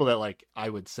plenty of people that like I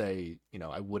would say,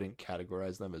 I wouldn't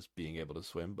categorize them as being able to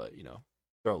swim, but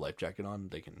throw a life jacket on,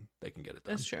 they can get it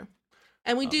done. That's true.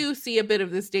 And we do see a bit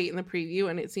of this date in the preview,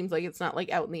 and it seems like it's not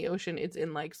like out in the ocean; it's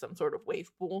in like some sort of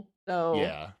wave pool. So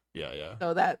Yeah.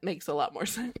 So that makes a lot more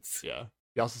sense. Yeah.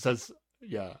 He also says,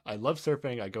 "Yeah, I love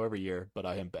surfing. I go every year, but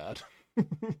I am bad.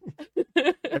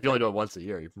 If you only do it once a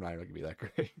year, you're not going to be that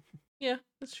great." Yeah,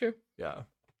 that's true. Yeah.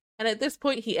 And at this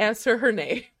point, he asks her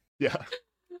name. Yeah.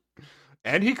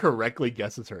 And he correctly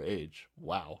guesses her age.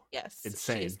 Wow. Yes,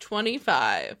 Insane. She's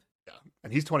 25. Yeah.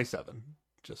 And he's 27.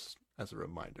 Just as a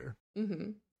reminder.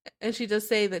 Mm-hmm. And she does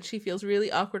say that she feels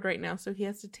really awkward right now, so he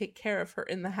has to take care of her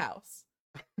in the house.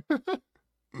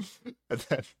 And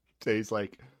then Tay's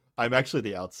like, I'm actually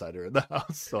the outsider in the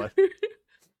house, so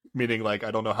meaning like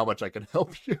I don't know how much I can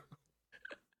help you.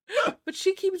 But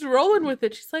she keeps rolling with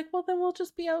it. She's like, well, then we'll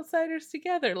just be outsiders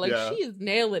together. Like, Yeah. she is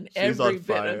nailing She's every on bit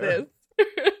of fire.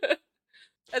 this.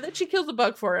 And then she kills a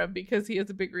bug for him because he has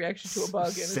a big reaction to a bug.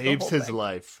 And it's the Saves whole his thing.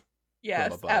 life.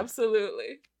 Yes, a bug.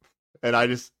 absolutely. And I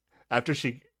just after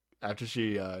she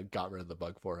got rid of the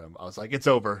bug for him, I was like, it's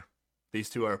over. These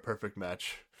two are a perfect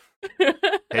match.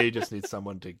 Hey, just needs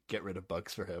someone to get rid of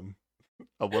bugs for him.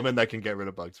 A woman that can get rid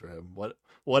of bugs for him.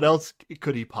 What else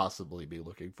could he possibly be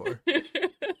looking for?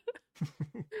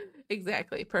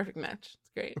 Exactly. Perfect match. It's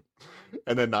great.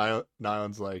 And then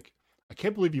Nion's like, I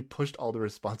can't believe you pushed all the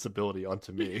responsibility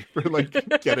onto me for like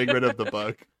getting rid of the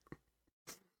bug.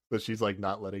 But she's like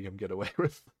not letting him get away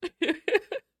with.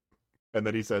 And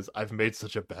then he says, I've made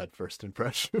such a bad first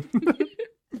impression.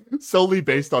 Solely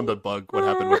based on the bug, what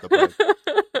happened with the bug.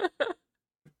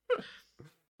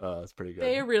 It's pretty good.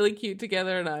 They are really cute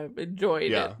together, and I've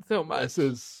enjoyed it so much. This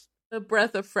is a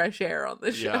breath of fresh air on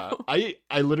the show. Yeah.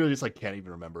 I literally just like can't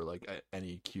even remember like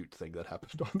any cute thing that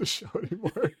happened on the show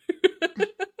anymore.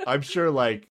 I'm sure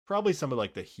like probably some of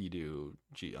like the Hidu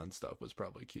Ji-un stuff was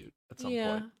probably cute at some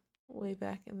point. Way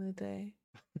back in the day.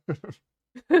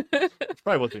 It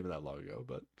probably wasn't even that long ago,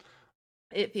 but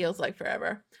it feels like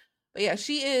forever. But yeah,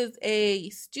 she is a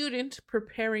student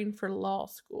preparing for law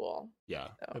school. yeah,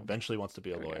 So, eventually wants to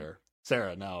be a there we go. lawyer.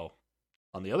 Sarah, now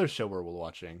on the other show we're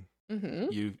watching,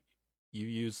 Mm-hmm. you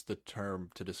used the term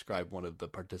to describe one of the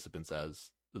participants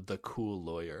as the cool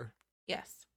lawyer.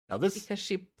 Yes, Now this because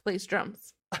she plays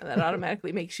drums, and that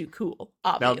automatically makes you cool.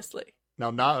 Obviously. now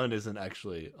Naeun isn't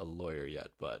actually a lawyer yet,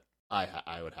 but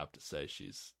I would have to say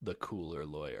she's the cooler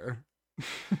lawyer.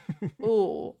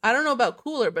 Oh, I don't know about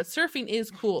cooler, but surfing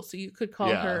is cool, so you could call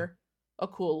Yeah. her a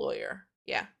cool lawyer.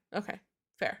 Yeah. Okay.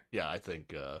 Fair. Yeah, I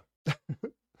think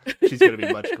she's gonna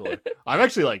be much cooler. I'm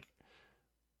actually like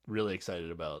really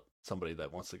excited about somebody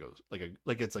that wants to go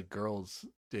like it's a girls'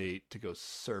 date to go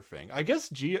surfing. I guess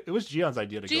it was Gion's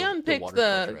idea to go Jiyeon to picked water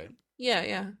the- sports, right?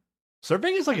 Yeah.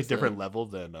 Surfing is like a That's different level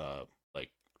than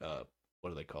what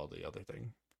do they call the other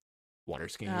thing? Water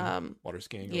skiing. Water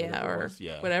skiing. Yeah, whatever it or was.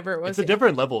 Yeah. whatever it was. It's a yeah.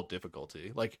 different level of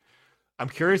difficulty. Like, I'm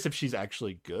curious if she's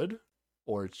actually good,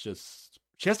 or it's just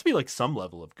she has to be like some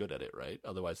level of good at it, right?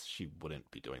 Otherwise, she wouldn't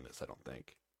be doing this. I don't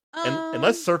think. And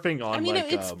unless surfing on, I mean,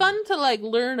 like, it's fun to like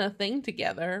learn a thing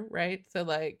together, right? So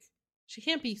like, she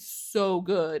can't be so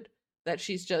good that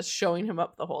she's just showing him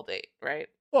up the whole date, right?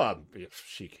 Well,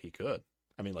 if he could.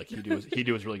 I mean, like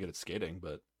he was really good at skating,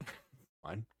 but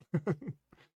fine.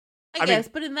 I guess,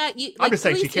 but in that, you, I'm like, just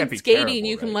saying at she least can't in be skating, terrible,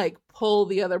 you can right? like pull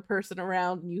the other person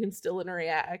around, and you can still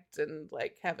interact and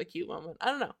like have a cute moment. I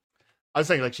don't know. I was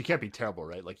saying like she can't be terrible,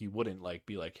 right? Like you wouldn't like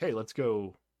be like, hey, let's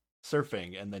go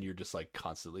surfing, and then you're just like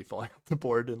constantly falling off the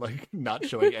board and like not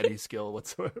showing any skill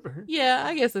whatsoever. Yeah,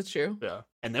 I guess that's true. Yeah,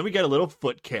 and then we get a little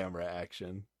foot camera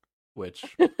action, which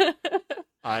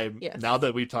Yes. now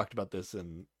that we've talked about this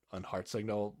on Heart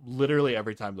Signal, literally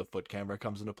every time the foot camera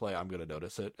comes into play, I'm gonna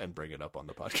notice it and bring it up on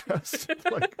the podcast.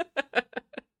 Like,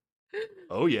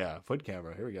 oh yeah, foot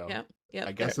camera. Here we go. Yeah. Yeah,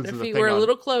 I guess their this is a feet thing were a on-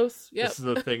 little close. Yep. This is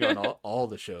the thing on all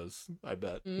the shows. I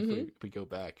bet if we go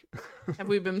back. Have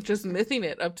we been just missing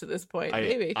it up to this point?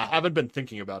 Maybe. I haven't been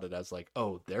thinking about it as like,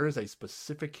 oh, there is a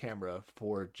specific camera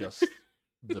for just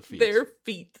the feet. Their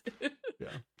feet. Yeah.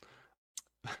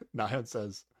 Nayeon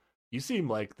says, "You seem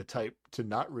like the type to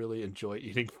not really enjoy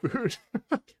eating food."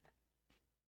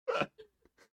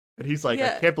 And he's like,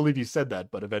 Yeah. I can't believe you said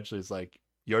that, but eventually it's like,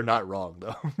 you're not wrong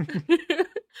though.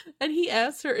 And he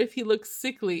asks her if he looks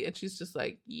sickly, and she's just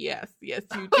like, yes, you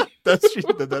do.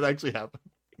 that actually happened.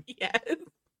 Yes.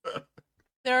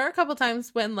 There are a couple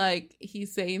times when like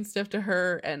he's saying stuff to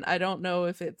her, and I don't know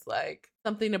if it's like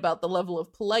something about the level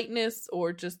of politeness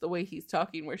or just the way he's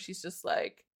talking, where she's just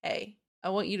like, hey, I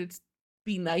want you to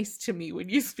be nice to me when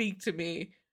you speak to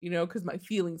me, because my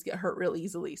feelings get hurt real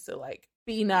easily. So like,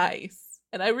 be nice.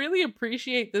 And I really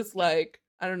appreciate this, like,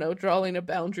 I don't know, drawing a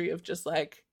boundary of just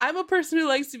like, I'm a person who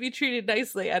likes to be treated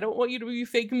nicely. I don't want you to be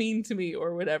fake mean to me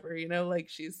or whatever, like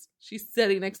she's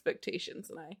setting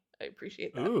expectations, and I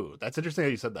appreciate that. Ooh, that's interesting how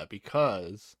you said that,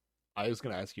 because I was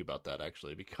going to ask you about that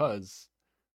actually, because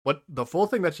what the full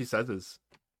thing that she says is,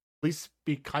 please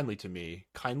speak kindly to me,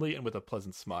 kindly and with a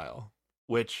pleasant smile,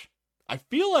 which I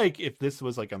feel like if this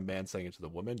was like a man saying it to the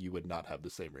woman, you would not have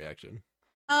the same reaction.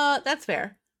 That's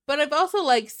fair. But I've also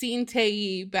like seen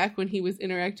Tae back when he was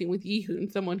interacting with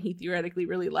Yihoon, someone he theoretically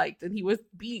really liked, and he was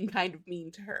being kind of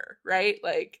mean to her, right?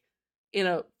 Like in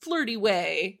a flirty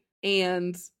way.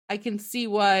 And I can see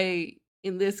why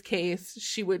in this case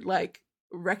she would like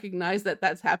recognize that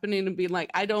that's happening and be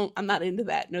like, I'm not into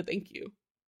that. No, thank you.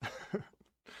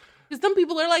 Because some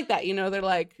people are like that, they're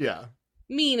like Yeah.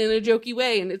 mean in a jokey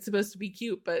way, and it's supposed to be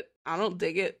cute, but I don't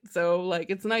dig it. So like,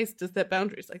 it's nice to set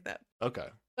boundaries like that. Okay.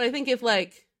 But I think if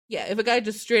a guy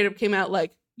just straight up came out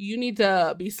like, you need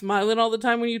to be smiling all the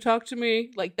time when you talk to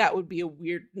me, like that would be a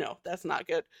weird, no, that's not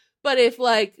good. But if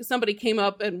like somebody came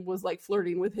up and was like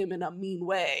flirting with him in a mean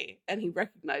way, and he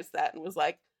recognized that and was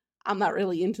like, I'm not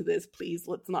really into this, please,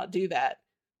 let's not do that,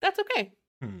 that's okay.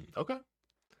 Okay.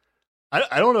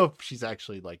 I don't know if she's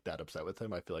actually like that upset with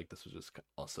him. I feel like this was just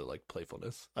also like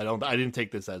playfulness. I didn't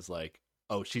take this as like,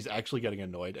 oh, she's actually getting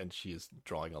annoyed and she's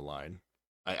drawing a line.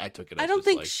 I took it as I don't just,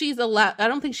 think like, I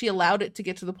don't think she allowed it to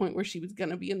get to the point where she was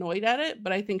gonna be annoyed at it,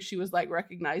 but I think she was like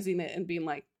recognizing it and being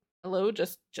like, hello,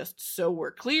 just so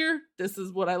we're clear, this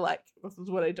is what I like, this is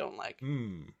what I don't like.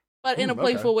 But in a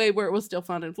playful way where it was still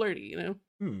fun and flirty,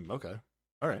 Okay.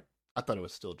 All right. I thought it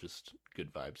was still just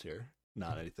good vibes here.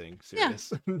 Not anything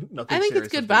serious. Nothing I think serious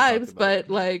it's good has been vibes, talked but about.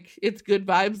 like it's good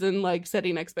vibes and like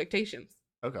setting expectations.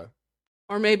 Okay.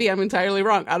 Or maybe I'm entirely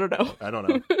wrong. I don't know. I don't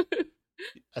know.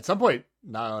 At some point,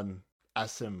 Naeun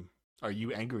asks him, "Are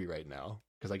you angry right now?"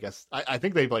 Because I guess I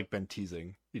think they've like been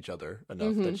teasing each other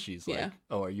enough that she's like, yeah.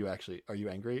 "Oh, are you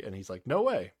angry?" And he's like, "No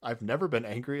way. I've never been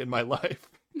angry in my life."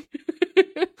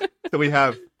 So we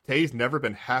have Tae's never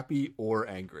been happy or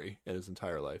angry in his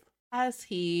entire life. Has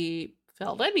he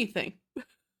felt anything?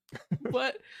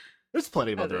 What There's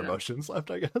plenty of I other don't know. emotions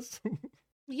left, I guess.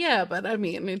 Yeah, but I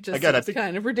mean, it just Again, I seems think-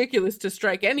 kind of ridiculous to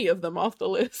strike any of them off the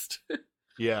list.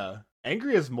 Yeah.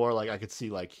 Angry is more like I could see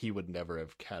like he would never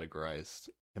have categorized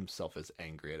himself as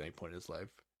angry at any point in his life.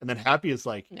 And then happy is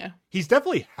like Yeah. he's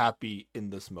definitely happy in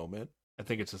this moment. I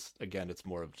think it's just again, it's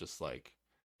more of just like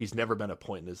he's never been a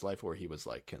point in his life where he was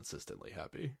like consistently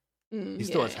happy. He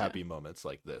still has happy moments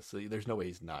like this. So there's no way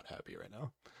he's not happy right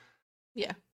now.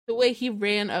 Yeah. The way he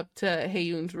ran up to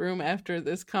Haeyoon's room after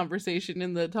this conversation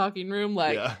in the talking room,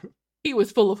 like Yeah. he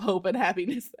was full of hope and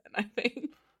happiness then, I think.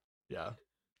 Yeah.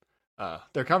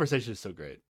 Their conversation is so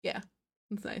great.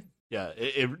 It's nice. Yeah,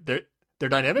 their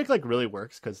dynamic like really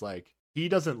works because like he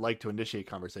doesn't like to initiate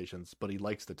conversations, but he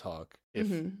likes to talk if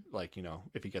like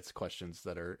if he gets questions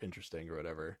that are interesting or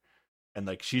whatever, and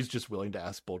like she's just willing to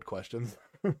ask bold questions.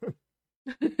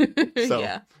 So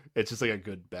Yeah. it's just like a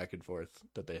good back and forth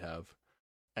that they have,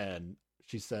 and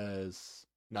she says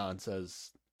Nan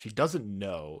says she doesn't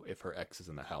know if her ex is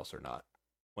in the house or not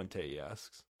when Tae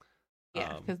asks.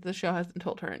 Yeah, because the show hasn't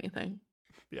told her anything.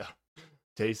 Yeah,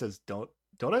 Tae says don't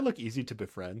I look easy to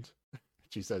befriend?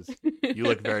 She says, you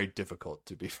look very difficult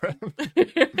to befriend.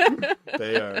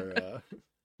 They are,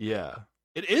 yeah.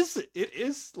 It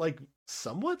is like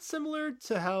somewhat similar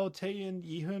to how Tae and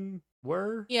Yihun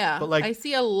were. Yeah, but like I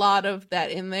see a lot of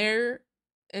that in there,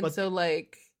 and But- so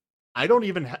like, I don't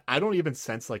even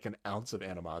sense like an ounce of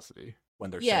animosity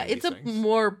when they're yeah, saying it's a these things.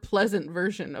 more pleasant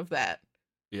version of that.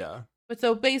 Yeah, But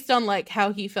so based on like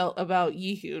how he felt about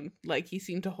Yihoon, like he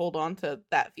seemed to hold on to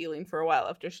that feeling for a while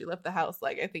after she left the house.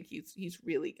 Like I think he's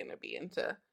really gonna be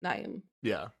into Naeum.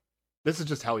 yeah. This is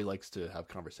just how he likes to have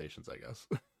conversations, I guess.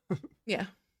 Yeah.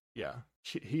 Yeah,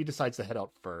 he decides to head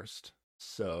out first,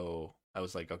 so I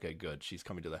was like, okay, good. She's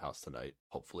coming to the house tonight.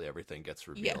 Hopefully, everything gets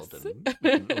revealed, Yes.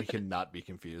 and we can not be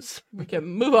confused. We can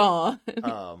move on.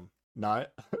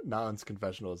 Naan's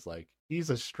confessional is like he's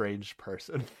a strange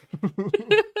person.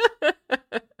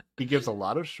 He gives a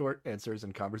lot of short answers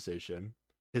in conversation.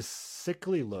 His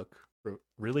sickly look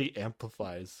really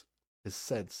amplifies his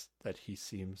sense that he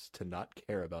seems to not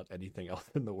care about anything else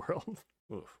in the world.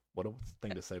 Oof, what a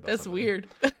thing to say about That's somebody. weird.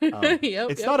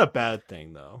 It's not a bad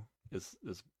thing though, is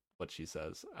what she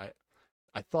says.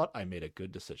 I thought I made a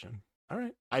good decision. All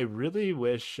right. I really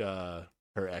wish her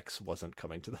ex wasn't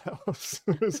coming to the house.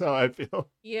 Is how I feel.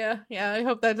 Yeah. I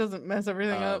hope that doesn't mess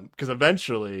everything up. Because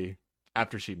eventually,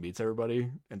 after she meets everybody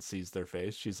and sees their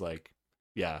face, she's like,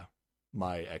 "Yeah,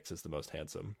 my ex is the most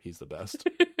handsome. He's the best."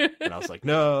 And I was like,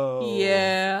 "No."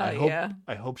 Yeah.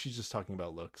 I hope she's just talking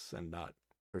about looks and not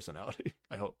personality.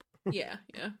 I hope. Yeah.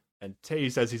 And Tae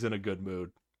says he's in a good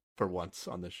mood for once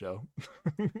on this show.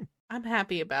 I'm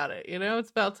happy about it. It's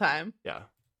about time. Yeah,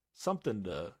 something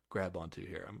to grab onto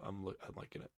here. I'm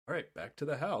liking it. All right, back to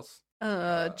the house.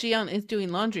 Jiyeon is doing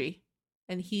laundry,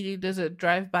 and he does a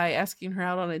drive-by asking her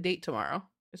out on a date tomorrow.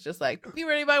 It's just like, be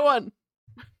ready by 1,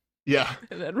 Yeah,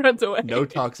 and then runs away. no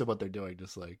talks of what they're doing.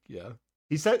 Just like, yeah.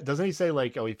 Doesn't he say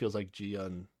like, oh, he feels like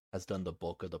Jiyeon has done the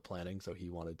bulk of the planning, so he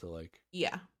wanted to like.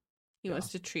 Yeah. He Yeah. wants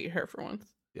to treat her for once.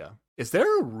 Yeah. Is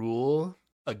there a rule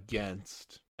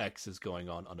against exes going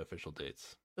on unofficial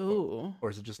dates, Ooh. or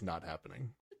is it just not happening?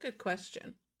 Good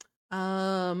question.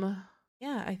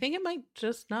 Yeah, I think it might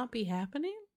just not be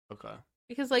happening. Okay.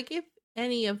 Because, like, if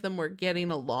any of them were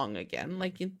getting along again,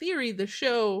 like, in theory, the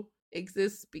show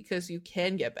exists because you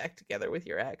can get back together with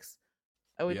your ex.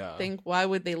 I would Yeah. think, why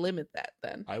would they limit that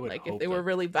then? I would like, if hope they were that-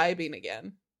 really vibing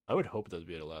again. I would hope they'd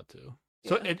be allowed to.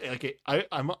 So Yeah.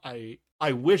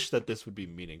 I wish that this would be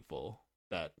meaningful,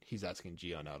 that he's asking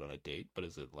Jiyeon out on a date, but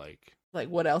is it like Like,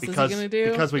 what else is he because going to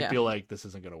do? because we Yeah. feel like this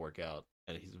isn't going to work out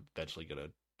and he's eventually going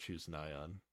to choose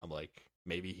Nayeon? I'm like,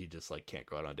 maybe he just like can't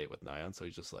go out on a date with Nayeon, so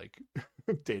he's just like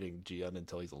dating Jiyeon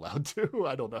until he's allowed to.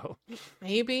 I don't know.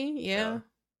 Maybe, yeah.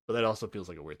 But that also feels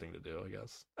like a weird thing to do, I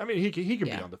guess. I mean, he can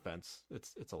be Yeah. on the fence.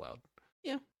 It's allowed.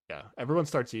 Yeah. Yeah. Everyone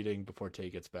starts eating before Tae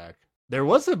gets back. There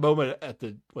was a moment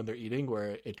when they're eating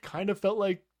where it kind of felt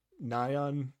like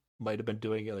Nayeon might have been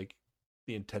doing like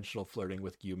the intentional flirting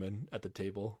with Yumin at the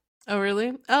table. Oh,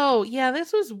 really? Oh, yeah,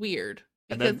 this was weird.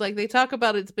 And Because, then- like, they talk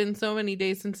about it's been so many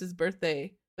days since his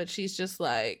birthday, but she's just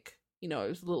like, I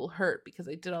was a little hurt because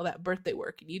I did all that birthday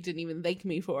work and you didn't even thank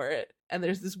me for it. And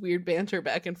there's this weird banter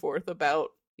back and forth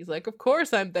about, he's like, of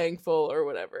course I'm thankful or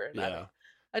whatever. And Yeah.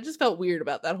 I just felt weird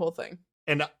about that whole thing.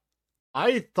 And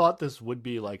I thought this would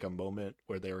be like a moment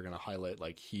where they were going to highlight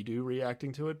like Hidu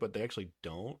reacting to it, but they actually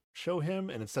don't show him,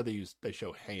 and instead they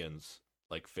show Haeun's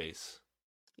like face.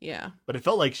 Yeah. But it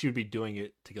felt like she would be doing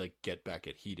it to like get back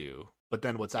at Hidu. But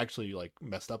then what's actually like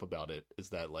messed up about it is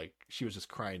that like she was just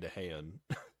crying to Haeun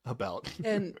about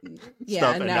And yeah,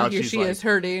 stuff, and and now now here she's she like, is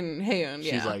hurting Haeun.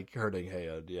 she's Yeah, like hurting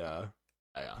Haeun. Yeah,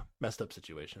 yeah, messed up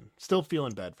situation. Still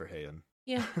feeling bad for Haeun.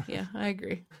 yeah, I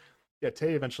agree. Yeah,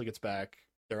 Tae eventually gets back.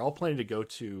 They're all planning to go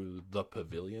to the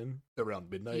pavilion around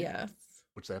midnight, Yes.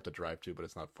 which they have to drive to, but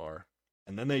it's not far.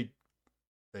 And then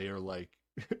they are like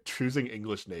choosing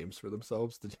English names for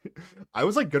themselves. I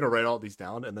was like gonna write all these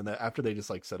down, and then after they just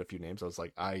like said a few names, I was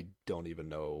like, I don't even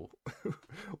know.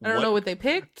 I don't know what they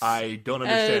picked. I don't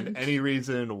understand and- any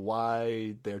reason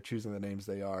why they're choosing the names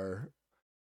they are.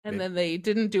 And then they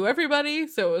didn't do everybody,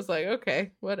 so it was like,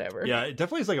 okay, whatever. Yeah, it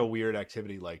definitely is like a weird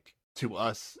activity. Like to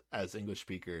us as English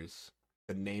speakers,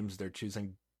 the names they're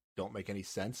choosing don't make any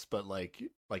sense. But like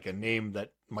a name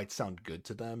that might sound good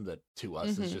to them, that to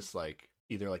us is just like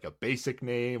either like a basic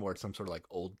name or some sort of like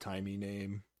old timey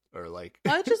name or like.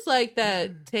 I just like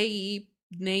that Tae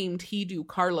named Hidu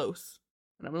Carlos,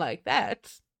 and I'm like,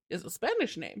 that is a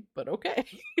Spanish name, but okay.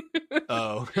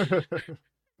 Oh.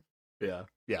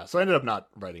 Yeah. So I ended up not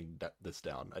writing this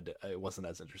down. It wasn't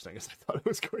as interesting as I thought it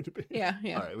was going to be. Yeah.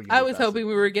 All right, I was hoping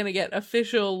we were gonna get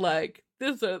official like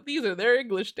these are their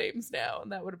English names now,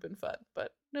 and that would have been fun,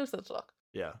 but no such luck.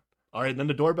 Yeah. All right. Then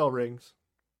the doorbell rings.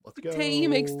 Let's go. Tae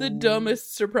makes the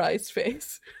dumbest surprise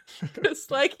face, just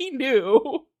like he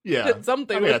knew that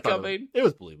something was coming. It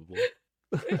was believable.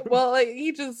 Well, like,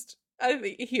 I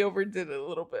think he overdid it a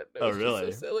little bit. It was really?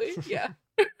 just so silly. Yeah.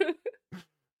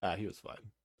 He was fine.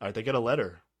 All right, they get a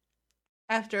letter.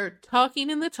 After talking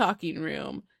in the talking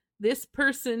room, this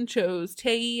person chose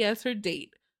Tae as her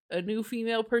date. A new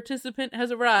female participant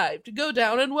has arrived. Go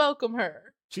down and welcome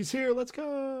her. She's here. Let's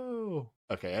go.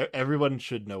 Okay, everyone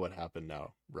should know what happened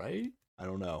now, right? I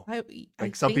don't know. I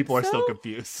Some people are still so?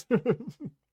 confused.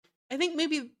 I think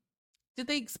maybe did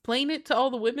they explain it to all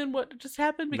the women what just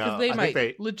happened? Because No, they I might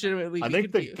think legitimately I be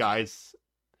think confused. the guys.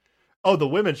 Oh, the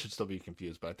women should still be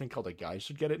confused, but I think all the guys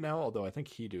should get it now. Although I think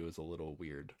Hidu is a little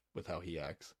weird with how he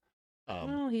acts.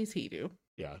 Well, he's Hidu.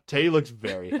 Yeah, Tae looks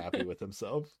very happy with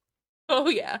himself. Oh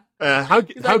yeah. How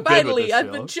He's how like, good finally, would this I've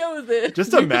feel? been chosen. Just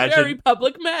It's a imagine- very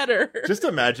public matter. Just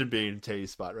imagine being in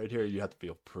Tae's spot right here. You have to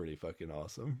feel pretty fucking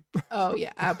awesome. Oh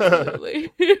yeah, absolutely.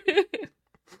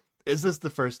 Is this the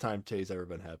first time Tae's ever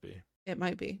been happy? It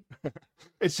might be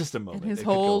It's just a in moment. his It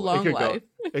could whole go- long it could go- life.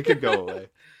 It could go away.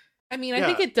 I mean, I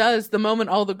think it does. The moment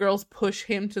all the girls push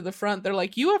him to the front, they're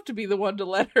like, "You have to be the one to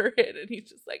let her in," and he's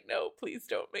just like, "No, please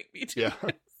don't make me do Yeah.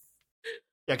 this."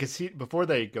 Yeah, because before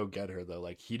they go get her though,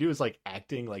 like Hidu is like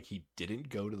acting like he didn't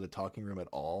go to the talking room at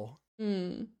all,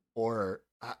 Mm. or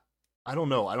I don't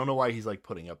know. I don't know why he's like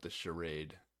putting up this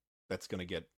charade that's gonna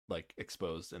get like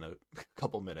exposed in a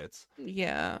couple minutes.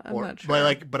 Yeah, I'm Or, not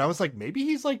sure. but I was like, maybe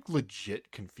he's like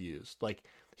legit confused. Like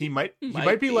he might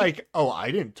Might be be. like, oh,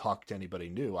 I didn't talk to anybody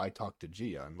new. I talked to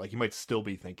Jiyeon. Like he might still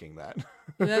be thinking that.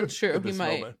 That's true, at he this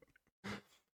might. moment.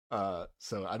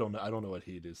 So I don't know what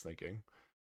he is thinking.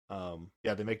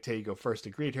 Yeah, they make Tae go first to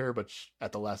greet her, but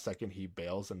at the last second he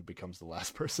bails and becomes the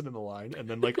last person in the line, and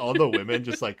then like all the women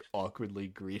just like awkwardly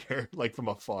greet her like from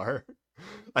afar.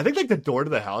 I think like the door to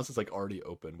the house is like already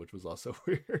open, which was also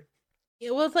weird.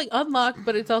 Yeah, well, it's like unlocked,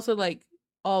 but it's also like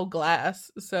all glass,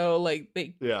 so like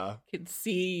they Yeah, can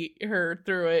see her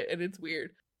through it, and it's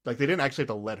weird. like they didn't actually have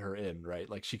to let her in, right?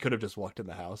 Like she could have just walked in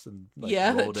the house and like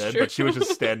Yeah, rolled that's in, but she was true.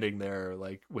 just standing there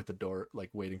like with the door like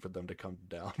waiting for them to come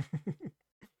down.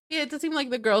 Yeah, it does seem like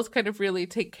the girls kind of really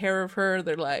take care of her.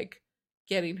 They're like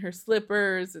getting her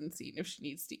slippers and seeing if she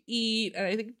needs to eat, and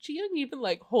I think Jiyoung even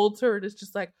like holds her and is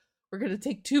just like, "We're gonna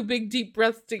take 2 big deep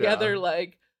breaths together," Yeah.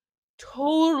 like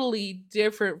totally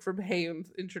different from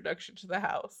Haeun's introduction to the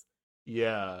house.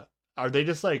 Yeah, are they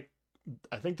just like?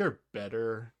 I think they're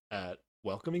better at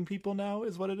welcoming people now,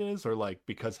 is what it is, or like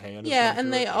because Haeun. Yeah,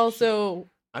 and they also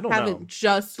I don't haven't know.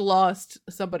 just lost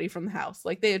somebody from the house.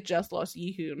 Like they had just lost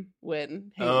Yihoon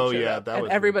when Haeun Oh, showed yeah, up, that and was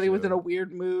weird, everybody was in too. a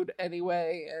weird mood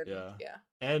anyway. And Yeah. yeah.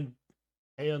 And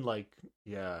Haeun like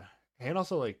Haeun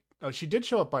also like she did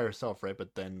show up by herself, right?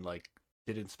 But then like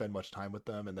didn't spend much time with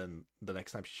them, and then the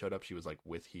next time she showed up, she was like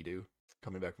with Hidu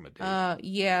coming back from a date.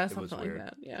 Yeah, It was something like weird.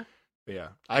 that. Yeah. But yeah,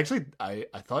 I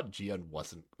thought Jiyeon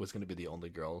was going to be the only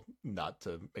girl not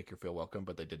to make her feel welcome,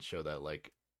 but they did show that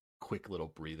like quick little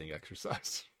breathing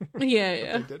exercise. Yeah, that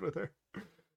yeah. they did with her.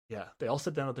 Yeah, they all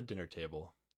sit down at the dinner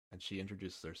table, and she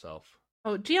introduces herself.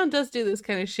 Oh, Jiyeon does do this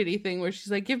kind of shitty thing where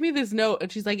she's like, "Give me this note,"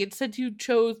 and she's like, "It said you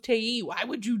chose Tae. Why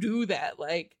would you do that?"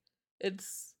 Like,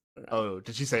 it's. I don't know. Oh,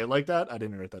 did she say it like that? I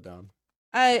didn't write that down.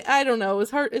 I don't know. It's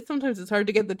hard. Sometimes it's hard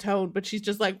to get the tone, but she's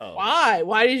just like, Oh. "Why?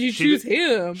 Why did you She choose did-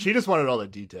 him?" She just wanted all the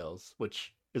details,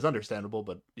 which is understandable,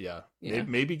 but yeah, Yeah.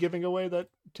 maybe giving away that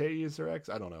Tae is her ex.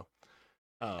 I don't know.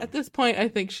 At this point, I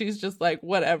think she's just like,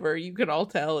 whatever. You can all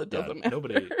tell. It doesn't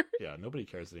matter. Nobody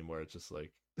cares anymore. It's just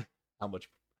like how much,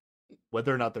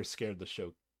 whether or not they're scared the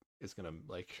show is gonna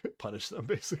like punish them.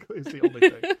 Basically, is the only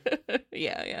thing.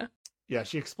 Yeah.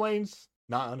 She explains,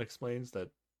 not unexplains, that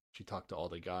she talked to all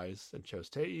the guys and chose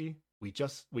Tei. We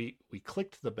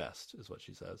clicked the best, is what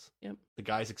she says. Yep. The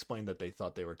guys explained that they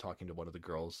thought they were talking to one of the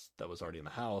girls that was already in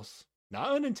the house.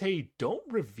 Naan and Tei don't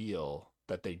reveal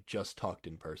that they just talked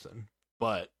in person,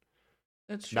 but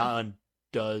that's true. Naan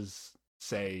does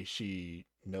say she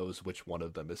knows which one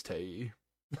of them is Tei.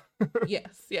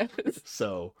 Yes.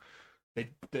 So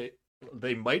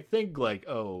they might think like,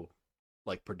 oh,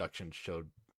 like production showed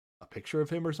a picture of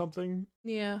him or something.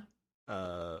 Yeah.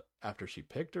 After she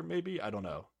picked, or maybe I don't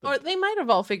know. Or they might have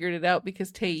all figured it out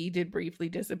because Tei did briefly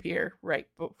disappear right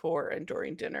before and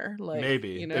during dinner. Like, maybe,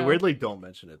 you know? They weirdly don't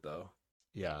mention it though.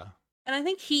 Yeah. And I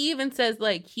think he even says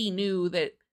like he knew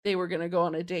that they were gonna go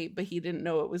on a date, but he didn't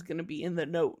know it was gonna be in the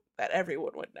note that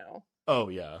everyone would know. Oh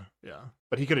yeah.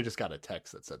 But he could have just got a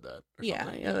text that said that.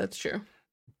 Yeah, that's true.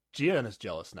 Jian is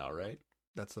jealous now, right?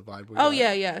 That's the vibe.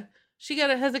 Yeah. She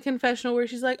has a confessional where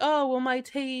she's like, "Oh, will my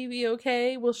Tei be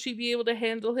okay? Will she be able to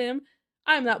handle him?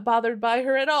 I'm not bothered by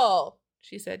her at all."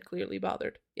 She said, clearly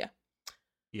bothered. Yeah.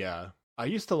 Yeah. I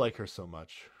used to like her so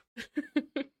much.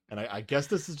 And I guess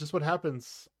this is just what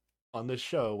happens on this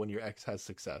show when your ex has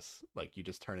success. Like, you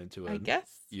just turn into I guess.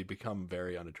 You become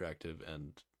very unattractive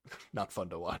and not fun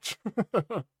to watch.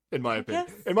 In my opinion.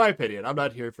 Guess. In my opinion. I'm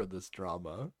not here for this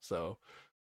drama, so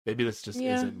maybe this just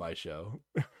isn't my show.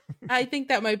 I think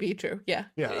that might be true. Yeah.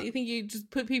 I think you just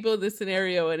put people in this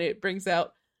scenario and it brings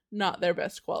out not their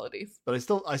best qualities. But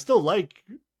I still like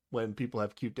when people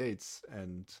have cute dates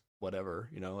and whatever,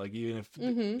 you know, like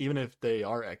even if they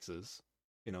are exes,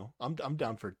 you know, I'm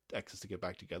down for exes to get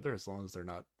back together as long as they're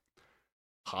not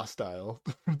hostile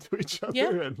to each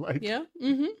other and like you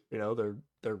know,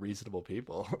 they're reasonable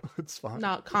people. It's fine.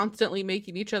 Not constantly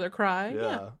making each other cry.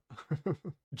 Yeah.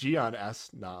 Jian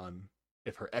asks Naan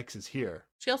if her ex is here.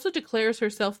 She also declares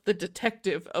herself the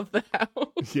detective of the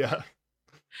house. Yeah.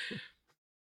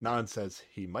 Naan says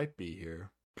he might be here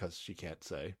because she can't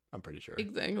say. I'm pretty sure.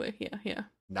 Exactly. Yeah.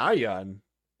 Nayeon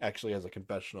actually has a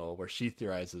confessional where she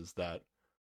theorizes that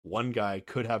one guy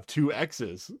could have two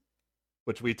exes,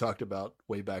 which we talked about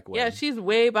way back when. Yeah, she's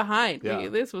way behind me.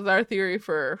 This was our theory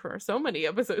for so many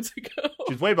episodes ago.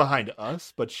 She's way behind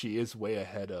us, but she is way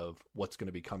ahead of what's going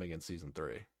to be coming in season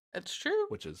 3. That's true.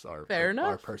 Which is our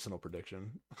personal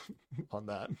prediction on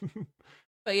that.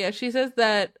 But yeah, she says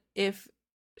that if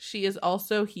she is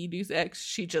also Hidu's ex,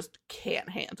 she just can't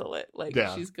handle it. Like,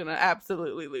 she's going to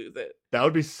absolutely lose it. That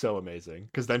would be so amazing.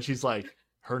 Because then she's like,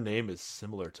 her name is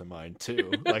similar to mine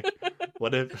too. Like,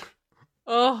 what if...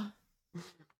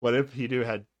 What if Hidu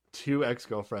had two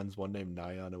ex-girlfriends, one named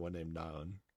Nayeon and one named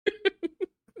Naon?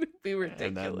 It'd be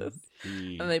ridiculous.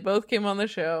 And they both came on the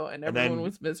show, and everyone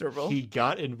was miserable. He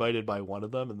got invited by one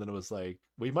of them, and then it was like,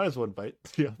 we might as well invite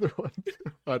the other one.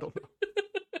 I don't know.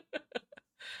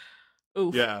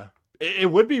 Oof. Yeah. It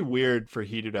would be weird for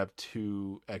Hidu to have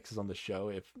two exes on the show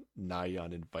if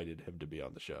Nayeon invited him to be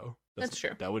on the show. That's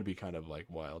true. That would be kind of like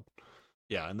wild.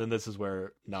 Yeah, and then this is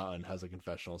where Naan has a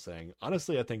confessional saying,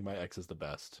 honestly, I think my ex is the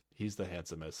best. He's the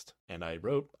handsomest. And I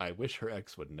wrote, I wish her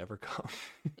ex would never come.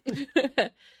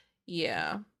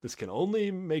 Yeah. This can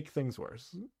only make things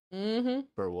worse.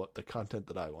 For what the content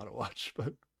that I want to watch.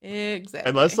 But exactly.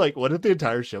 Unless, like, what if the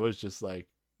entire show is just, like,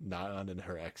 Naan and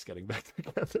her ex getting back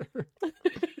together?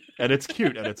 And it's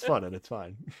cute, and it's fun, and it's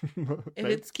fine. If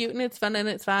it's cute, and it's fun, and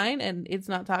it's fine, and it's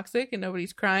not toxic, and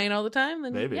nobody's crying all the time,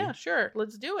 then yeah, sure,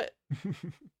 let's do it.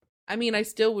 I mean, I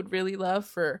still would really love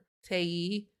for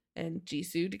Tae and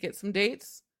Jisoo to get some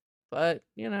dates, but,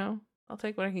 you know, I'll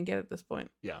take what I can get at this point.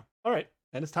 Yeah. All right.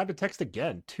 And it's time to text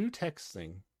again. 2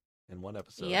 texting in one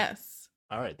episode. Yes.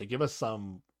 All right. They give us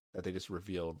some that they just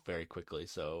revealed very quickly.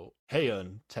 So,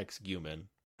 Haeun texts Gyumin.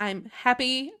 I'm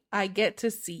happy I get to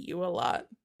see you a lot.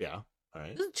 Yeah. All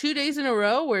right. This is 2 days in a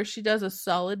row where she does a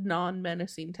solid,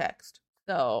 non-menacing text.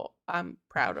 So I'm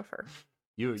proud of her.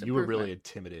 You were really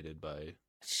intimidated by.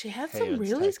 She had some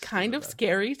really kind of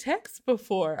scary texts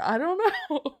before. I don't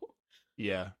know.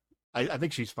 Yeah. I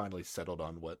think she's finally settled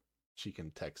on what she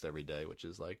can text every day, which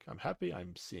is like, I'm happy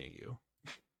I'm seeing you.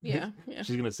 Yeah.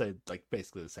 She's going to say like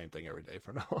basically the same thing every day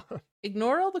from now on.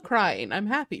 Ignore all the crying. I'm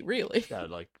happy, really. Yeah,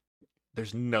 like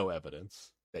there's no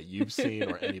evidence that you've seen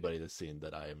or anybody that's seen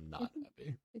that I am not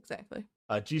happy. Exactly.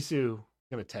 Jisoo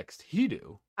gonna text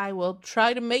Hidu. I will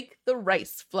try to make the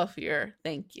rice fluffier.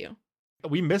 Thank you.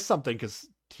 We missed something because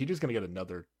Hidu's gonna get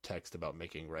another text about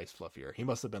making rice fluffier. He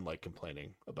must have been like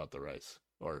complaining about the rice,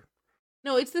 or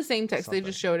No, it's the same text. They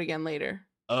Something. just show it again later.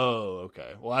 Oh,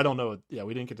 okay. Well, I don't know. Yeah,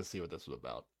 we didn't get to see what this was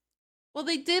about. Well,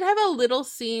 they did have a little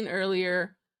scene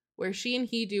earlier where she and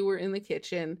Hidu were in the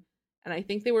kitchen, and I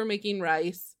think they were making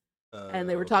rice, and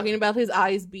they were talking about his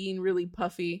eyes being really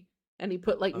puffy, and he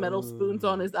put like metal spoons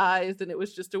on his eyes, and it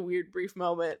was just a weird brief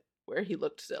moment where he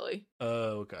looked silly.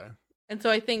 Oh, okay. And so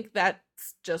I think that's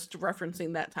just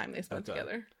referencing that time they spent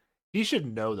together. He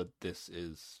should know that this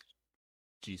is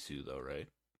Jisoo, though, right?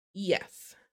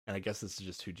 Yes. And I guess this is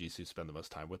just who Jisoo spend the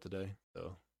most time with today.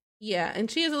 So yeah, and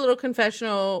she has a little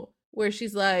confessional where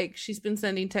she's like, she's been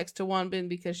sending texts to Wonbin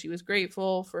because she was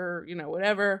grateful for,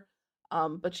 whatever.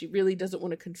 But she really doesn't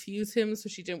want to confuse him, so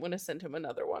she didn't want to send him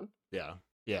another one.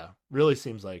 Yeah. Really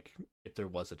seems like if there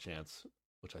was a chance,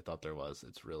 which I thought there was,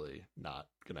 it's really not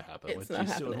going to happen with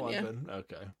Jisoo and Wonbin. Yeah.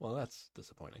 Okay, well, that's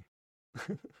disappointing.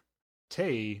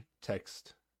 Tae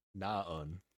text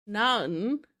Naeun.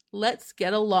 Naeun, let's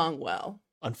get along well.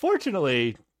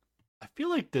 Unfortunately, I feel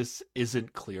like this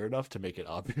isn't clear enough to make it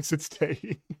obvious it's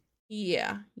Tae.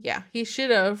 Yeah. He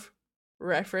should have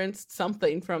referenced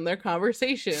something from their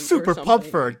conversation. Super pumped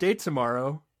for our date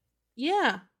tomorrow.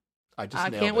 Yeah. I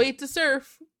can't wait to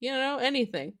surf.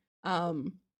 Anything.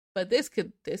 But this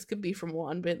could be from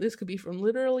Wonbin. This could be from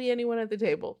literally anyone at the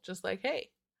table. Just like, hey,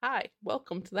 hi,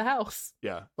 welcome to the house.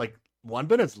 Yeah, like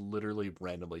Wonbin has literally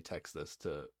randomly texted this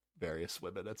to various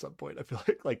women at some point. I feel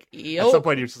like yep. At some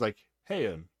point he was just like,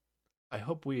 hey, I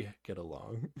hope we get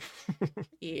along.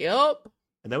 Yep.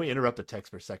 And then we interrupt the text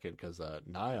for a second because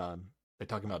Naeun, they're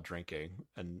talking about drinking,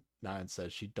 and Naeun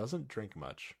says she doesn't drink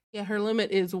much. Yeah, her limit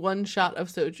is 1 shot of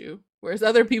soju, whereas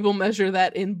other people measure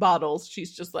that in bottles.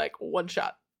 She's just like 1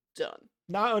 shot, done.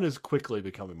 Naeun is quickly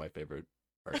becoming my favorite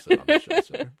person on the show.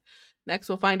 So. Next,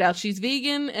 we'll find out she's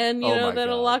vegan, and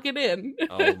that'll lock it in.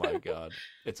 Oh my god,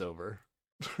 it's over.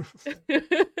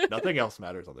 Nothing else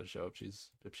matters on the show if she's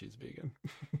vegan.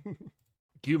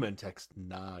 Guman text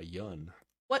Naeun.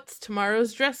 What's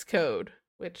tomorrow's dress code?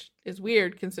 Which is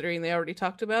weird considering they already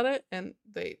talked about it, and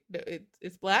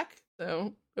it's black.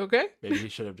 So okay. Maybe he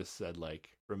should have just said like,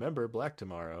 remember black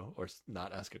tomorrow, or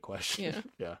not ask a question.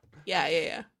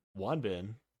 Yeah.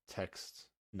 Wonbin texts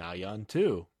Naeun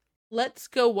too. Let's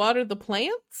go water the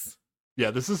plants.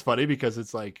 Yeah, this is funny because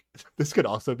it's like this could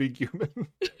also be Guman.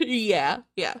 yeah.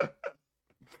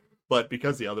 But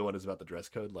because the other one is about the dress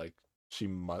code, like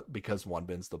because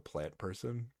Wonbin's the plant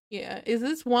person. Yeah, is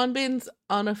this Wonbin's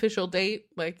unofficial date?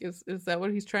 Like, is that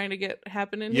what he's trying to get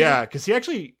happening? Yeah, because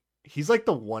he's like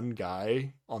the one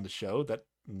guy on the show that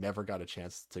never got a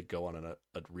chance to go on a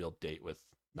real date with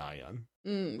Naeun.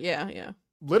 Yeah.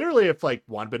 Literally, if like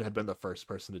Wonbin had been the first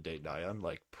person to date Naeun,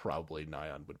 like probably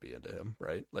Naeun would be into him,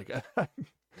 right? Like,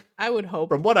 I would hope.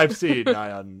 From what I've seen,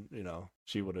 Naeun,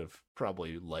 she would have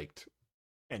probably liked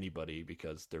anybody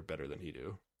because they're better than he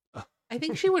do. I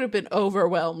think she would have been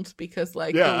overwhelmed because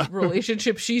the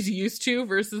relationship she's used to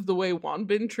versus the way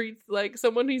Wonbin treats like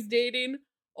someone he's dating.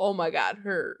 Oh my god,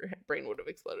 her brain would have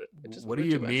exploded. What do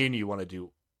you mean you want to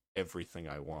do everything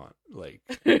I want? Like,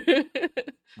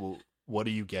 well, what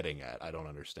are you getting at? I don't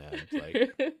understand.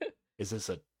 Like, is this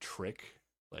a trick?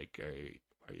 Like, are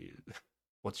you?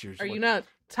 Are you not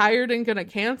tired and gonna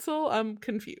cancel? I'm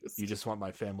confused. You just want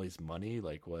my family's money?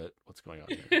 Like, what's going on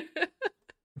here?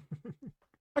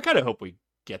 I kind of hope we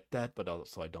get that, but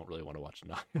also I don't really want to watch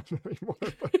Naeun anymore.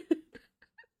 But...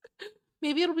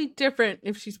 Maybe it'll be different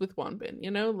if she's with Wonbin,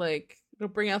 like it'll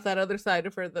bring out that other side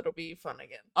of her that'll be fun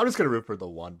again. I'm just gonna root for the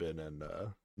Wonbin and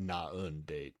Naeun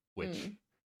date, which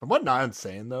from what Naeun's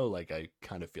saying though, like I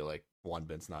kind of feel like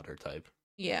Wonbin's not her type.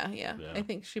 Yeah. I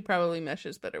think she probably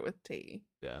meshes better with Tae.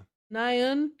 Yeah.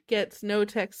 Naeun gets no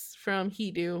texts from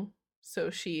Hidu, so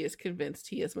she is convinced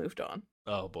he has moved on.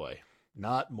 Oh boy.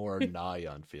 Not more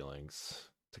Naeun feelings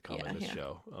to come in this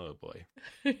show. Oh boy.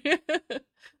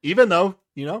 Even though,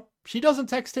 she doesn't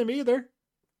text him either.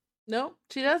 No,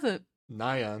 she doesn't.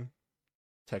 Naeun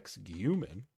texts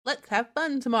Guman. Let's have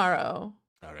fun tomorrow.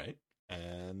 All right.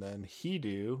 And then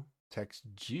Hidu texts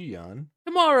Jiyeon.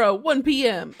 Tomorrow, 1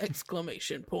 p.m.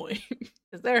 exclamation point.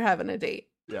 Because they're having a date.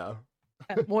 Yeah.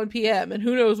 At 1 p.m. and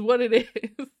who knows what it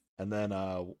is. And then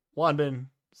Wonbin,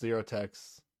 0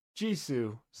 texts.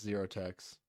 Jisoo, 0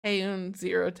 text. Haeun,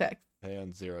 0 text.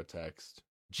 Haeun, 0 text.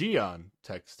 Jiyeon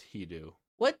text Hidu.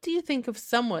 What do you think of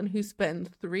someone who spends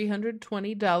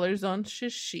 $320 on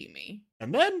sashimi?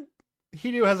 And then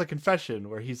Hidu has a confession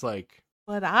where he's like,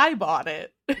 but I bought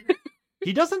it.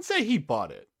 He doesn't say he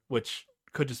bought it, which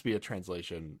could just be a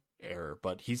translation error,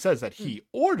 but he says that he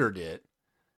ordered it,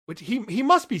 which he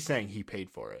must be saying he paid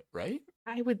for it, right?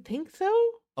 I would think so.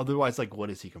 Otherwise, like, what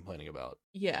is he complaining about?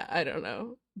 Yeah, I don't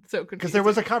know. It's so Because confusing. there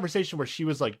was a conversation where she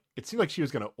was like, it seemed like she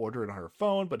was going to order it on her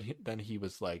phone, but then he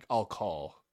was like, I'll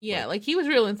call. Yeah, like he was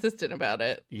real insistent about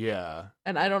it. Yeah.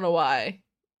 And I don't know why.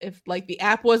 If like the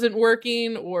app wasn't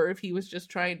working or if he was just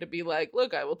trying to be like,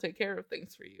 look, I will take care of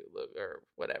things for you, look, or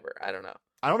whatever. I don't know.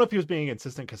 I don't know if he was being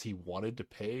insistent because he wanted to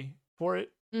pay for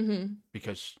it, Mm-hmm.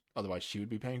 because otherwise she would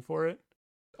be paying for it.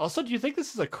 Also, do you think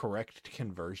this is a correct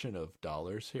conversion of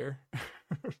dollars here?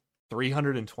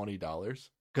 $320? Because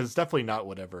it's definitely not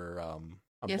whatever.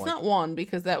 Yeah, it's not won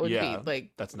because that would Yeah, be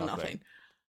like that's nothing.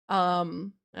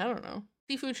 nothing. I don't know.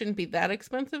 Seafood shouldn't be that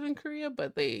expensive in Korea,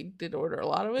 but they did order a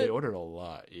lot of it. They ordered a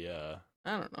lot, yeah.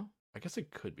 I don't know. I guess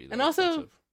it could be that And also, expensive.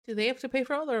 do they have to pay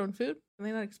for all their own food? Can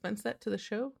they not expense that to the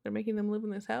show? They're making them live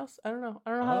in this house? I don't know.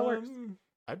 I don't know how that works.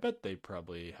 I bet they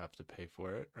probably have to pay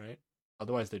for it, right?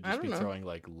 Otherwise, they'd I just don't be know. throwing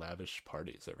like lavish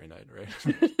parties every night, right?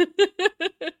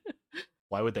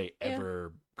 Why would they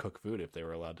ever cook food if they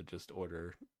were allowed to just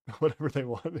order whatever they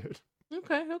wanted?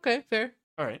 Okay, fair.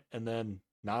 All right, and then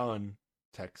Naon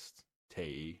texts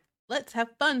Tae. Let's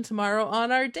have fun tomorrow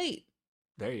on our date.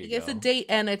 There you He go. gets a date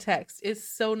and a text. It's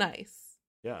so nice.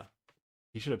 Yeah,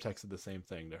 he should have texted the same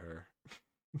thing to her.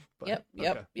 But,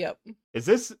 Yep. Is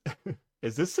this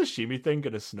sashimi thing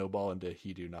gonna snowball into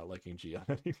Hidu not liking Jian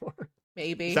anymore?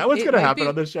 Maybe. Is that what's gonna happen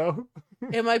on this show?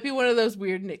 It might be one of those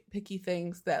weird nitpicky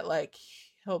things that like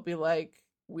he'll be like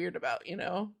weird about, you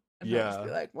know? And he'll just be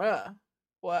like, well,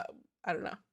 what? I don't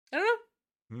know.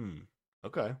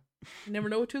 Okay. You never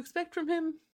know what to expect from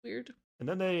him. Weird. And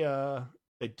then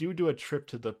they do a trip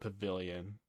to the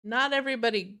pavilion. Not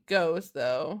everybody goes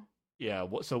though. Yeah.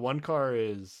 So one car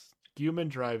is Gyumin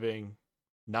driving,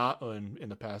 Na-eun in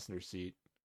the passenger seat,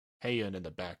 Haeun in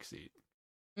the back seat.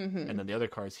 Mm-hmm. And then the other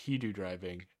car is Hidu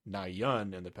driving,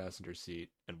 Na-yeon in the passenger seat,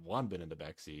 and Wanbin in the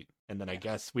back seat. And then I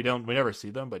guess we never see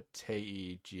them, but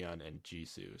Tae, Jian, and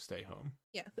Jisoo stay home.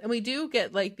 Yeah, and we do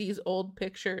get like these old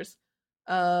pictures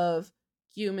of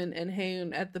Gyumin and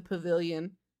Haeun at the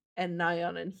pavilion and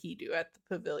Nayeon and Hidu at the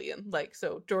pavilion. Like,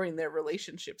 so during their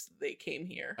relationships, they came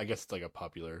here. I guess it's like a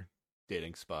popular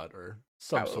dating spot or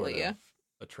some Probably, sort of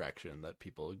attraction that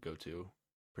people go to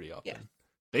pretty often. Yeah.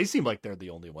 They seem like they're the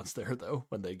only ones there though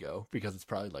when they go, because it's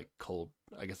probably like cold.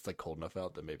 I guess it's like cold enough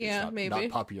out that maybe it's not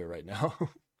popular right now.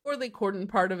 Or they cordoned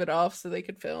part of it off so they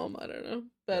could film. I don't know.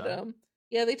 But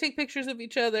yeah, they take pictures of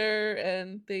each other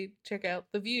and they check out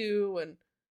the view, and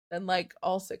then like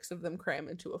all 6 of them cram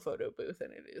into a photo booth,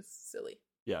 and it is silly.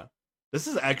 Yeah. This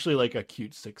is actually like a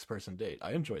cute 6-person date.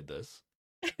 I enjoyed this.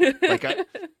 Like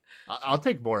I'll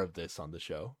take more of this on the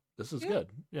show. This is good.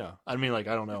 Yeah. I mean, like,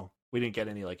 I don't know. We didn't get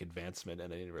any like advancement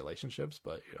in any relationships,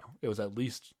 but you know, it was at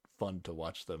least fun to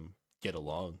watch them get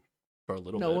along for a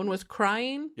little bit. No one was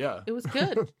crying. Yeah. It was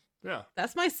good. Yeah.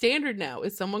 That's my standard now.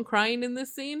 Is someone crying in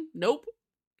this scene? Nope.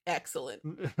 Excellent.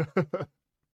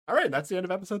 All right, that's the end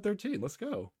of episode 13. Let's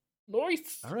go.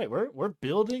 Nice. All right, we're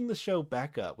building the show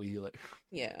back up. We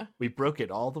broke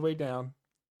it all the way down.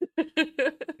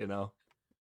 You know,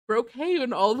 broke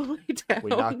Haeun all the way down. We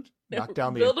knocked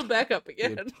down build him back up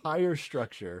again. The entire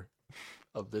structure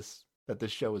of this that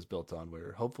this show is built on.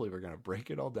 Where hopefully we're gonna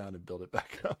break it all down and build it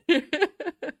back up.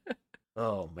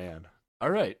 Oh man.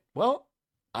 All right. Well,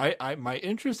 I my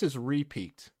interest is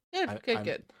re-peaked.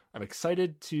 Good. I'm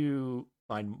excited to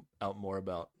find out more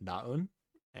about Na-eun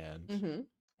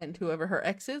and whoever her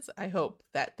ex is. I hope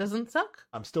that doesn't suck.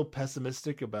 I'm still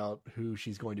pessimistic about who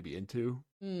she's going to be into.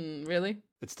 Really?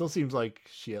 It still seems like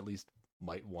she at least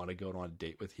might want to go on a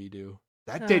date with Hidu.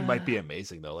 That date might be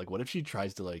amazing though. Like, what if she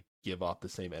tries to like give off the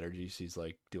same energy she's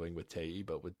like doing with Tae,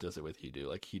 but does it with Hidu?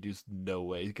 Like, Hidu's no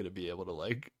way gonna be able to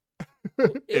like.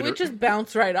 It would just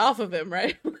bounce right off of him,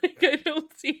 right? Like, I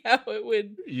don't see how it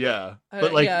would. Yeah,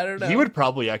 but like, I don't know. He would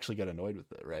probably actually get annoyed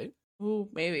with it, right? Ooh,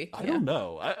 maybe. I don't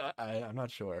know. I'm not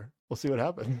sure. We'll see what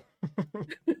happens.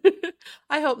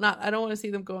 I hope not. I don't want to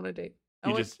see them go on a date.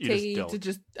 I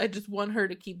just want her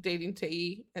to keep dating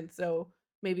Tae, and so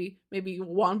maybe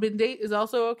Wanbin date is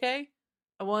also okay.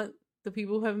 I want the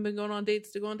people who haven't been going on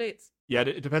dates to go on dates. Yeah,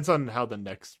 it depends on how the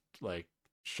next like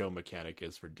show mechanic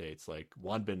is for dates. Like,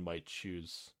 Wanbin might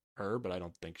choose her, but I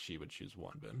don't think she would choose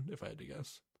Wanbin if I had to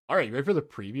guess. All right, you ready for the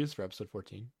previews for episode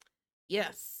 14?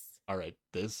 Yes. All right,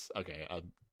 this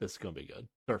is gonna be good.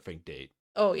 Surfing date.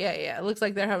 Oh yeah. It looks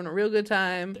like they're having a real good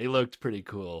time. They looked pretty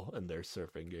cool in their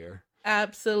surfing gear.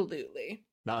 Absolutely.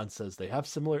 Nan says they have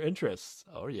similar interests.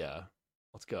 Oh yeah,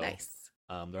 let's go. Nice.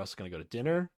 They're also gonna go to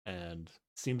dinner, and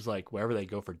seems like wherever they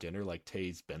go for dinner, like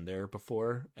Tae's been there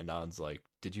before, and Nan's like,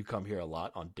 "Did you come here a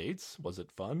lot on dates? Was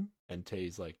it fun?" And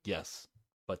Tae's like, "Yes,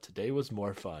 but today was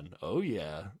more fun. Oh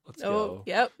yeah, let's Oh,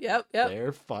 go. yep.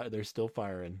 They're still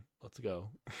firing. Let's go.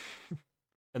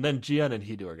 And then Jian and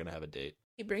Hidu are gonna have a date.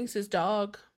 He brings his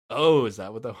dog. Oh, is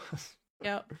that what that was?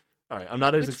 Yep. All right, I'm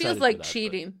not as Which excited. feels for like that,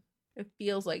 cheating. It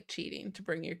feels like cheating to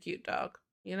bring your cute dog,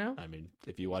 you know? I mean,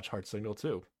 if you watch Heart Signal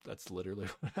too, that's literally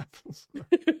what happens.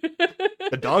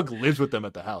 The dog lives with them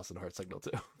at the house in Heart Signal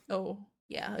too. Oh,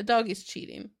 yeah. A dog is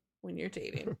cheating when you're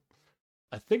dating.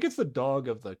 I think it's the dog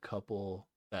of the couple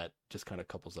that just kind of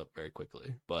couples up very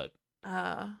quickly. But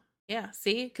yeah,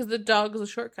 see? Because the dog is a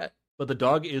shortcut. but the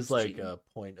dog is It's like cheating. a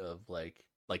point of like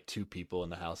two people in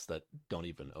the house that don't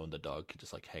even own the dog could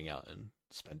just like hang out and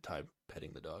spend time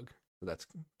petting the dog. So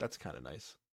that's kind of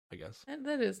nice, I guess.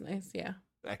 That is nice, yeah.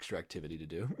 Extra activity to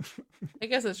do. I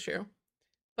guess that's true.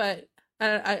 But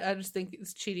I just think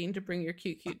it's cheating to bring your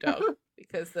cute dog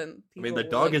because then I mean, people the will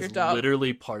dog like is your dog.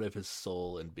 literally part of his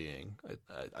soul and being.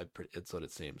 It's what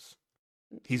it seems.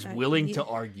 He's I- willing he- to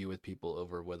argue with people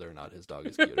over whether or not his dog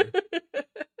is cuter.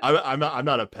 I'm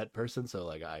not a pet person, so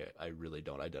like I really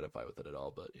don't identify with it at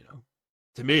all. But you know,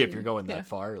 to me, if you're going that Yeah.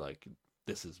 far, like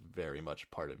this is very much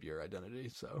part of your identity.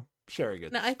 So sharing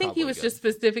it. No, I think he was just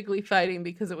specifically fighting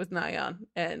because it was Nyan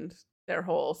and their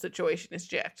whole situation is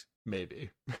jacked.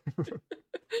 maybe.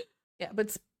 Yeah,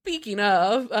 but speaking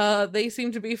of, they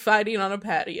seem to be fighting on a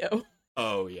patio.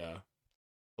 Oh yeah,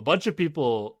 a bunch of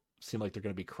people seem like they're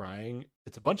gonna be crying.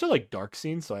 It's a bunch of like dark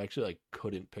scenes, so I actually like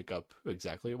couldn't pick up who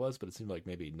exactly it was, but it seemed like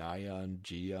maybe Nayeon,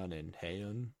 Jiyeon, and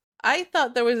Haeun. I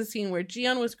thought there was a scene where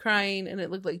Jiyeon was crying and it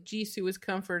looked like Jisoo was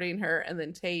comforting her, and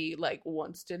then Tae like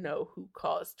wants to know who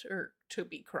caused her to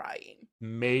be crying.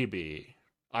 Maybe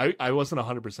I wasn't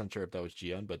 100% sure if that was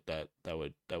Jiyeon, but that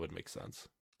would make sense.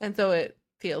 And so it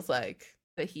feels like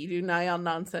the Hidu Nyan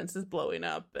nonsense is blowing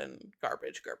up and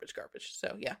garbage.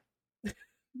 So yeah.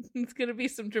 It's gonna be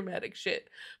some dramatic shit.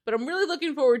 But I'm really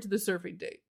looking forward to the surfing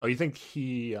date. Oh, you think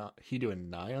he doing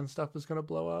Nayeon stuff is gonna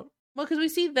blow up? Well, because we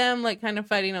see them like kind of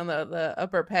fighting on the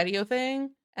upper patio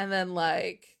thing, and then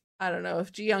like I don't know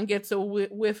if Jiyeon gets a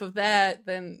whiff of that,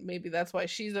 then maybe that's why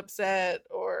she's upset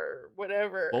or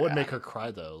whatever. What would make her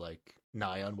cry though? Like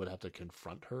Nayeon would have to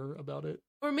confront her about it.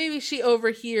 Or maybe she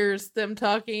overhears them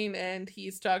talking, and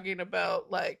he's talking about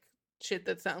like shit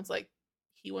that sounds like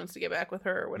he wants to get back with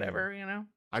her or whatever. You know.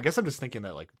 I guess I'm just thinking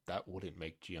that like that wouldn't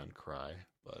make Jiyeon cry,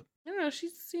 but I don't know. She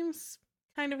seems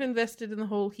kind of invested in the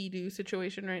whole Hidu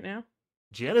situation right now.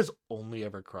 Jiyeon has only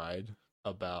ever cried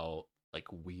about like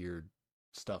weird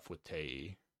stuff with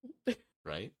Tae,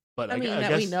 right? But I mean, I that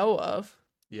guess, we know of.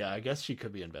 Yeah, I guess she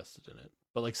could be invested in it.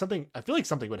 But like I feel like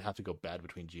something would have to go bad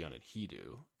between Jiyeon and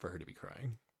Hidu for her to be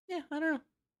crying. Yeah, I don't know.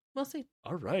 We'll see.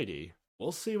 Alrighty.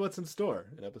 We'll see what's in store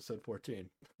in episode 14.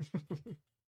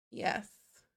 Yes.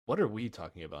 What are we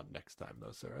talking about next time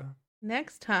though, Sarah?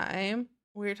 Next time,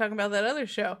 we're talking about that other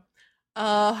show.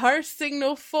 Heart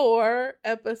Signal 4,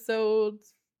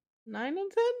 episodes 9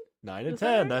 and 10? 9 and Is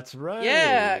that 10, right? that's right.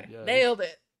 Yeah, Yes. nailed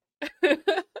it.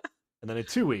 And then in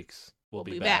 2 weeks, we'll We'll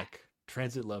be be back. back.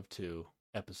 Transit Love 2,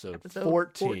 episode Episode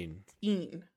 14.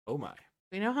 14. Oh my.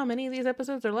 Do you know how many of these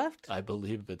episodes are left? I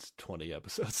believe it's 20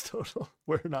 episodes total.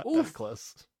 We're not Oof. that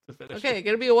close to finish. Okay,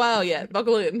 gonna be a while yet.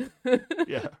 Buckle in.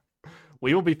 Yeah.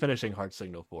 We will be finishing Heart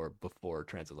Signal 4 before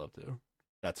Transit Love 2.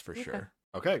 That's for Okay. sure.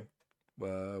 Okay.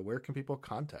 Where can people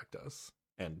contact us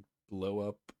and blow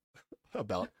up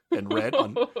about and rant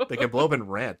on? They can blow up and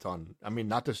rant on, I mean,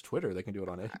 not just Twitter. They can do it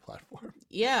on any platform.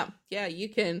 Yeah, you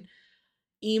can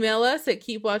email us at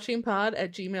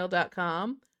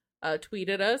keepwatchingpod@gmail.com, tweet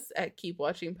at us at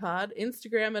keepwatchingpod,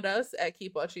 Instagram at us at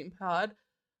keepwatchingpod,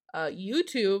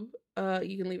 YouTube,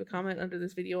 you can leave a comment under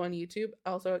this video on YouTube,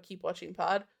 also at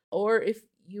keepwatchingpod, or if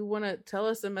you want to tell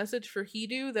us a message for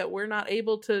Hidu that we're not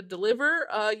able to deliver,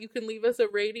 you can leave us a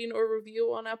rating or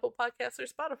review on Apple Podcasts or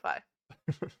Spotify.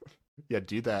 Yeah,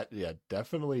 do that. Yeah,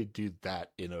 definitely do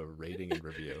that in a rating and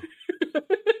review.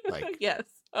 Like, yes,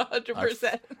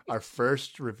 100%. Our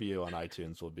first review on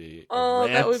iTunes will be a Oh,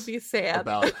 that rant would be sad.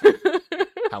 about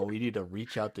how we need to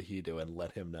reach out to Hidu and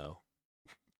let him know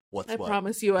what's I what.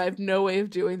 promise you I have no way of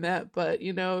doing that, but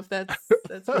you know, if that's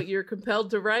what you're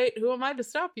compelled to write, who am I to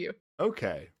stop you?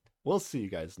 Okay. We'll see you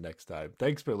guys next time.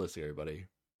 Thanks for listening, everybody.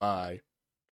 Bye.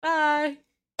 Bye.